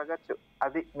ఎవరినైనా అడగచ్చు,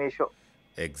 అది మీ show.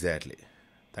 Exactly.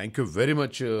 Thank you very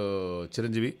much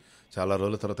Chiranjeevi. చాలా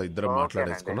రోజుల తర్వాత ఇద్దరం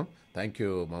మాట్లాడేసుకున్నాం. థ్యాంక్ యూ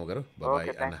మామగారు. Bye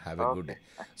and have a good day.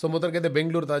 So మొదటికైతే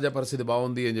Bengaluru తాజా పరిస్థితి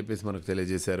బాగుంది అని చెప్పేసి మనకు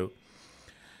తెలియజేశారు.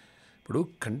 ఇప్పుడు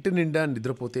కంటి నిండా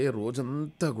నిద్రపోతే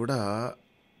రోజంతా కూడా,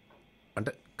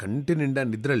 అంటే కంటి నిండా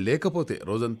నిద్ర లేకపోతే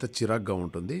రోజంతా చిరాగ్గా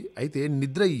ఉంటుంది. అయితే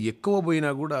నిద్ర ఎక్కువ పోయినా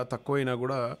కూడా తక్కువైనా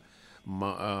కూడా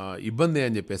ఇబ్బంది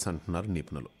అని చెప్పేసి అంటున్నారు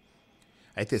నిపుణులు.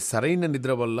 అయితే సరైన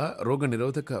నిద్ర వల్ల రోగ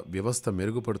నిరోధక వ్యవస్థ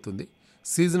మెరుగుపడుతుంది.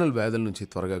 సీజనల్ వ్యాధుల నుంచి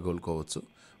త్వరగా కోలుకోవచ్చు.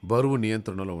 బరువు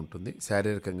నియంత్రణలో ఉంటుంది.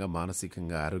 శారీరకంగా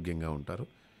మానసికంగా ఆరోగ్యంగా ఉంటారు.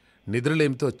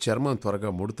 నిద్రలేమితో చర్మం త్వరగా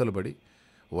ముడతలు పడి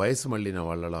వయసు మళ్ళిన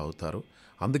వాళ్ళలా అవుతారు.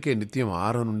 అందుకే నిత్యం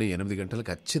 6 నుండి 8 గంటలు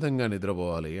ఖచ్చితంగా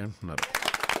నిద్రపోవాలి అంటున్నారు.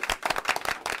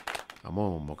 అమ్మో,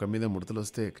 ముఖం మీద ముడతలు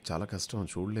వస్తే చాలా కష్టం,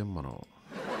 చూడలేం మనం.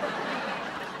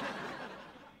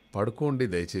 పడుకోండి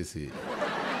దయచేసి.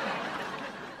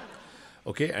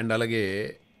 ఓకే. అండ్ అలాగే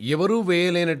ఎవరూ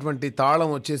వేయలేనటువంటి తాళం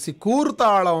వచ్చేసి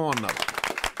కూర్తాళం అన్నారు.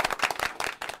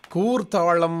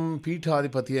 కూర్తాళం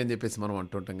పీఠాధిపతి అని చెప్పేసి మనం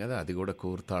అంటుంటాం కదా, అది కూడా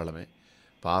కూర్తాళమే,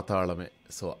 పాతాళమే.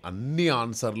 సో అన్ని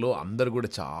ఆన్సర్లు అందరు కూడా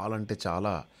చాలా అంటే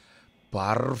చాలా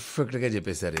పర్ఫెక్ట్గా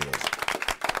చెప్పేశారు ఈరోజు.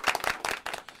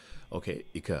 ఓకే,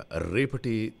 ఇక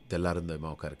రేపటి తెల్లారిందేమో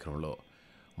కార్యక్రమంలో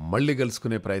మళ్ళీ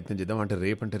కలుసుకునే ప్రయత్నం చేద్దాం. అంటే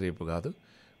రేపు కాదు,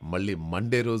 మళ్ళీ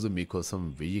మండే రోజు మీకోసం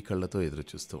 1000 కళ్ళతో ఎదురు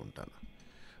చూస్తూ ఉంటాను.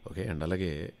 ఓకే. అండ్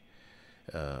అలాగే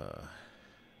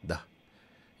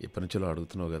ఎప్పటి నుంచో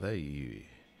అడుగుతున్నావు కదా,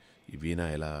 ఈ వీణా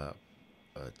ఎలా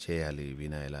చేయాలి,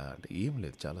 వీణా ఎలా అంటే ఏం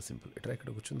లేదు, చాలా సింపుల్. ఇట్లా ఇక్కడ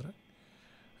కూర్చుందిరా,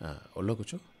 ఒళ్ళో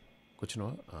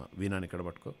కూర్చున్నావా, వీణాని ఇక్కడ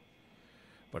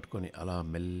పట్టుకొని అలా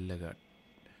మెల్లగా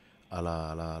అలా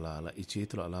అలా అలా అలా ఈ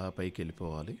చేతులు అలా పైకి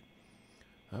వెళ్ళిపోవాలి.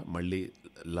 మళ్ళీ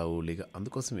లవ్లీగా.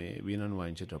 అందుకోసమే వీణాను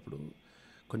వాయించేటప్పుడు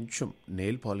కొంచెం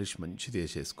నెయిల్ పాలిష్ మంచిది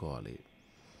వేసేసుకోవాలి.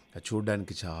 అది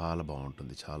చూడడానికి చాలా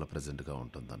బాగుంటుంది, చాలా ప్రజెంట్గా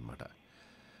ఉంటుంది అన్నమాట.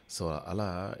 సో అలా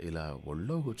ఇలా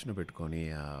ఒళ్ళో కూర్చుని పెట్టుకొని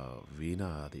ఆ వీణ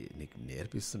అది నీకు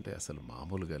నేర్పిస్తుంటే అసలు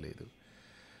మామూలుగా లేదు,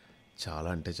 చాలా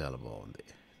అంటే చాలా బాగుంది.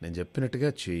 నేను చెప్పినట్టుగా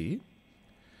చెయ్యి,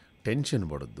 టెన్షన్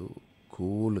పడొద్దు,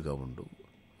 కూల్గా ఉండు.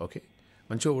 ఓకే,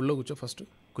 మంచిగా ఒళ్ళో కూర్చో. ఫస్ట్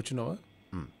కూర్చున్నావా?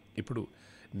 ఇప్పుడు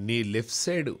నీ లెఫ్ట్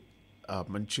సైడ్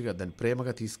మంచిగా దాన్ని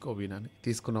ప్రేమగా తీసుకో. వీణాన్ని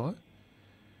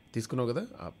తీసుకున్నావు కదా,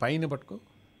 ఆ పైన పట్టుకో.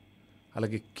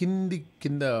 అలాగే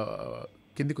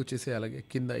కిందికి వచ్చేసి అలాగే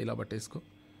కింద ఇలా పట్టేసుకో.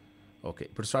 ఓకే,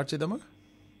 ఇప్పుడు స్టార్ట్ చేద్దామా?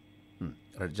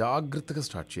 జాగ్రత్తగా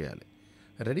స్టార్ట్ చేయాలి.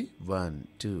 రెడీ? 1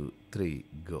 2 3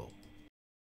 గో.